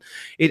 You know, and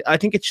I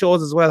think it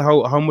shows as well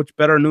how much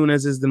better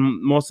Nunes is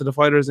than most of the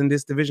fighters in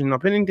this division. Now,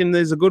 Pennington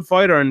is a good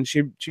fighter, and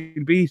she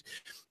beat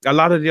a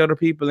lot of the other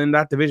people in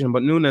that division,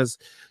 but Nunes,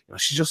 you know,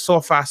 she's just so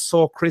fast,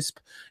 so crisp.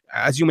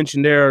 As you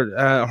mentioned there,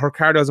 her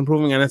cardio is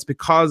improving, and it's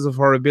because of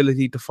her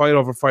ability to fight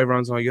over 5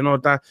 rounds now. You know,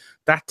 that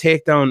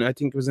takedown, I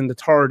think it was in the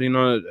third, you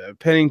know,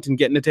 Pennington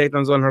getting the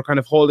takedowns on her, kind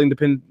of holding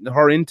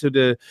her into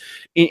the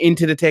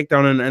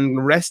takedown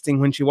and resting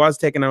when she was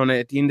taken down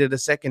at the end of the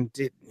second.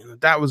 You know,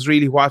 that was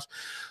really what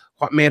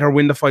made her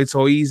win the fight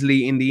so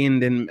easily in the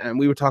end. And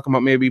we were talking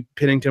about maybe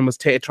Pennington was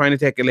trying to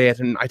take it late,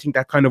 and I think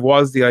that kind of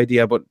was the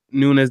idea, but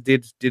Nunes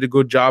did a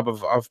good job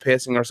of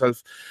pacing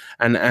herself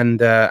and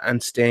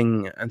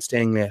staying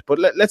late. But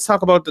let's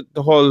talk about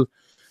the whole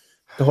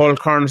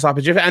corner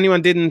stoppage. If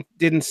anyone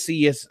didn't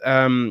see it,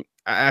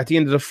 at the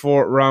end of the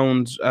 4th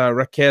round,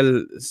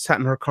 Raquel sat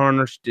in her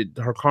corner.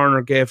 Her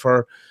corner gave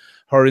her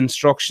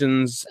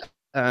instructions,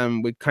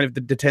 with kind of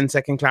the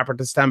 10-second clapper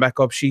to stand back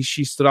up. She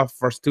stood off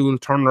her stool,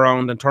 turned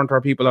around, and turned to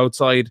her people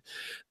outside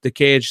the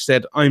cage,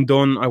 said, "I'm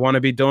done. I want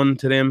to be done,"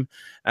 to them.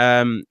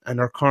 And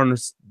her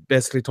corners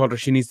basically told her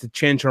she needs to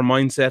change her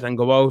mindset and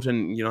go out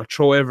and, you know,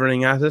 throw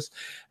everything at it,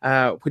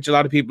 which a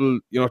lot of people,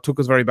 you know, took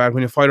as very bad.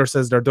 When a fighter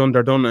says they're done,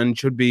 and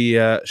should be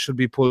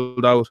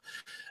pulled out.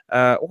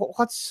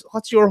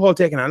 What's your whole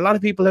take on it? A lot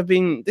of people has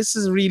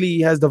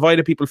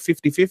divided people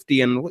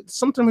 50-50, and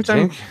something which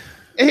I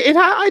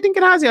think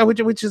it has, yeah,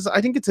 which is,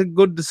 I think it's a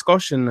good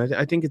discussion.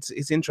 I think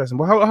it's interesting.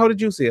 But how did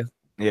you see it?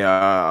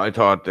 Yeah, I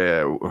thought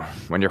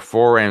when you're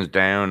 4 rounds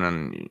down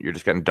and you're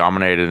just getting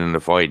dominated in the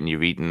fight, and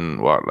you've eaten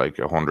like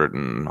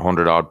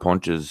 100 odd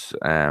punches,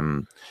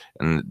 and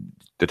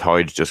the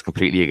tide's just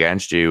completely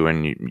against you,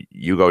 and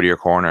you go to your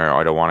corner,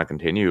 "I don't want to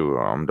continue.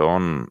 I'm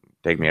done.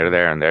 Take me out of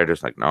there." And they're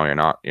just like, "No, you're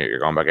not. You're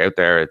going back out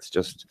there." It's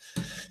just,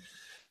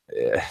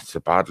 it's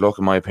a bad look,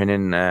 in my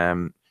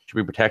opinion. Should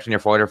be protecting your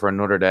fighter for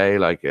another day.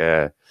 Like,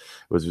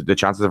 was the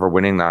chances of her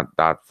winning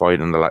that fight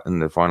in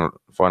the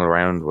final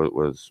round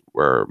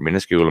were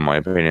minuscule, in my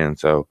opinion.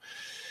 So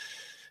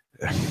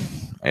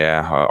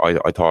yeah,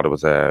 I thought it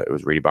was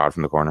really bad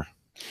from the corner.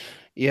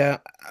 Yeah,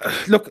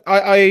 look,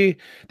 I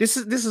this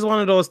is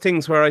one of those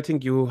things where I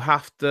think you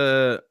have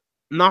to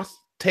not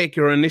take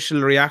your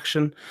initial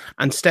reaction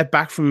and step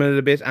back from it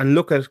a bit and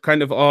look at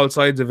kind of all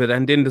sides of it,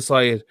 and then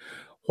decide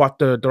what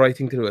the right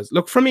thing to do is.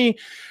 Look, for me,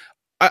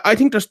 I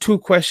think there's 2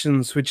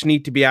 questions which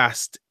need to be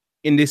asked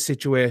in this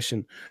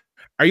situation.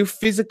 Are you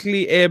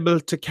physically able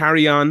to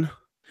carry on,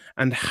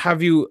 and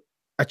have you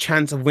a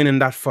chance of winning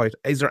that fight?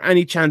 Is there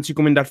any chance you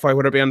can win that fight,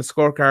 whether it be on the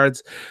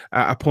scorecards,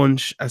 a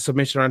punch, a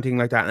submission, or anything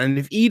like that? And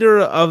if either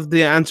of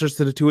the answers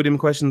to the 2 of them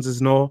questions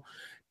is no,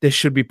 they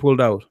should be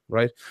pulled out,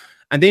 right?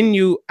 and then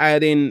you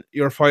add in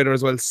your fighter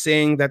as well,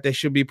 saying that they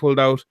should be pulled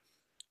out.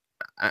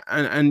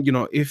 And you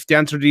know, if the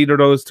answer to either of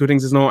those two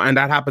things is no, and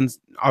that happens,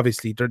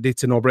 obviously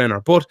it's a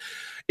no-brainer. But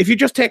if you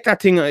just take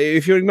that thing,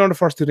 if you ignore the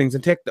first two things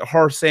and take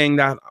her saying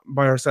that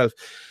by herself,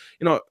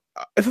 you know,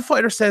 if a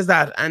fighter says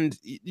that and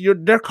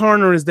their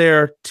corner is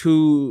there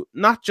to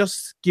not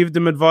just give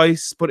them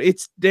advice, but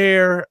it's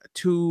there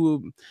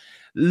to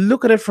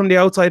look at it from the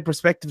outside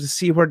perspective to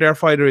see where their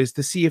fighter is,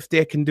 to see if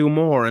they can do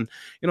more. And,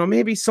 you know,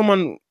 maybe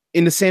someone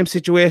in the same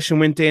situation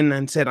went in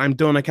and said, I'm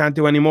done, I can't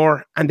do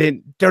anymore. And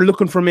then they're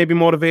looking for maybe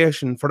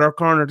motivation for their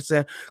corner to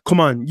say, come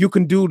on, you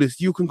can do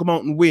this. You can come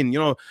out and win. You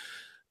know,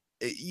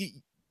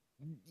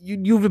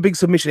 you have a big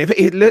submission.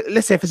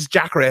 Let's say if it's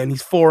Jacare and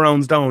he's 4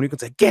 rounds down, you could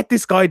say, get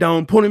this guy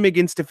down, put him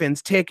against the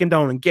fence, take him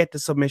down and get the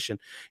submission.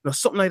 You know,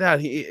 something like that.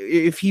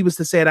 If he was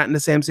to say that in the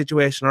same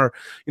situation, or,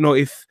 you know,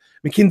 if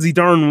Mackenzie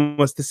Dern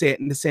was to say it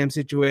in the same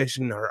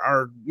situation,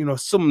 or you know,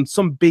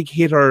 some big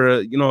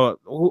hitter, you know,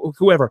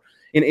 whoever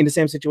in the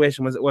same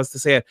situation was to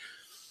say it.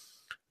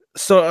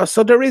 So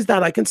there is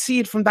that. I can see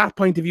it from that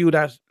point of view,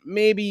 that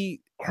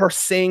maybe her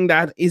saying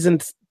that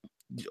isn't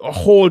a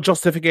whole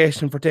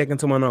justification for taking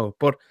someone out.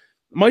 But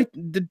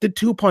the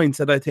 2 points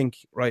that I think,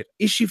 right,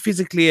 is she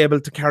physically able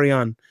to carry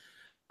on?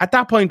 At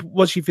that point,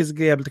 was she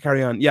physically able to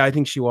carry on? Yeah, I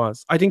think she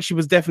was. I think she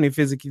was definitely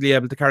physically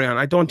able to carry on.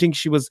 I don't think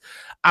she was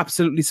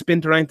absolutely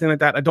spent or anything like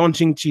that. I don't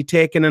think she'd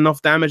taken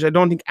enough damage. I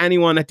don't think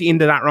anyone at the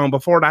end of that round,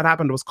 before that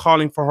happened, was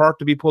calling for her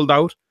to be pulled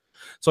out.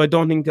 So I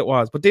don't think it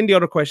was. But then the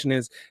other question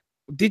is,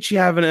 did she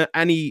have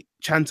any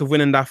chance of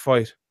winning that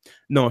fight?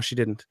 No, she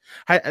didn't.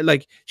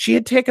 Like, she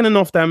had taken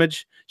enough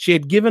damage. She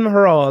had given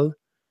her all.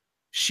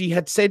 She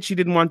had said she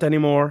didn't want any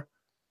more,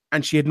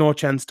 and she had no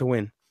chance to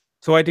win.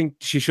 So I think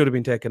she should have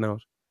been taken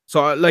out.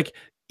 So, like,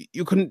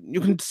 you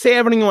can say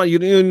everything you want.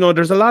 You know,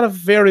 there's a lot of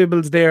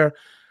variables there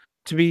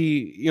to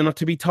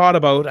be thought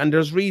about, and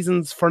there's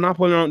reasons for not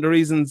pulling her out, the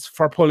reasons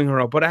for pulling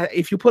her out. But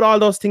if you put all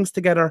those things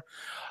together,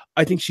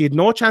 I think she had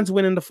no chance of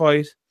winning the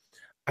fight.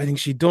 I think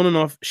she'd done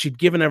enough. She'd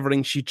given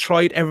everything. She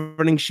tried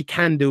everything she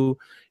can do.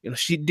 You know,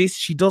 she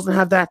doesn't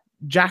have that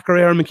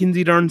Jacare or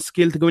Mackenzie Dern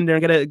skill to go in there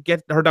and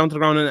get her down to the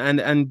ground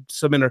and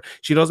submit her.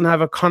 She doesn't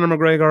have a Conor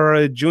McGregor or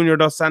a Junior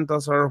Dos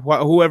Santos or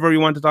whoever you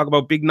want to talk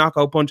about, big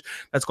knockout punch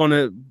that's going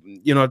to,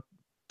 you know,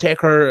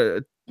 take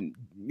her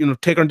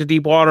into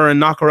deep water and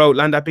knock her out,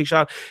 land that big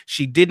shot.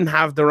 She didn't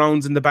have the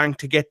rounds in the bank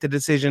to get the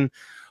decision.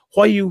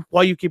 Why you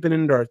keeping her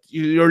in there?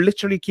 You're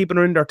literally keeping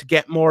her in there to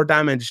get more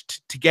damage,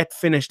 to get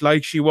finished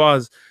like she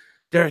was.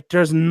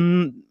 There's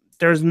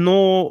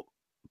no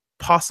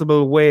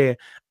possible way,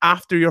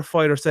 after your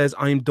fighter says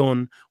I'm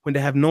done, when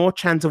they have no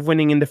chance of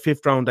winning in the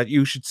 5th round, that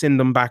you should send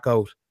them back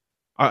out.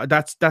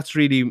 That's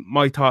really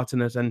my thoughts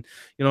on it. And,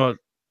 you know,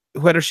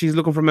 whether she's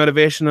looking for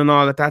motivation and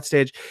all at that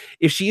stage,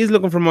 if she is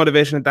looking for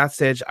motivation at that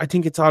stage, I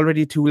think it's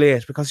already too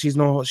late, because she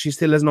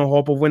still has no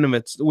hope of winning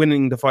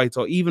the fight.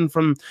 So even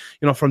from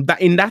that,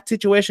 in that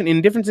situation, in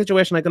a different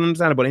situation, I can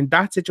understand it, but in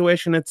that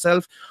situation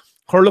itself,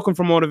 her looking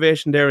for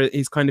motivation there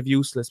is kind of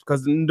useless,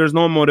 because there's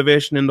no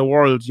motivation in the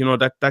world, you know,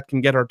 that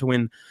can get her to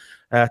win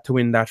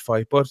that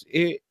fight. But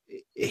it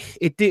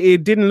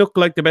didn't look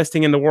like the best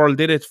thing in the world,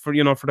 did it, for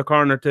the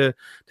corner to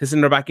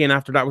send her back in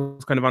after that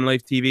was kind of on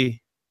live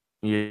TV.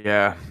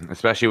 Yeah,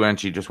 especially when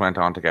she just went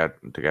on to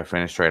get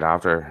finished straight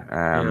after.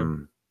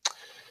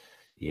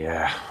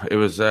 Yeah, it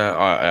was.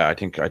 I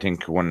think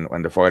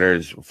when the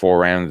fighter's 4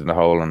 rounds in the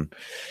hole and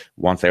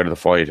once out of the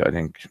fight, I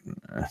think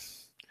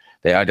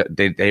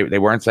they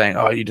weren't saying,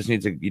 oh, you just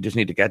need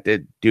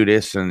to do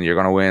this and you're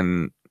gonna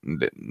win.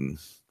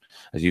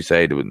 As you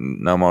say,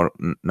 no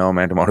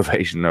amount of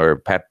motivation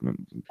or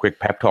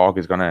quick pep talk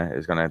is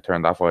gonna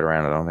turn that fight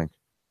around, I don't think.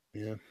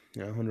 Yeah.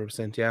 Yeah,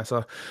 100%. Yeah,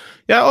 so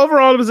yeah,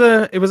 overall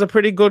it was a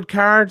pretty good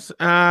card.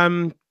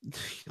 It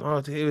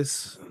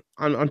was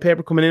on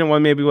paper coming in,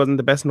 one maybe wasn't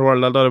the best in the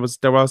world. Although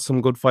there was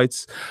some good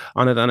fights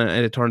on it, and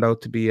it turned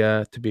out to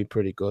be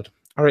pretty good.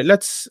 All right,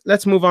 let's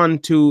move on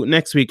to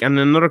next week, and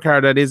another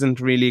card that isn't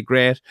really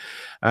great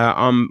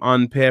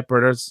on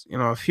paper. There's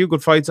a few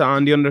good fights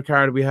on the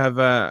undercard. We have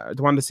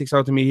the one that sticks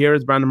out to me here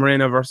is Brandon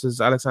Moreno versus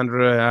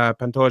Alexandre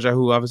Pantoja,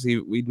 who obviously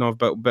we know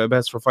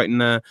best for fighting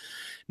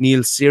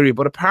Neil Seery.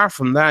 But apart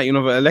from that,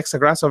 Alexa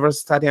Grasso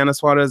versus Tatiana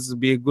Suarez would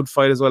be a good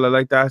fight as well. I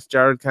like that.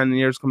 Jared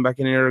Cannonier's come back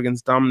in here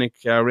against Dominic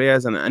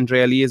Reyes, and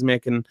Andrea Lee is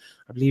making,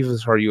 I believe it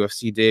was her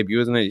UFC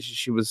debut, isn't it?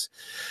 She was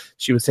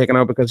taken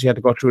out because she had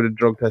to go through the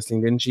drug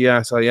testing, didn't she?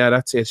 Yeah, so yeah,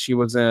 that's it. She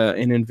was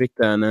in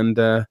Invicta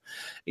and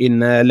in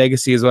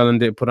Legacy as well,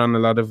 and they put on a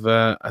lot of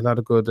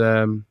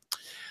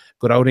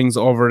good outings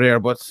over there.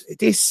 But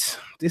this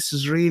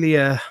is really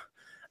a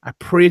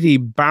pretty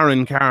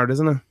barren card,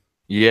 isn't it?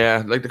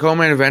 Yeah, like the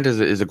co-main event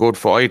is a good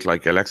fight,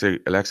 like Alexa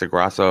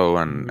Grasso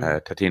and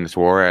Tatiana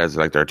Suarez,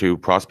 like they're 2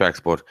 prospects,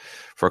 but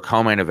for a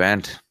co-main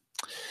event,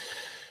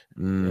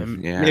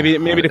 maybe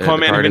the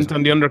co-main event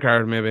on the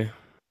undercard, maybe.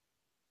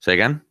 Say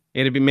again?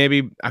 It'd be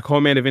maybe a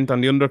co-main event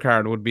on the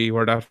undercard would be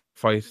where that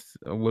fight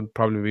would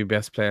probably be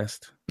best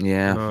placed.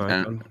 Yeah, No,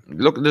 and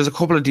look, there's a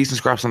couple of decent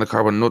scraps on the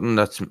card, but nothing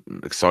that's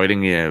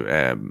exciting you.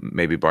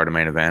 Maybe bar the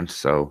main event.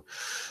 So,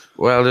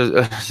 well,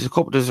 there's a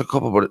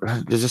couple, but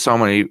there's just so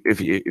many.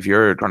 If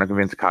you're trying to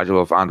convince a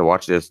casual fan to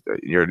watch this,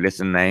 you're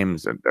listing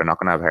names, and they're not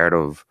going to have heard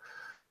of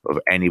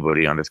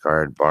anybody on this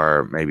card,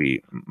 bar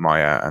maybe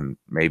Maya and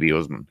maybe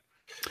Usman.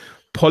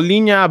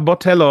 Paulina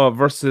Botello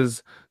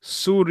versus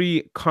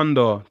Suri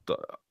Kondo.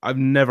 I've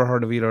never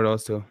heard of either of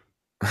those two.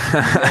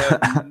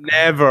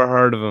 Never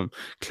heard of him.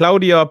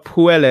 Claudia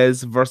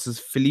Puelles versus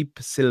Felipe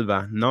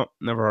Silva. No,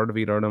 never heard of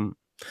either of them.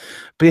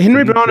 But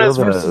Henry Briones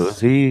versus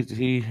he's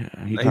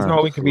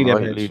no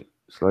Wikipedia page.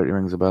 Slightly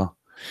rings a bell.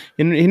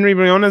 Henry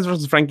Briones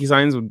versus Frankie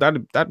Saenz,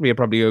 that'd be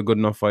probably a good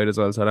enough fight as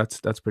well. So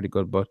that's pretty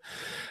good. But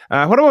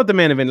what about the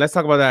main event? Let's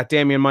talk about that.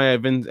 Damian Maia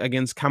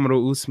against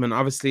Kamaru Usman.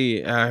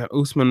 Obviously,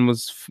 Usman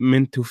was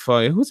meant to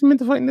fight. Who's meant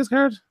to fight in this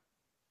card?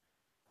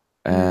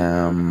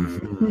 Let me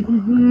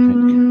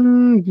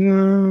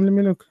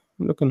look.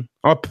 I'm looking.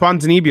 Oh,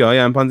 Ponzinibbio.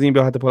 Yeah, and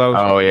Ponzinibbio had to pull out.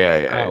 Oh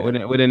yeah.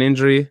 With an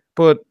injury.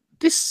 But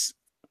this,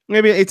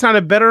 maybe it's not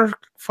a better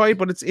fight,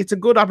 but it's a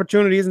good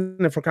opportunity,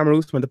 isn't it, for Kamaru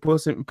Usman to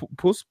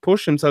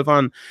push himself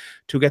on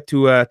to get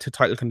to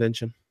title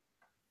contention.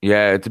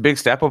 Yeah, it's a big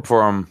step up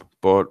for him,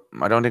 but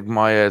I don't think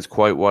Maia is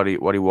quite what he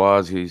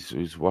was.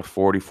 He's what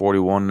 40,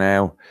 41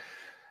 now.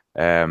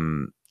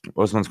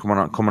 Usman's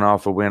coming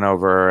off a win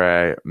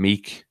over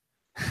Meek.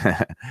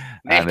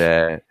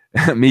 And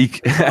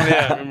Meek.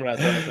 Yeah, I remember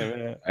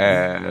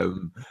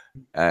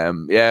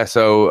that. Yeah,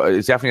 so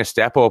it's definitely a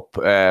step up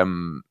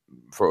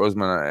for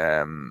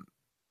Usman.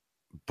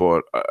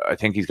 But I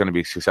think he's going to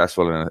be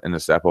successful in the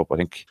step up. I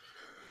think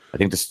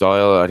the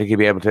style. I think he'll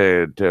be able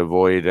to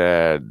avoid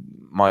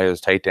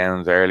Maia's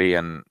takedowns early,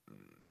 and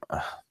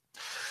I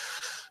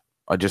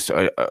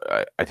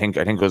think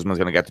Usman's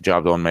going to get the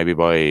job done maybe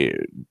by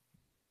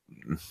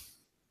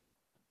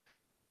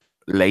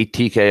late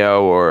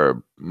TKO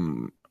or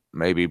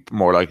maybe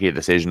more likely a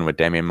decision with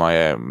Damian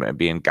Maia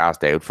being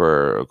gassed out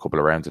for a couple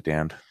of rounds at the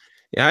end.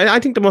 Yeah, I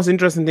think the most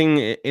interesting thing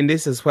in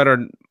this is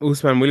whether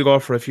Usman will go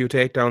for a few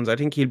takedowns. I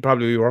think he'll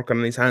probably be working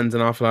on his hands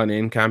an awful lot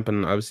in camp,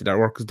 and obviously that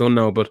work is done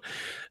now. But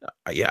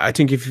yeah, I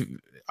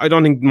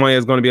don't think Maia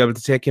is going to be able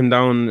to take him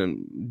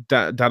down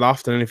that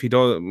often. And if he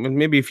does,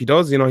 maybe if he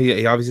does, he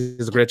obviously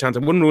has a great chance. I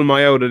wouldn't rule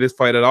Maia out of this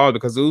fight at all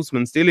because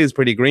Usman still is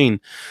pretty green.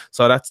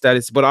 So that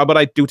is. But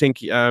I do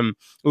think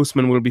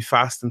Usman will be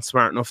fast and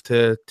smart enough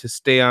to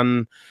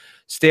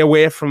stay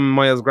away from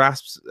Maia's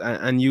grasps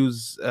and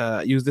use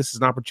this as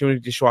an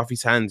opportunity to show off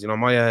his hands.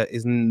 Maia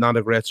is not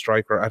a great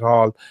striker at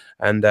all,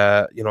 and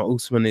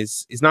Usman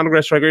is not a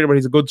great striker either, but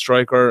he's a good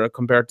striker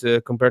compared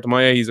to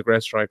Maia. He's a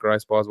great striker, I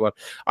suppose. But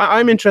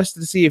I'm interested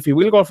to see if he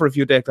will go for a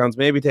few takedowns,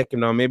 maybe take him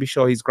down, maybe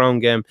show his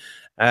ground game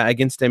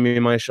against him. He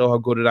might show how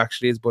good it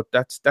actually is. But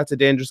that's a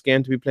dangerous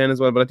game to be playing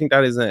as well. But I think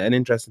that is an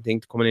interesting thing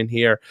to come in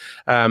here.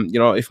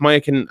 If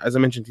Maia can, as I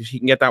mentioned, if he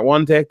can get that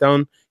one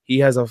takedown, he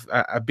has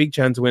a big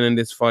chance of winning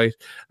this fight.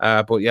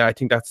 But yeah, I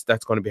think that's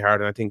going to be hard.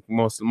 And I think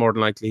more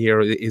than likely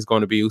here is going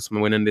to be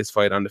Usman winning this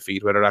fight on the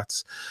feet, whether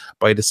that's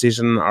by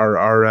decision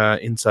or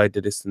inside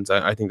the distance.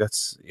 I think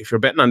that's, if you're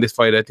betting on this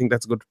fight, I think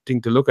that's a good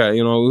thing to look at.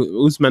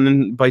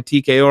 Usman by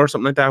TKO or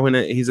something like that, when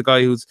he's a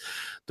guy who's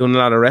done a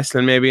lot of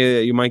wrestling, maybe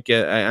you might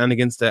get, and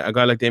against a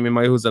guy like Damian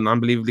Maia, who's an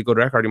unbelievably good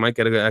record, you might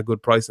get a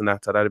good price on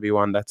that. So that'd be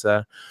one that's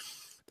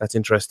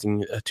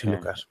interesting to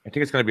look at. I think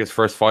it's going to be his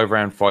first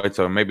 5-round fight,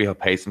 so maybe he'll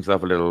pace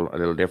himself a little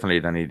differently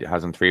than he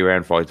has in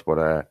 3-round fights.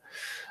 But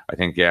I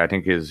think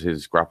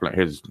his grappling,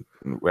 his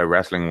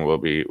wrestling will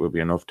be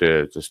enough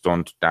to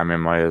stunt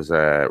Damian Maia's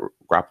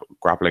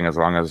grappling, as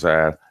long as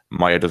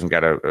Maia doesn't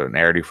get an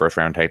early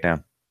first-round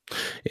takedown.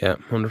 Yeah,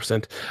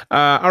 100%.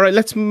 All right,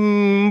 let's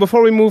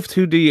before we move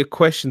to the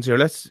questions here,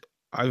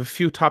 I have a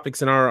few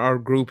topics in our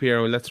group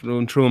here. Let's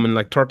run through them in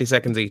like 30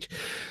 seconds each.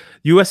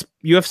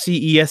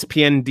 UFC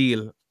ESPN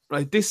deal.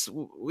 Right, this,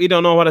 we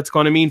don't know what it's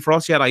going to mean for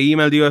us yet. I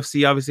emailed the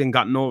UFC obviously and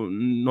got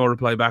no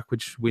reply back,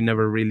 which we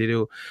never really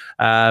do.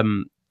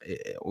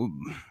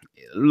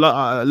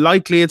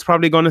 Likely it's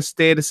probably going to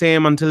stay the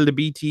same until the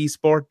BT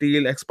Sport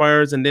deal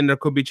expires, and then there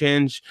could be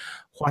change.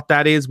 What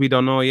that is, we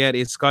don't know yet.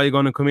 Is Sky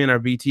going to come in or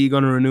BT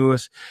going to renew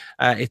it?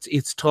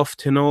 It's tough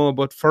to know,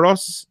 but for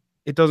us,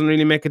 it doesn't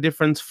really make a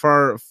difference.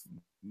 For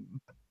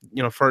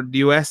the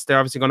US, they're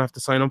obviously going to have to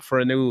sign up for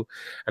a new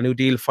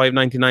deal,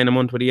 $5.99 a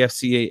month with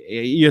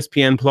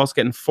ESPN Plus,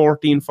 getting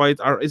 14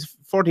 fights, or is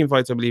 14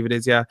 fights, I believe it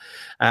is, a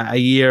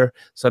year.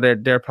 So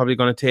they're probably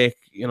going to take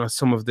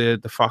some of the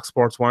Fox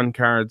Sports 1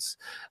 cards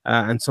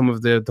and some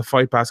of the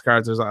Fight Pass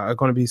cards. There's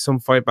going to be some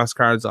Fight Pass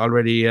cards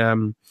already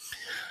on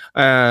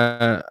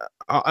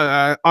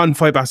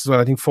Fight Pass as well.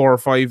 I think 4 or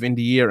 5 in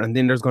the year, and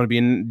then there's going to be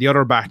the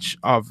other batch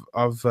of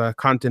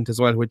content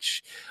as well,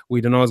 which we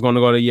don't know is going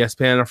to go to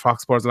ESPN or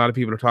Fox Sports. A lot of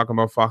people are talking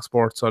about Fox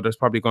Sports, so there's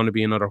probably going to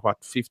be another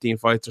 15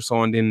 fights or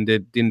so, and then the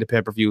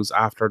pay-per-views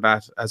after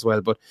that as well.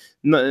 But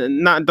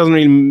it doesn't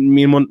really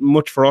mean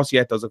much for us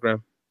yet, does it,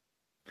 Graham?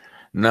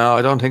 No,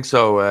 I don't think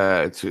so.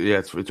 It's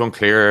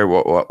unclear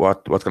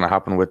what's going to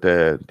happen with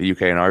the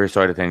UK and Irish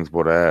side of things,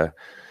 but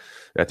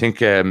I think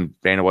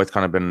Dana White's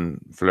kind of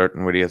been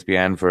flirting with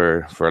ESPN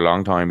for a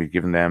long time. He's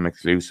given them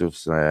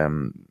exclusives,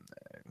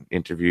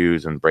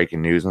 interviews and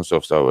breaking news and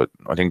stuff. So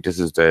I think this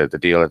is the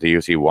deal that the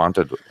UFC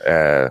wanted.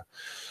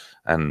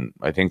 And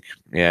I think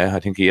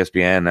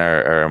ESPN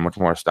are a much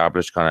more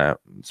established kind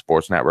of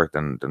sports network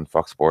than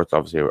Fox Sports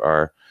obviously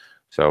are.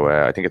 So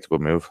I think it's a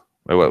good move.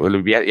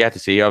 We'll be yet to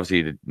see.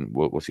 Obviously,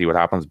 we'll see what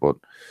happens. But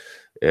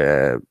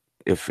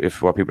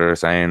if what people are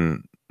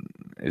saying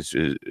is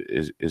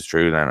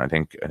true, then I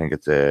think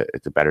it's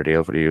a better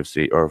deal for the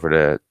UFC or for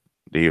the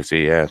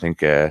UFC. Yeah, I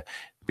think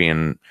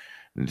being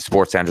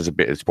Sports Center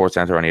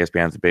on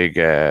ESPN is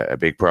a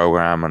big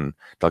program, and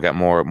they'll get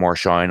more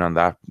shine on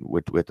that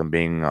with them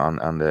being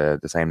on the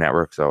same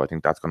network. So I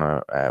think that's going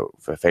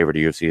to favor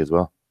the UFC as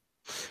well.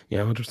 Yeah,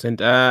 100%.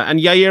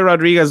 And Yair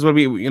Rodriguez will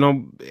be,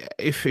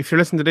 if you're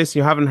listening to this and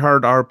you haven't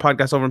heard our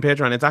podcast over on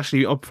Patreon, it's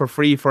actually up for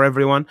free for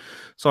everyone.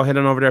 So head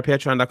on over there,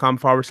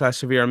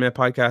 patreon.com/Severe MMA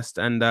podcast,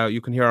 and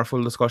you can hear our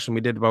full discussion. We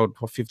did about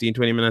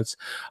 15-20 minutes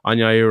on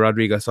Yair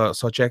Rodriguez.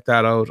 So check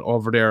that out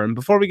over there. And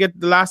before we get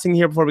the last thing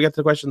here, before we get to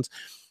the questions,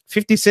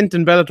 50 Cent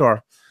in Bellator.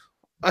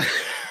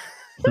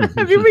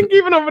 Have you been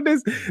keeping up with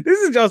this?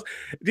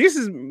 This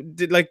is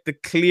like the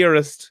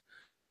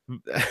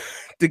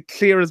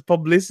clearest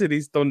publicity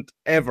stunt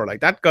ever.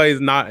 Like, that guy he's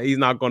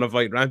not going to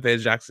fight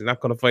Rampage Jackson. He's not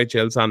going to fight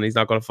Chael Sonnen. He's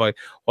not going to fight.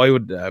 Why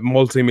would a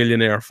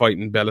multi-millionaire fight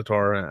in Bellator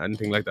or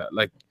anything like that?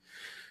 Like,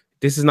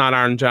 this is not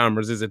Aaron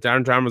Chalmers, is it?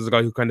 Aaron Chalmers is a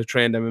guy who kind of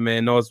trained MMA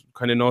and knows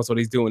what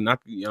he's doing. Not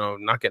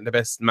getting the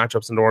best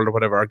matchups in the world or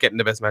whatever, or getting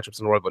the best matchups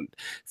in the world. But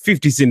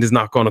 50 Cent is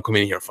not going to come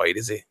in here and fight,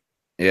 is he?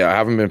 Yeah, I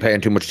haven't been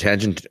paying too much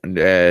attention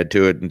to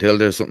it until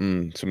there's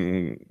some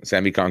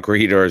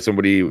semi-concrete or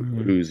somebody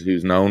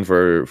who's known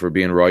for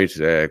being right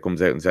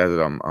comes out and says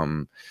it.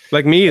 I'm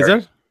like me, is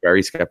it?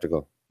 Very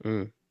skeptical.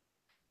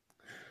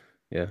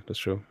 Yeah, that's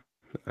true.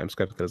 I'm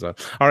skeptical as well.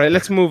 All right,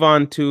 let's move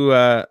on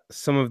to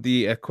some of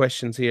the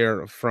questions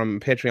here from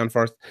Patreon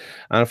first.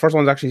 The first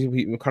one's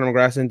actually Conor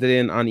McGrath sent it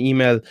in on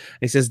email.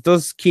 He says,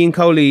 does Cian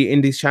Cowley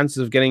in these chances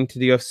of getting to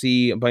the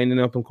UFC by ending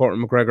up in court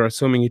with McGregor,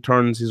 assuming he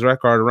turns his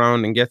record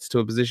around and gets to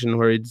a position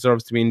where he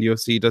deserves to be in the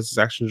UFC, does his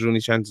actions ruin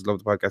his chances? Love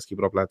the podcast. Keep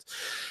it up, lads.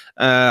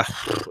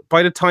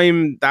 By the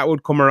time that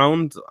would come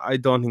around, I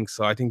don't think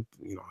so. I think,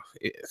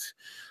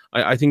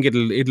 I think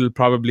it'll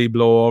probably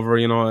blow over,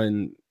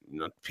 and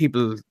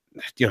people...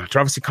 they're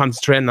obviously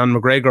concentrating on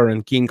McGregor,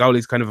 and Cian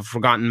Cowley's kind of a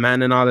forgotten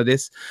man in all of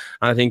this.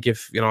 And I think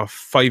if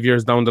 5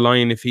 years down the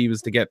line, if he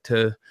was to get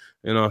to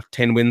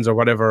 10 wins or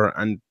whatever,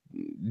 and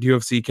the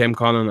UFC came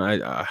calling,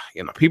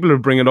 people will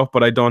bring it up,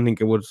 but I don't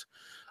think it would.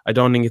 I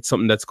don't think it's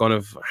something that's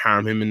going to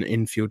harm him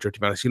in future. To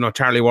be honest,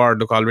 Charlie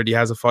Ward already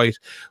has a fight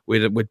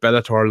with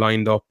Bellator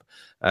lined up,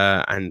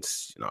 and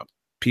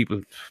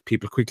people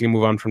quickly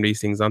move on from these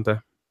things, don't they?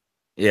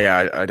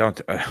 Yeah, I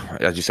don't.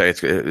 As you say,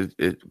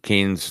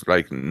 Cian's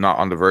like not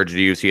on the verge of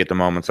the UFC at the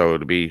moment, so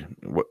it'll be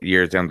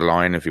years down the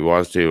line if he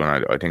was to,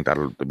 and I think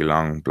that'll be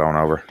long blown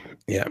over.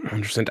 Yeah,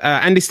 100%.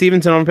 Andy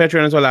Stevenson on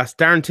Patreon as well asked,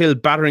 Darren Till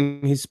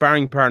battering his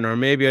sparring partner.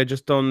 Maybe I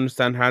just don't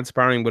understand hard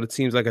sparring, but it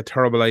seems like a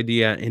terrible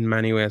idea in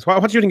many ways.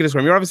 What do you think of this,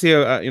 Graham? You're obviously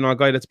a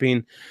guy that's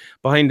been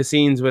behind the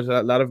scenes with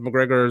a lot of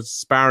McGregor's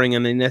sparring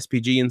and in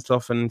SPG and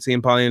stuff, and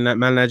seeing Paulie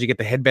Malignaggi get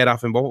the headbet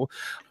off him. But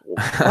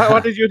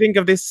what did you think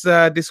of this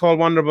whole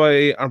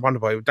Wonderboy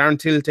Darren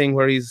Till thing,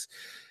 where he's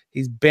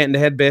bent the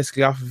head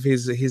basically off of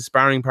his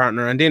sparring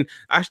partner? And then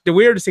actually the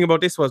weirdest thing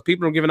about this was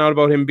people were giving out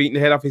about him beating the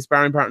head off his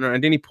sparring partner,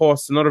 and then he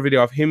posts another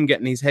video of him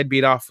getting his head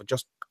beat off,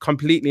 just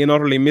completely and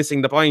utterly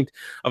missing the point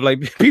of,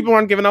 like, people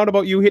weren't giving out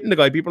about you hitting the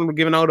guy. People were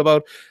giving out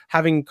about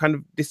having kind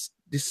of this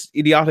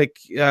idiotic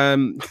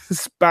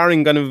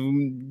sparring, kind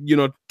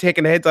of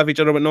taking the heads off each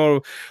other with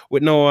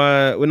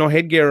no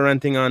headgear or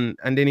anything on.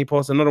 And then he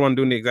posted another one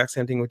doing the exact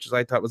same thing, which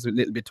I thought was a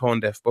little bit tone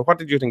deaf. But what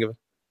did you think of it?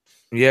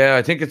 Yeah,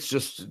 I think it's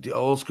just the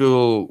old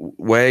school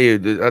way.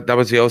 That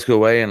was the old school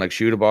way, and like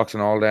Shooter Box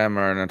and all them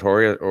were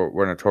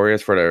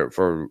notorious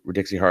for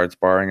ridiculously hard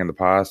sparring in the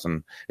past,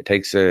 and it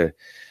takes a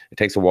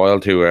while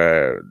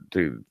to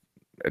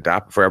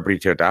adapt, for everybody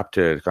to adapt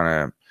to,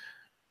 kind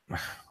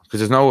of,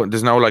 because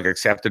there's no like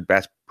accepted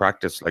best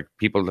practice. Like,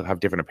 people have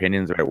different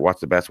opinions about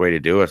what's the best way to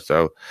do it.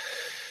 So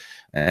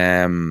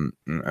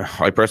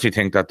I personally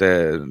think that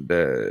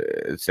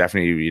it's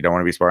definitely, you don't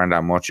want to be sparring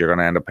that much. You're going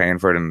to end up paying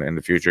for it in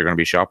the future. You're going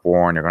to be shop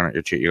worn. You're going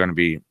to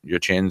be, your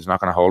chin's not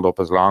going to hold up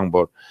as long.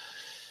 But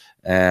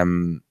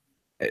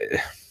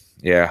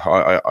yeah,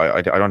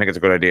 I don't think it's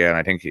a good idea. And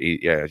I think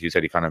as you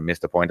said, he kind of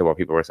missed the point of what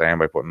people were saying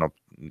by putting up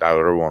that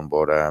other one.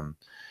 But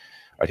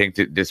I think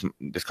this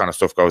kind of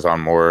stuff goes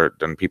on more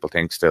than people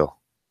think still.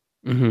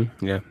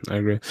 Yeah, I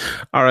agree.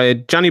 All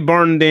right, Johnny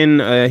Byrne then,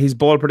 his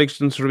ball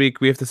predictions for the week.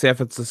 We have to say if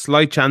it's a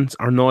slight chance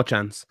or no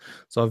chance.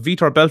 So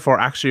Vitor Belfort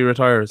actually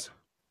retires.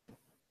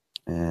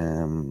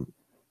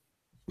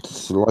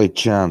 Slight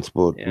chance,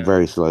 but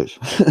very slight.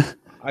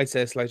 I'd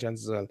say a slight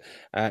chance as well.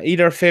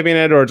 Either Fabian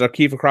Edwards or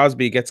Kiefer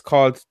Crosby gets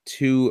called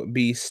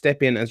to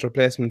step in as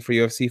replacement for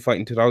UFC fight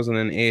in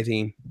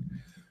 2018.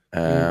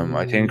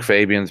 I think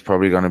Fabian's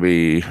probably going to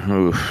be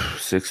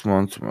 6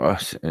 months.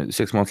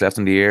 6 months left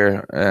in the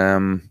year.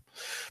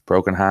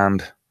 Broken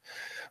hand.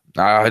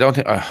 I don't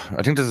think.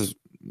 I think there's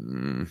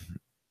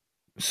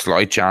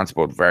slight chance,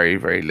 but very,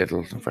 very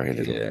little. Very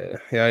little.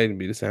 Yeah, I'd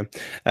be the same.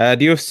 The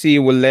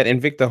UFC will let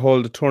Invicta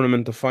hold a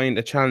tournament to find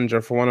a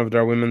challenger for one of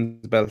their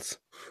women's belts.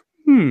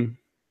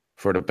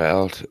 For the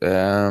belt.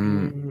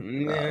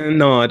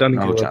 No, I don't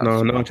think no it would.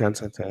 chance. No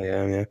chance. I'd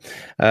say,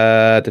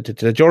 yeah.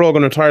 Joe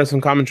Rogan retires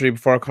from commentary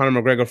before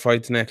Conor McGregor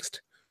fights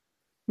next.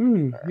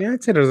 Yeah,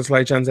 I'd say there's a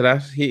slight chance of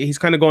that. He's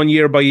kind of going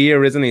year by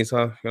year, isn't he?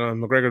 So,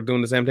 McGregor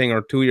doing the same thing,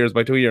 or 2 years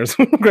by 2 years.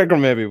 McGregor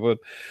maybe, but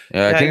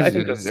I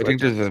think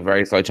there's a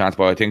very slight chance,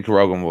 but I think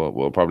Rogan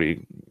will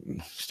probably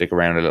stick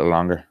around a little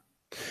longer.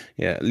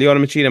 Yeah, Lyoto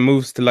Machida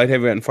moves to light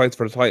heavyweight and fights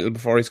for the title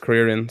before his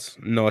career ends.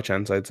 No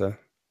chance, I'd say.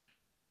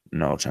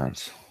 No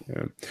chance.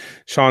 Yeah.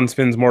 Sean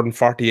spends more than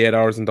 48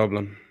 hours in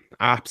Dublin.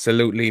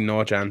 Absolutely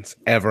no chance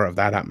ever of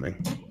that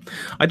happening.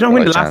 I don't know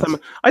when the last time.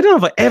 I don't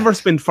know if I ever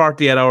spent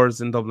 48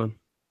 hours in Dublin.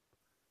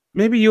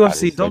 Maybe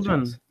UFC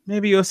Dublin.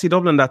 Maybe UFC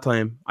Dublin that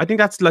time. I think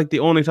that's like the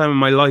only time in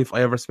my life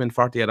I ever spent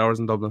 48 hours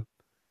in Dublin.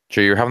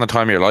 Sure, you're having the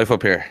time of your life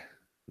up here.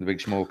 The big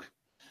smoke.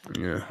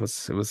 Yeah,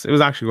 it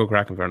was actually good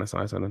crack in fairness.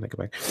 I don't think it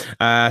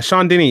back.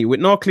 Sean Denny, with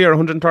no clear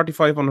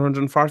 135 on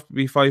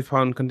 145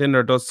 pound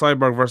contender, does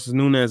Cyborg versus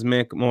Nunes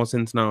make more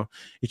sense now?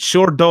 It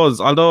sure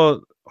does.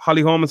 Although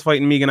Holly Holm is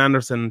fighting Megan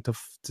Anderson to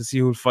see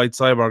who'll fight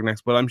Cyborg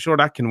next, but I'm sure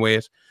that can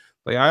wait.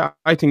 Like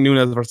I think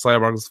Nunes versus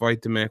Cyborg is a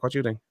fight to make. What do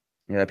you think?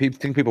 Yeah,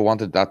 people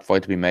wanted that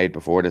fight to be made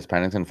before this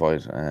Pennington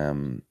fight.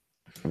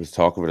 There was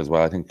talk of it as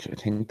well. I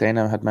think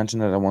Dana had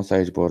mentioned it at one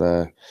stage, but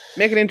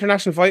make it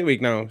International Fight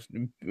Week now.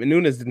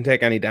 Nunes didn't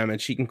take any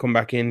damage. She can come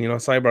back in.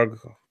 Cyborg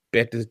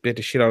bit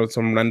the shit out of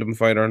some random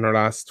fighter in her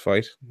last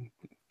fight.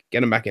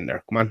 Get him back in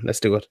there. Come on, let's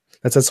do it.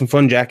 Let's have some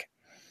fun, Jack.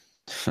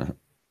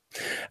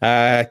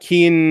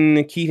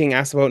 Keating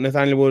asked about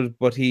Nathaniel Wood,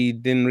 but he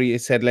didn't really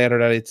said later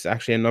that it's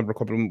actually another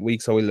couple of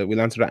weeks, so we'll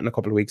answer that in a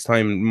couple of weeks'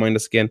 time. Remind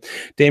us again.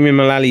 Damian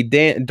Mullally,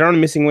 Dern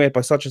missing weight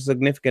by such a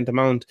significant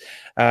amount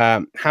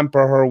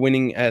hamper her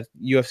winning at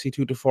UFC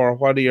 2-4.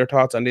 What are your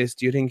thoughts on this?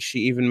 Do you think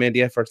she even made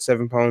the effort?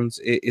 7 pounds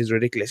is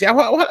ridiculous.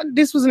 Yeah,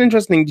 this was an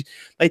interesting.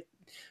 Like,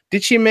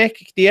 did she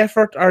make the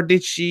effort, or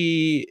did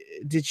she?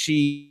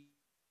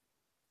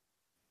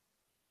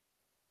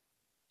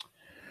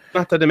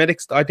 Not that the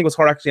medics, I think it was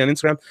her actually on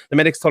Instagram. The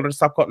medics told her to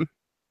stop cutting.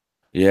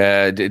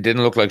 Yeah, it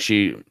didn't look like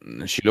she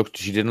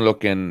didn't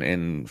look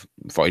in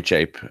fight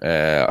shape.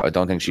 I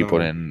don't think she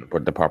put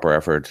the proper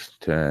effort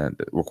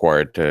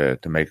required to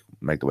make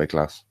the weight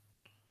class.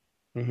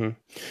 Damien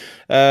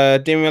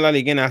Mullally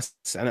again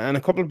asks, and a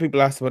couple of people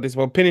asked about this,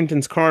 about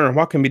Pennington's corner.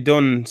 What can be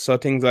done so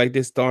things like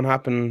this don't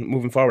happen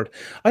moving forward?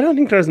 I don't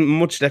think there's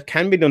much that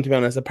can be done, to be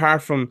honest,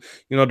 apart from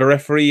the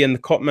referee and the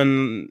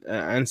cutman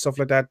and stuff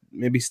like that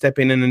maybe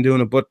stepping in and doing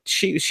it. But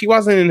she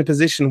wasn't in a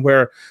position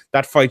where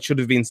that fight should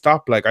have been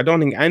stopped. Like, I don't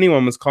think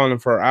anyone was calling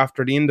for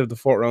after the end of the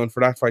 4th round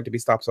for that fight to be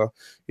stopped. So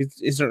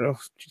is there?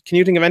 Can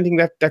you think of anything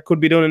that could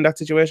be done in that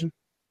situation?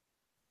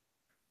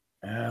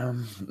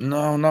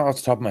 No, not off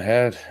the top of my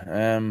head.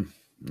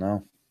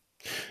 No.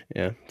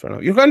 Yeah, fair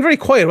enough. You've gotten very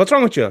quiet. What's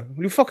wrong with you?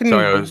 You fucking.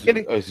 Sorry,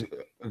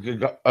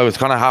 I was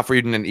kind of half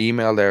reading an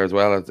email there as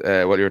well as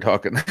while you were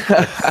talking.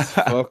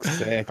 Fuck's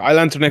sake! I'll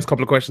answer the next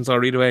couple of questions. So I'll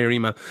read away your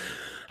email.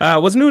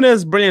 Was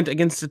Nunes brilliant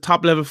against a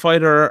top-level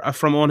fighter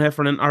from Owen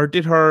Heffernan, or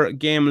did her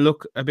game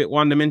look a bit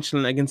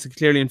one-dimensional against a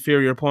clearly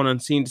inferior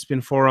opponent, seeing to spin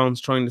 4 rounds,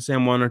 trying the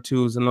same 1 or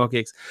 2s and low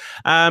kicks?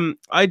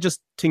 I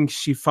just think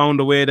she found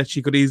a way that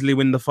she could easily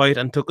win the fight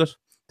and took it.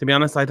 To be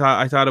honest, I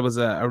thought it was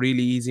a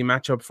really easy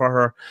matchup for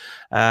her,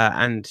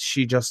 and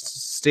she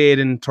just stayed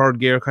in 3rd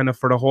gear kind of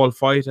for the whole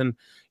fight. And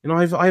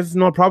I've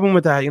no problem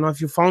with that. If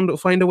you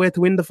find a way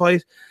to win the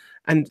fight,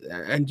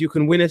 and you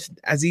can win it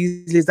as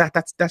easily as that.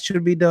 That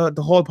should be the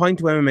whole point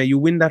to MMA. You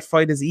win that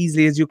fight as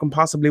easily as you can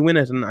possibly win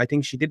it, and I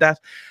think she did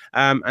that.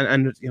 And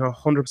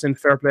 100%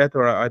 fair play to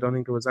her. I don't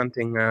think there was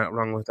anything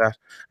wrong with that.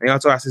 And he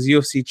also asked, is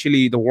UFC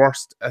Chile the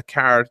worst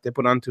card they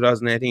put on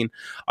 2018?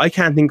 I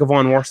can't think of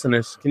one worse than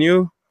it. Can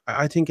you?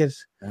 I think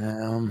it's.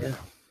 I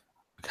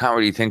can't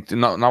really think.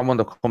 Not one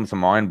that comes to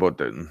mind, but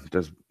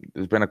there's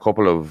been a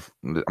couple of.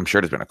 I'm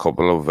sure there's been a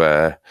couple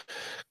of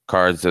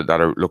cards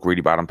that look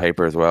really bad on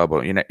paper as well.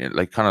 But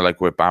like kind of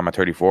like with BAMMA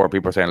 34,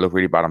 people are saying look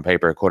really bad on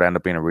paper. It could end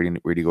up being a really,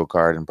 really good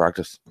card in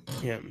practice.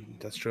 Yeah,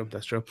 that's true.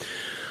 All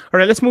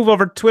right, let's move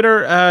over to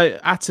Twitter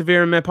at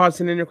Severe MMA Pod.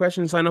 Send in your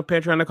questions. Sign up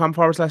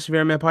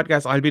patreon.com/Severe MMA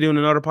Podcast. I'll be doing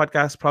another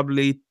podcast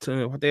probably.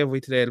 What day have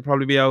we today? It'll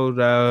probably be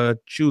out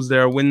Tuesday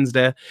or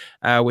Wednesday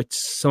with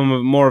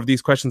some more of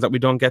these questions that we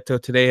don't get to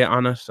today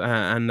on it.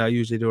 And I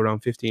usually do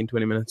around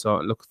 15-20 minutes. So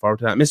look forward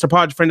to that. Mr.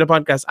 Podge, friend of the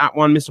podcast, at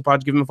one Mr.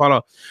 Podge, give him a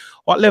follow.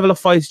 What level of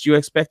fights do you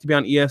expect to be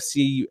on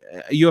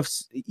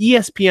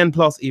ESPN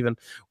Plus even?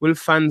 Will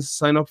fans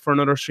sign up for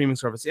another streaming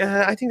service?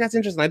 Yeah, I think that's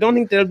interesting. I don't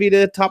think there'll be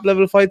the top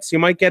level fights. You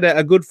might get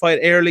a good fight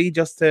early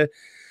just to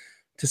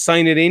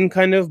sign it in,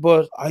 kind of,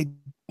 but I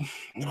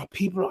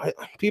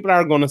people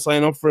are going to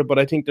sign up for it, but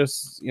I think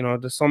there's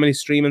so many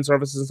streaming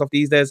services and stuff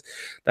these days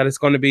that it's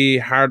going to be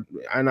hard,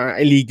 and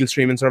illegal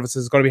streaming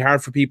services. It's going to be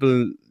hard for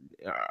people.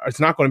 It's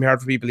not going to be hard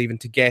for people even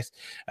to get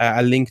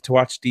a link to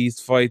watch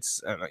these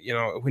fights.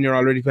 When you're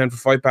already playing for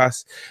Fight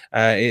Pass,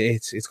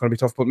 it's going to be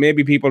tough. But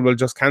maybe people will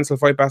just cancel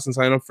Fight Pass and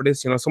sign up for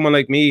this. Someone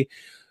like me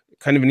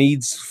kind of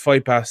needs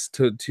Fight Pass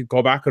to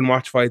go back and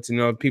watch fights.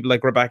 People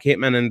like Rebecca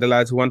Hitman and the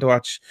lads who want to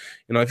watch,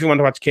 if you want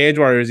to watch Cage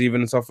Warriors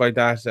even and stuff like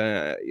that,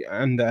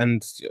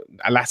 and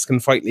Alaskan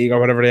Fight League or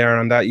whatever they are,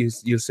 and that you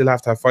still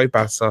have to have Fight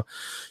Pass. So,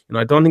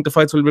 I don't think the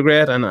fights will be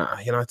great, and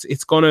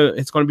it's gonna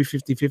be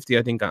 50-50,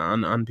 I think,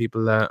 on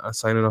people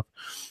signing up.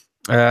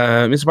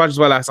 Mr. Podge as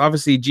well asks,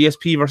 obviously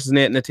GSP versus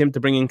Nate, an attempt to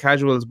bring in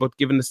casuals, but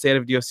given the state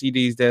of the UFC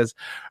these days,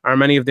 are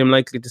many of them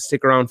likely to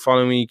stick around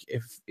following week?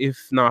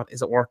 If not,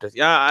 is it worth it?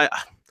 Yeah,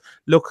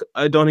 Look,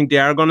 I don't think they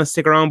are going to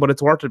stick around, but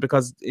it's worth it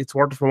because it's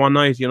worth it for one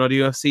night. The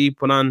UFC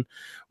put on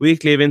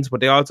weekly events, but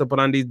they also put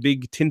on these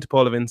big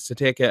tentpole events to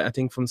take a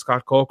thing from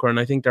Scott Coker, and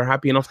I think they're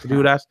happy enough to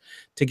do that,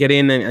 to get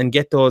in and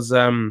get those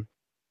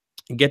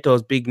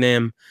big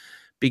name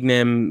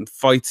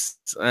fights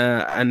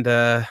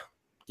and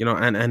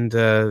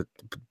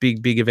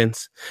big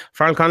events.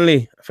 Farrell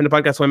Connolly from the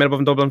podcast, so I met above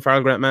in Dublin.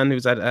 Farrell, great man,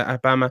 who's at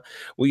Bama.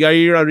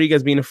 Yair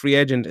Rodriguez being a free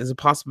agent, is it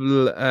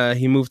possible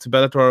he moved to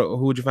Bellator?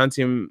 Who would you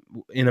fancy him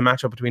in a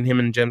matchup between him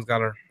and James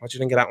Gallagher? What do you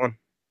think of that one?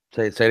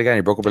 Say it again.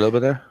 You broke up a little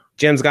bit there.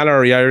 James Gallagher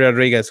or Yair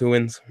Rodriguez, who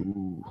wins?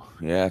 Ooh,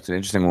 yeah, it's an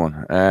interesting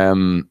one.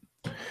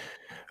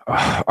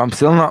 I'm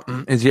still not.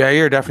 Is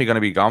Yair definitely going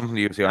to be gone from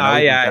the UFC?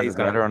 I know he's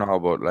gone. I don't know,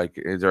 but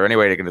is there any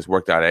way they can just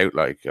work that out?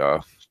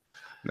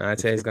 No, I'd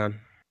say he's gone.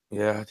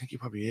 Yeah, I think he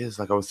probably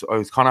is. I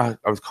was kind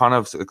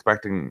of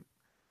expecting,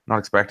 not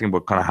expecting,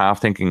 but kind of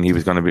half thinking it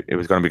was going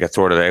to be get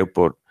sorted out.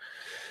 But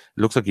it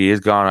looks like he is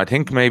gone. I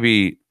think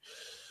maybe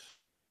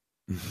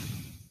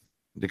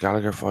the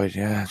Gallagher fight.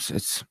 Yeah,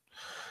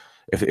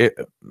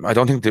 I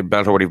don't think the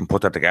Bellator would even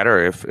put that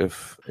together if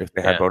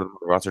they had both of them on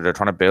the roster. They're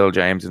trying to build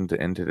James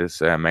into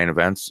this main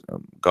events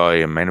guy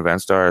and main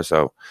event star.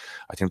 So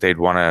I think they'd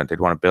want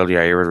to build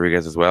Yair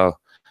Rodriguez as well.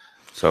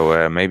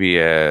 So maybe.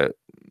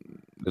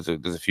 There's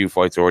a few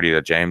fights already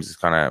that James is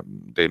kind of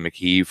the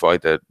McKee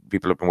fight that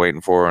people have been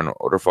waiting for, and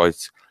other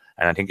fights.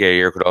 And I think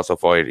Yair could also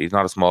fight. He's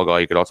not a small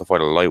guy. He could also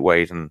fight a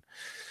lightweight. And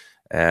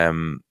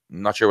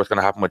not sure what's going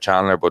to happen with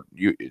Chandler, but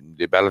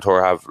the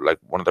Bellator have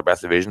one of their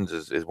best divisions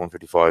is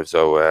 155.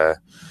 So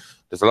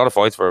there's a lot of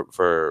fights for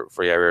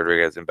Yair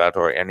Rodriguez in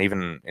Bellator and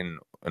even in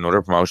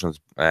other promotions.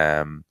 So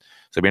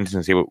it'll be interesting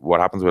to see what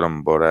happens with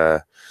him.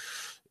 But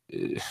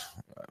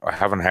I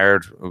haven't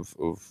heard of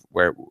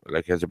where,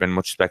 has there been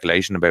much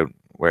speculation about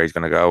where he's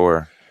going to go,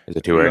 or is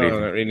it too early? No,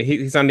 not really.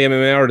 He's on the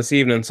MMA hour this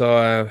evening,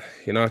 so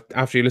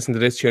after you listen to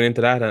this, tune into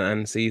that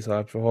and see.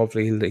 So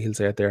hopefully he'll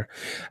say it there.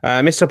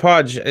 Mr.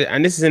 Podge,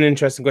 and this is an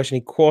interesting question.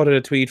 He quoted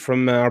a tweet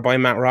from our boy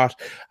Matt Roth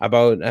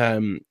about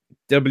WME,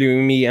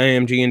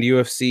 IMG, and the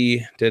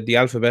UFC, the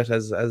alphabet,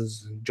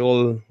 as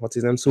Joel, what's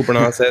his name,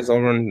 Supernaut says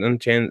over on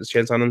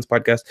Chael Sonnen's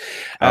podcast.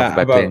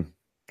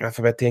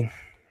 Alphabet thing.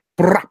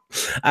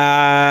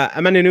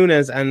 Amanda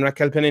Nunes and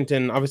Raquel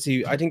Pennington,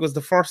 obviously, I think was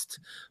the first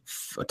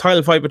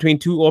title fight between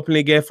two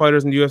openly gay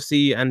fighters in the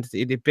UFC, and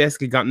it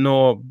basically got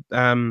no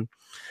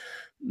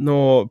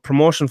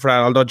promotion for that,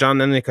 although John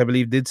Nennick, I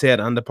believe, did say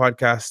it on the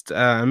podcast.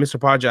 Mr.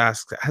 Podge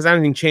asks, has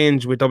anything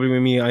changed with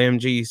WME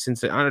IMG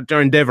since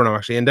they're Endeavor now,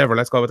 actually? Endeavor,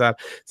 let's go with that,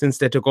 since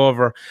they took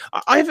over.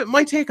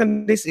 My take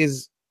on this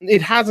is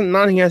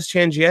nothing has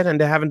changed yet, and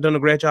they haven't done a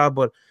great job,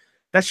 but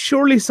that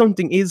surely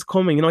something is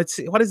coming.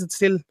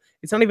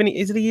 It's not even,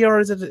 is it a year or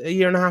is it a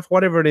year and a half,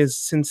 whatever it is,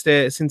 since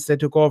they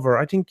took over.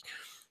 I think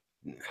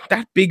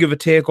that big of a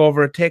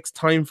takeover, it takes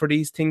time for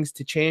these things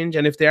to change.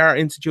 And if they are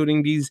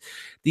instituting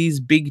these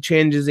big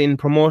changes in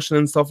promotion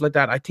and stuff like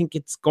that, I think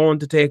it's going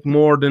to take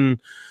more than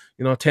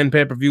 10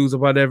 pay-per-views or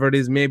whatever it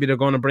is. Maybe they're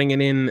going to bring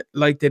it in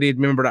like they did.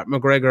 Remember that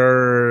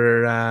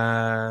McGregor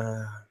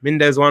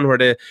Mendez one where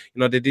they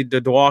did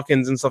the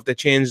walk-ins and stuff. They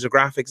changed the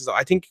graphics. So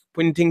I think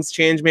when things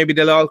change, maybe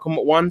they'll all come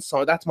at once.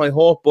 So that's my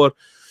hope, but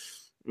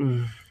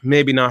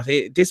maybe not.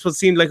 This would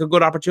seem like a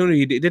good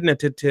opportunity, didn't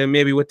it, to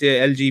maybe with the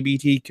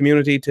LGBT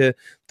community to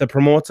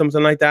promote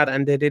something like that,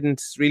 and they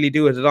didn't really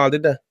do it at all,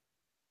 did they?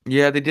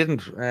 Yeah, they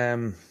didn't.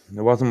 There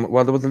wasn't.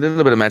 Well, there was a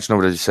little bit of mention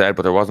of it, as you said,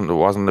 but there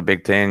wasn't a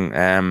big thing.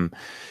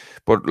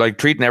 But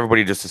treating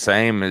everybody just the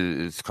same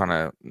is kind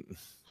of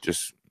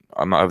just.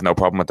 I have no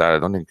problem with that. I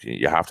don't think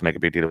you have to make a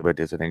big deal about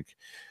this. I think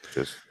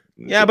just.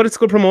 Yeah, but it's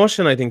good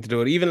promotion, I think, to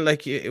do it. Even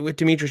with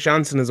Demetrius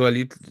Johnson as well,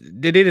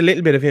 they did a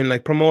little bit of him,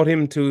 promote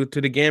him to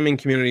the gaming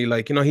community.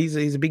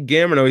 He's a big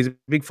gamer now. He's a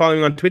big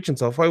following on Twitch and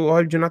stuff. Why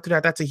would you not do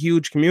that? That's a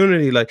huge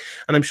community. And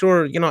I'm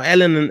sure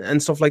Ellen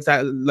and stuff like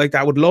that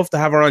would love to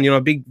have her on.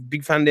 A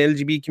big fan of the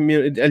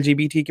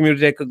LGBT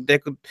community. They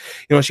could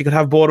she could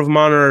have both of them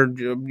on, or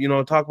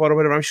talk about it or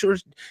whatever. I'm sure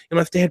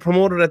if they had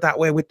promoted it that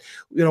way with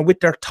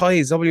their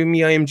ties, WME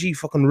IMG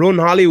fucking run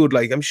Hollywood.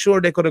 I'm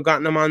sure they could have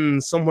gotten them on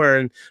somewhere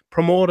and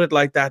promoted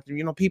like that.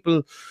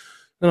 People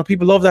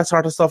people love that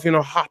sort of stuff.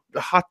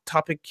 Hot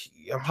topic,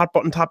 hot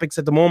button topics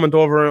at the moment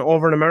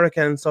over in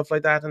America and stuff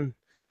like that. And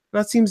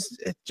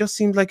it just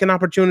seems like an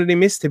opportunity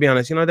missed, to be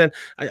honest. Then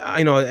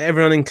I know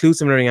everyone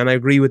inclusive and everything, and I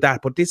agree with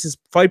that. But this is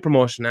fight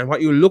promotion, and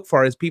what you look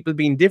for is people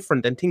being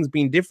different and things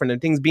being different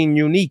and things being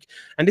unique.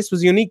 And this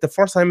was unique. The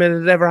first time it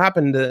had ever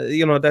happened,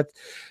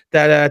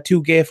 that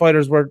two gay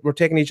fighters were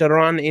taking each other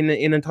on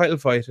in a title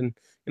fight, and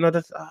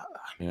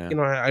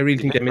I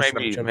really think they missed.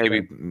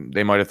 Maybe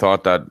they might have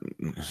thought that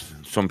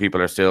some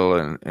people are still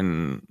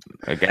in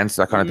against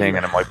that kind of thing,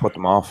 and it might put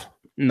them off.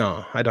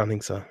 No, I don't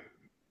think so.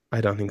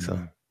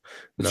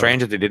 It's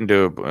strange that they didn't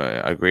do it.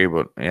 I agree,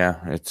 but yeah,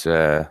 it's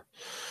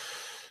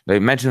they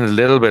mentioned it a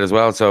little bit as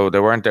well, so they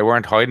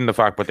weren't hiding the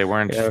fact, but they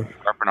weren't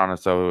harping on it.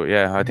 So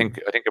yeah, I think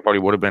it probably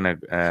would have been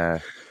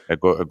a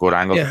good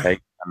angle to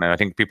take, and I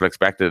think people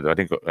expected.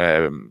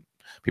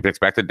 People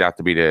expected that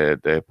to be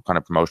the kind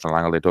of promotional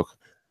angle they took.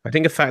 I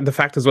think the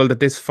fact as well that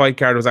this fight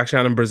card was actually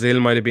on in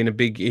Brazil might have been a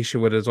big issue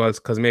with it as well,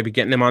 because maybe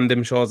getting him on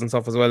them shows and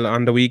stuff as well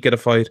on the week of the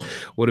fight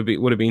would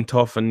have been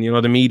tough. And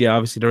the media,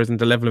 obviously there isn't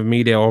the level of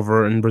media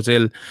over in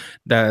Brazil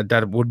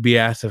that would be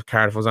at if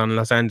Cardiff was on in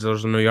Los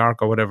Angeles or New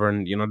York or whatever.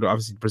 And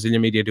obviously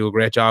Brazilian media do a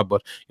great job,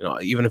 but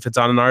even if it's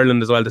on in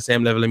Ireland as well, the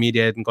same level of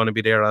media isn't going to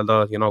be there.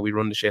 Although we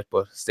run the shit,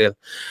 but still.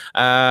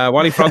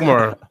 Wally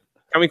Frogmore,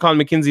 can we call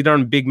Mackenzie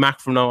Dern Big Mac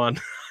from now on?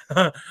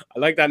 I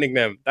like that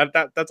nickname.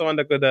 That's one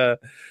that could.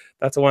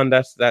 That's the one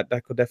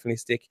that could definitely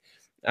stick.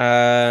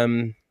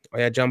 John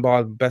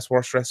Ball, best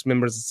worst dressed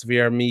members of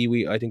Severe.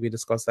 I think we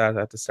discussed that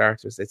at the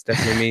start. It's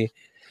definitely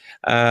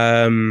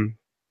me.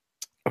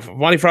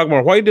 Wally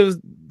Frogmore, why does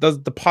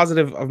the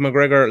positive of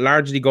McGregor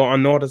largely go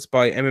unnoticed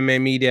by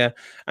MMA media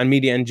and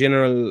media in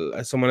general?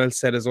 As someone else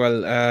said as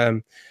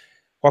well.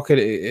 What could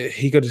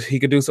he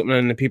could do something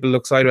and the people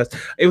look sideways.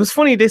 It was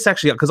funny this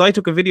actually, because I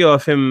took a video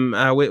of him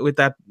with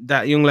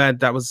that young lad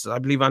that was, I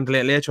believe, on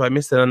the Late Show. I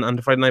missed it on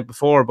the Friday night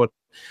before, but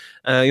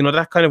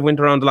that kind of went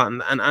around a lot,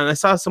 and I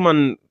saw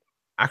someone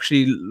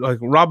actually like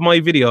rob my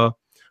video,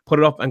 put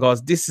it up and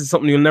goes, "This is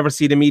something you'll never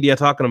see the media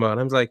talking about."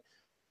 I was like,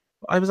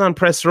 I was on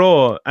Press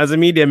Row as a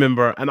media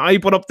member, and I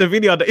put up the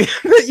video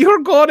that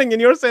you're quoting, and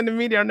you're saying the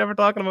media are never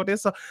talking about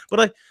this. So,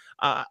 but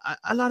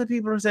a lot of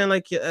people are saying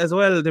like as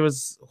well, there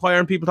was, why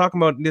aren't people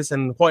talking about this,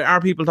 and why are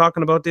people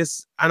talking about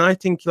this? And I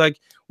think like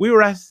we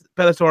were at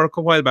Bellator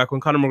a while back when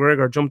Conor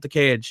McGregor jumped the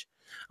cage,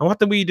 and what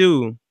did we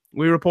do?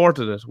 We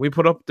reported it. We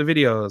put up the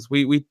videos.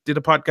 We did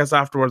a podcast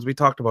afterwards. We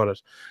talked about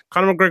it.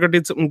 Conor McGregor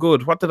did something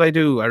good. What did I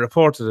do? I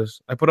reported it.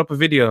 I put up a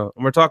video,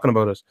 and we're talking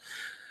about it.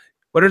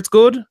 Whether it's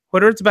good,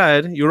 whether it's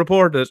bad, you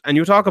report it and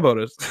you talk about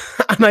it.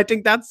 And I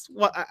think that's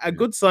what a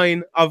good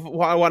sign of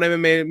what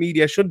MMA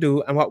media should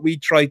do and what we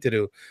try to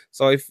do.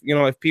 So if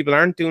people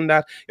aren't doing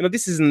that,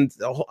 this isn't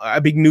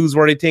a big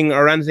newsworthy thing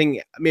or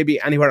anything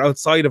maybe anywhere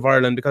outside of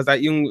Ireland, because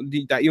that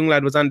young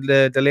lad was on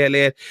the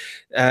late,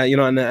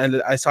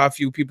 and I saw a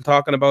few people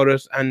talking about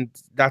it, and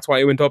that's why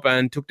I went up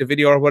and took the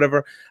video or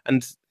whatever.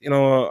 And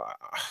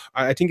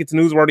I think it's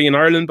newsworthy in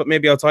Ireland, but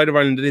maybe outside of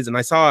Ireland it is. And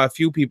I saw a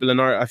few people in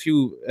a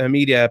few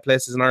media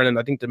places in Ireland.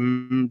 I think the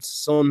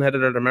Sun had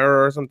it, or the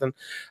Mirror or something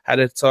had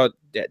it. So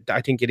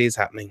I think it is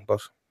happening.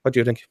 But what do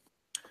you think?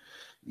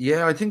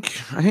 Yeah, I think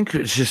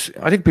it's just,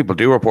 I think people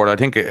do report. I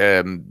think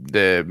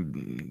the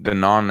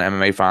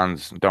non-MMA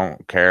fans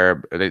don't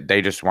care.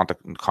 They just want the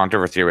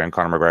controversy around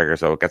Conor McGregor,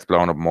 so it gets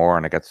blown up more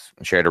and it gets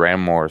shared around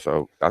more.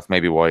 So that's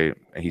maybe why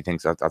he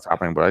thinks that's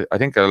happening. But I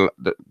think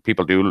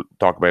people do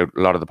talk about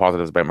a lot of the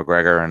positives about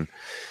McGregor and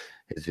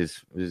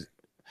his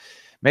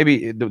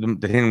maybe the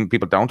thing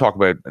people don't talk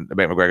about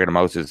McGregor the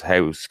most is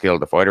how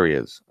skilled the fighter he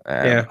is.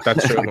 Yeah,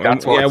 that's true.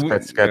 That's what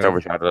gets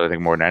overshadowed, I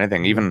think, more than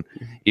anything. Even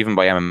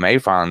by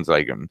MMA fans,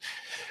 like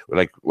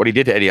what he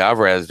did to Eddie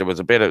Alvarez, there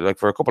was a bit of, like,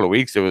 for a couple of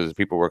weeks, there was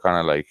people were kind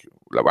of like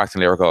waxing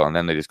lyrical, and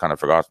then they just kind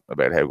of forgot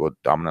about how good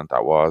dominant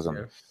that was,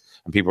 and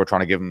people were trying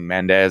to give him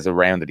Mendez a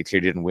round that he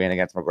clearly didn't win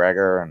against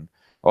McGregor, and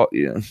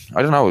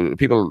I don't know,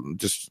 people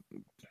just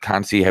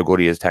can't see how good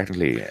he is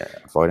technically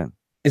fighting.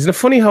 Isn't it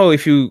funny how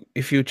if you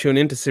tune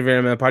into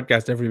Severe MMA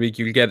podcast every week,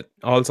 you'll get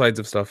all sides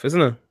of stuff,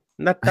 isn't it?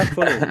 Not that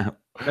funny.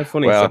 That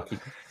funny.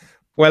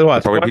 Well,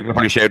 what? People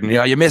probably shouting,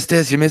 "Yeah, you missed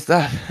this, you missed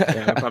that."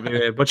 Yeah,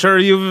 probably. But sure,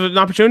 you've an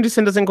opportunity to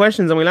send us in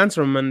questions, and we'll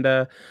answer them. And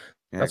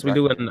that's what we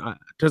do. And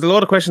there's a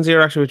lot of questions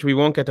here actually, which we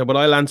won't get to, but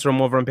I'll answer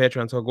them over on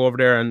Patreon. So I'll go over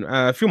there, and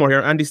a few more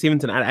here. Andy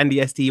Stevenson at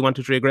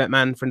AndyST123, a great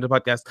man, friend of the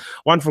podcast.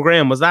 One for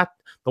Graham: was that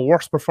the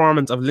worst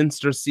performance of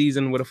Leinster's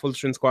season with a full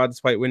strength squad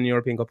despite winning the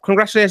European Cup?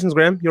 Congratulations,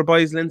 Graham. Your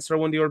boys Leinster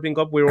won the European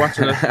Cup. We were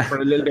watching it for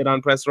a little bit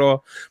on Press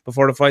Row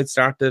before the fight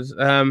started.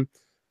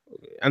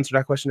 Answer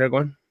that question there, go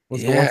on.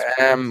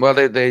 Well,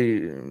 they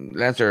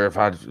Leinster have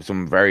had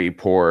some very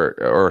poor,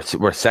 or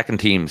were second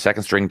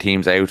string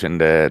teams out in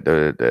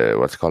the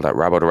what's it called, that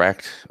Rabo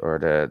Direct, or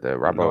the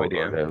Rabo,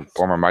 or the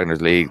former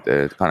Magners League,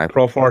 the kind of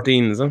Pro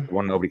 14, is it?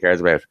 One nobody cares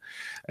about.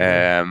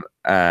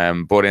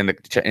 But in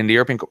the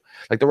European Cup,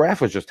 like the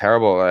ref was just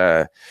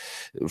terrible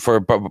for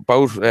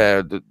both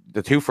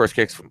the two first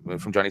kicks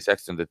from Johnny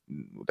Sexton that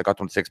got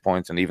them 6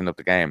 points and evened up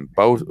the game.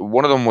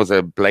 One of them was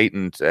a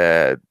blatant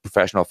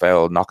professional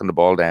foul, knocking the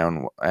ball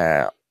down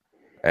by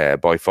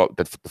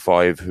the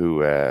five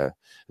who is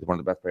one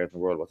of the best players in the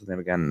world. What's his name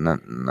again?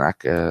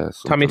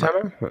 Tommy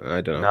Tanner?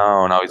 I don't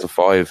know. No, he's a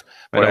five.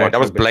 But that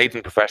was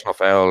blatant professional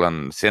foul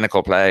and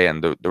cynical play,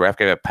 and the ref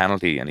gave a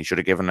penalty, and he should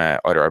have given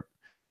either a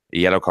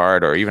yellow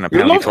card or even a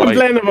penalty. You love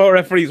complaining about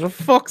referees, for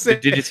fuck's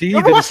sake. Did you see?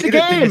 Did you see the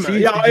game?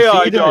 Yeah,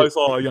 I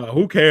saw. Yeah,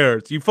 who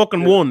cares? You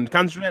fucking won.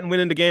 Concentrate on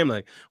winning the game.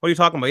 Like, what are you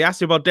talking about? He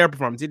asked you about their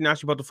performance. He didn't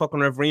ask you about the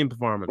fucking refereeing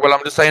performance. Well,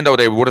 I'm just saying though,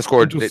 they would have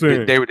scored.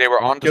 They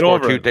were on to score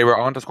two. They were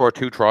on to score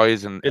 2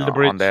 tries and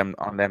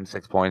on them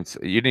 6 points.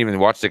 You didn't even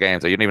watch the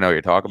game, so you didn't even know what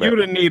you're talking about. You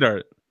didn't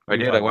either. I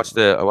did. I watched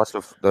the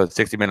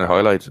 60-minute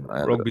highlight.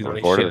 Rugby's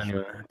only shit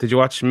anyway. Did you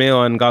watch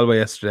Mayo and Galway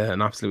yesterday?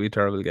 An absolutely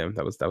terrible game.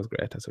 That was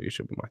great. That's what you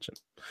should be watching.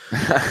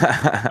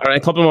 All right, a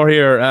couple more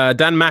here.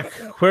 Dan Mack,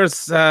 where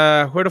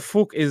the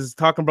fuck is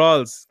Talking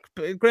Brawls?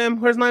 Graham,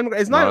 where's Niall?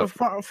 Is Niall a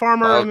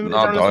farmer?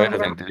 Niall died, I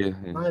think. Did you?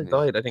 Niall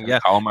died, I think. Yeah.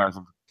 Coma or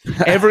something.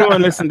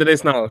 Everyone listen to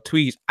this now.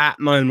 Tweet at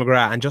Niall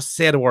McGrath and just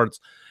say the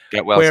words.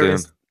 Get well soon.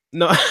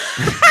 No.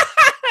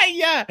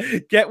 Yeah.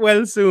 Get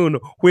well soon.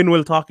 When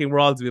will Talking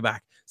Brawls be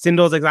back? Send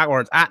those exact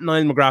words at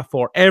Niall McGrath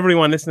 4.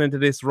 Everyone listening to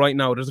this right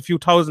now, there's a few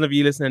thousand of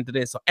you listening to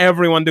this, so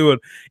everyone do it.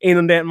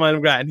 Inundate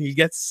Niall McGrath, and he'll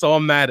get so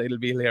mad it'll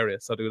be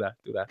hilarious. So do that.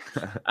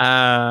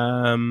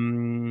 I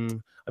have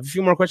a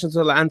few more questions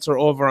to answer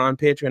over on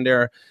Patreon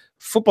there.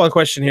 Football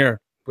question here.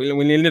 We'll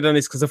end on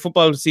this because the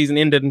football season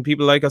ended and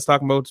people like us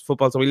talking about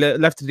football, so we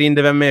left at the end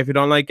of MMA. If you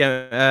don't like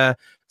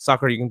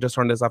soccer, you can just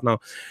turn this off now.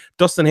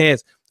 Dustin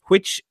Hayes,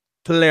 which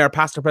player,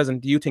 past or present,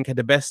 do you think had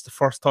the best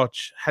first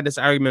touch? Had this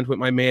argument with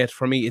my mate.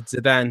 For me, it's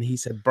Zidane. He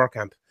said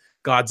Bergkamp.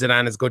 God,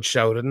 Zidane is a good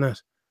shout, isn't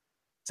it?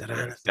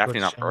 Zidane is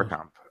definitely not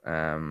Bergkamp.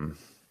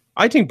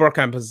 I think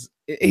Bergkamp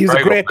he's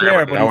a great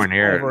player, but he's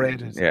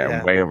overrated.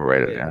 Yeah, way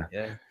overrated.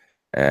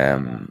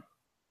 Zidane.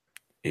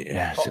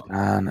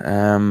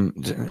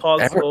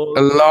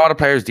 A lot of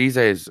players these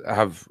days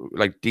have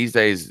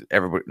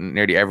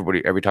nearly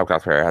everybody, every top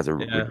class player has a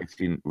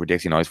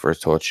ridiculously nice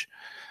first touch.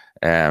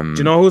 Do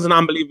you know who's an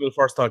unbelievable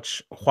first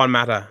touch? Juan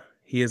Mata.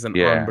 He is an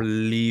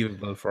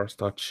unbelievable first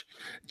touch.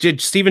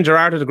 Steven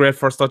Gerrard had a great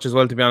first touch as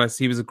well. To be honest,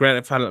 he was a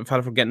great fella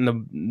for getting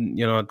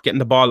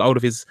the ball out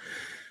of his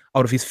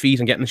feet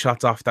and getting the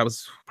shots off. That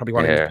was probably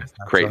one of his best.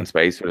 Creating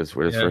space with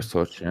his first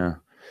touch. Yeah.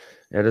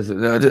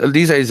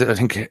 These days, I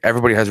think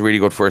everybody has a really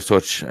good first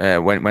touch.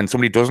 When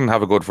somebody doesn't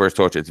have a good first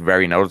touch, it's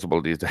very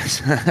noticeable these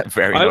days.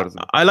 Very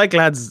noticeable. I like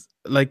lads.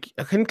 Like,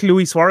 I think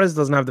Luis Suarez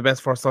doesn't have the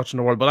best first touch in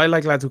the world, but I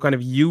like lads who kind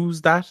of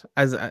use that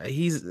as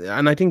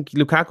and I think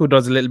Lukaku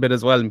does a little bit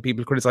as well, and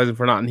people criticize him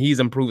for not, and he's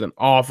improved an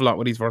awful lot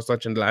with his first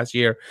touch in the last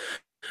year.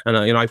 And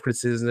I've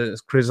criticized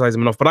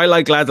him enough, but I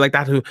like lads like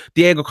that who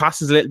Diego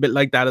Costa's a little bit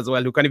like that as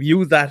well, who kind of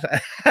use that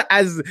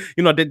as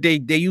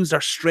they use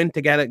their strength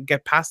to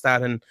get past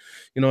that and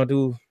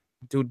do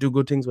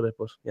good things with it.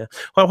 But yeah,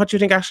 well, what do you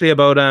think actually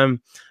about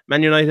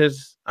Man United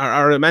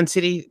or Man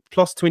City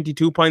plus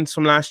 22 points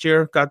from last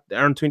year,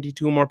 earned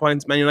 22 more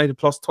points. Man United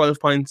plus 12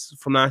 points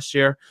from last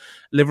year.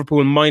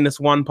 Liverpool minus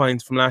 1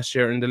 point from last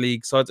year in the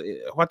league. So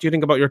what do you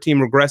think about your team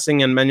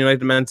regressing and Man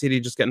United and Man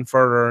City just getting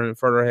further and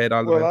further ahead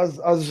all the way?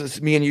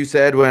 As me and you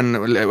said, when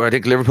I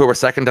think Liverpool were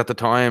second at the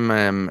time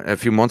a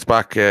few months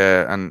back,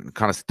 and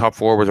kind of top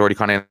four was already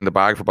kind of in the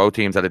bag for both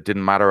teams, that it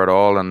didn't matter at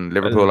all, and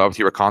Liverpool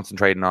obviously were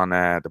concentrating on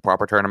the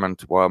proper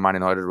tournament while Man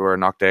United were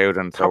knocked out.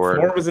 And top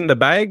four was in the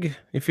bag.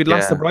 If you'd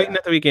lost to Brighton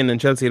at the weekend and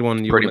Chelsea had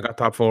won, you would have got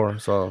top four.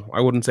 So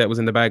I wouldn't say it was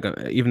in the bag.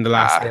 Even the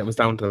last day it was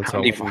down till.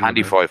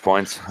 Handy 5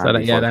 points.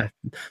 That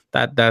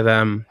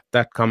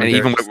comment. And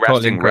even with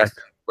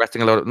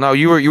resting a lot. No,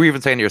 you were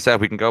even saying to yourself,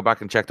 we can go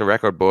back and check the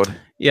record, bud.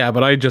 Yeah,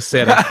 but I just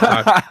say that.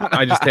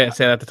 I just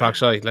say that to talk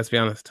shy. Let's be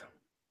honest.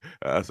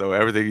 So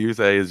everything you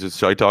say is just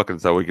shy talking.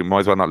 So we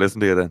might as well not listen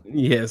to you then.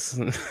 Yes,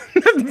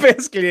 that's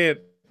basically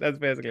it.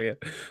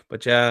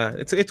 But yeah,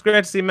 it's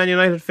great to see Man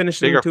United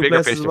finishing in two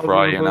bigger places. Fish to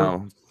fry,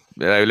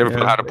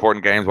 Liverpool had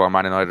important games while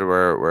Man United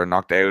were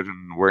knocked out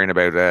and worrying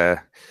about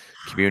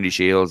community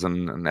shields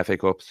and FA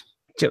Cups.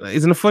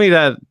 Isn't it funny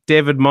that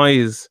David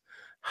Moyes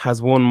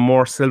has won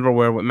more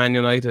silverware with Man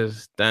United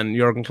than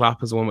Jurgen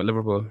Klopp has won with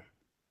Liverpool?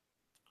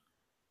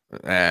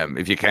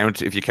 If you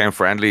count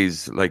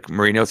friendlies, like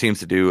Mourinho seems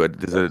to do,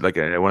 there's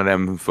one of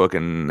them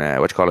fucking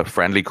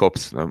friendly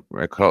cups.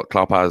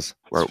 Klopp has.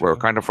 We're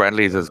kind of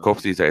friendlies as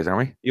cups these days,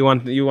 aren't we? You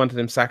wanted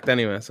him sacked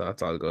anyway, so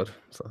it's all good.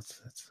 So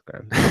it's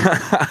grand.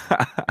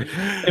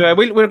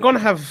 Anyway, we're going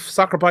to have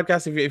soccer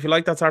podcasts if you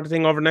like that sort of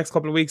thing over the next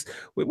couple of weeks.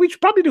 We should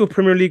probably do a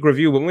Premier League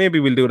review, but maybe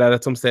we'll do that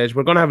at some stage.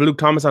 We're going to have Luke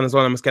Thomas on as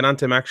well. I must get on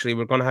to him actually.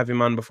 We're going to have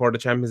him on before the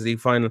Champions League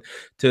final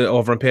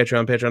over on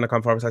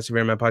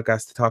patreon.com/SevereMan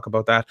podcast to talk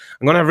about that.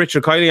 I'm going to have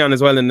Richard Kiley on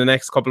as well in the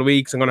next couple of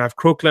weeks. I'm going to have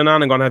Crooklyn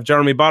on. I'm going to have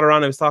Jeremy Botter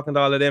on. I was talking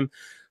to all of them.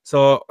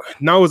 So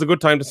now is a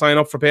good time to sign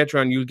up for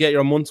Patreon. You'll get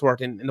your month's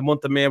worth. In the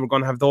month of May, we're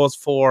going to have those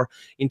 4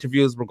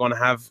 interviews. We're going to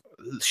have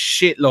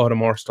shitload of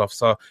more stuff.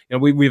 So, you know,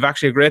 we've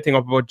actually a great thing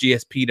up about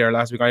GSP there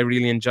last week. I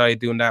really enjoyed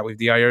doing that with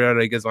the Yair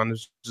Rodriguez one,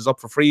 which is up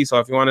for free. So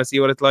if you want to see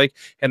what it's like,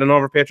 head on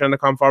over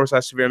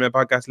patreon.com/Severe MMA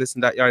Podcast.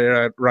 Listen to that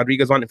Yair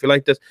Rodriguez one if you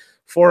liked it.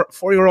 For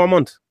 €4 a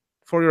month,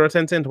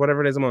 €4.10,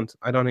 whatever it is a month.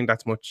 I don't think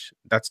that's much.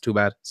 That's too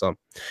bad. So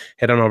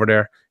head on over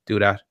there, do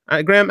that.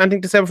 Graham,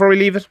 anything to say before we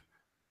leave it?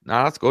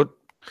 No, that's good.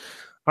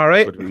 All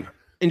right.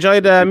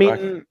 Enjoyed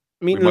meeting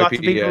lots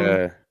of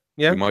people.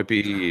 Yeah, it might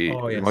be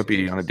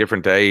on a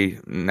different day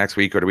next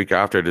week or the week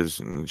after.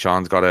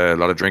 Sean's got a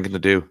lot of drinking to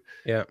do.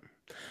 Yeah,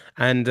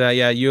 and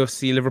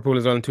UFC Liverpool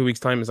as well in 2 weeks'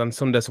 time is on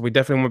Sunday, so we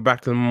definitely went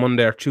back to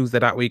Monday or Tuesday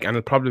that week, and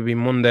it'll probably be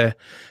Monday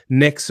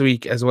next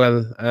week as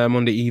well,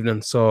 Monday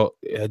evening. So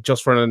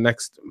just for the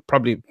next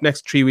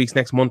 3 weeks,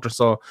 next month or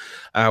so,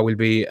 we'll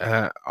be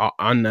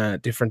on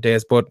different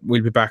days, but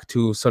we'll be back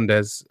to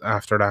Sundays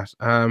after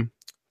that.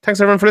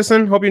 Thanks everyone for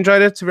listening. Hope you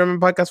enjoyed it. Severe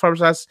MMA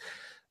Podcast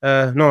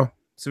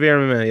Severe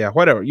MMA, yeah,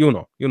 whatever. You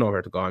know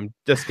where to go. I'm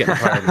just getting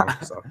tired now.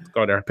 So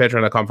go there.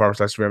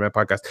 Patreon.com/Severe MMA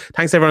Podcast.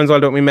 Thanks everyone as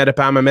well. We met at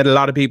BAM. I met a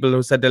lot of people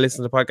who said they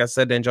listened to the podcast,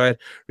 said they enjoyed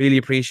it. Really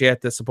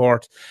appreciate the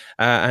support.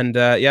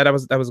 It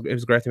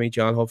was great to meet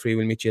you all. Hopefully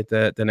we'll meet you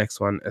at the next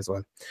one as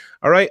well.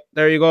 All right,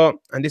 there you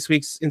go. And this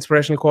week's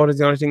inspirational quote is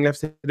the only thing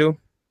left to do.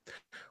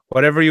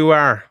 Whatever you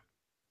are,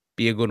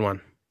 be a good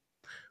one.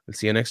 We'll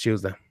see you next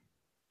Tuesday.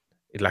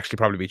 It'll actually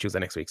probably be Tuesday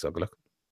next week, so good luck.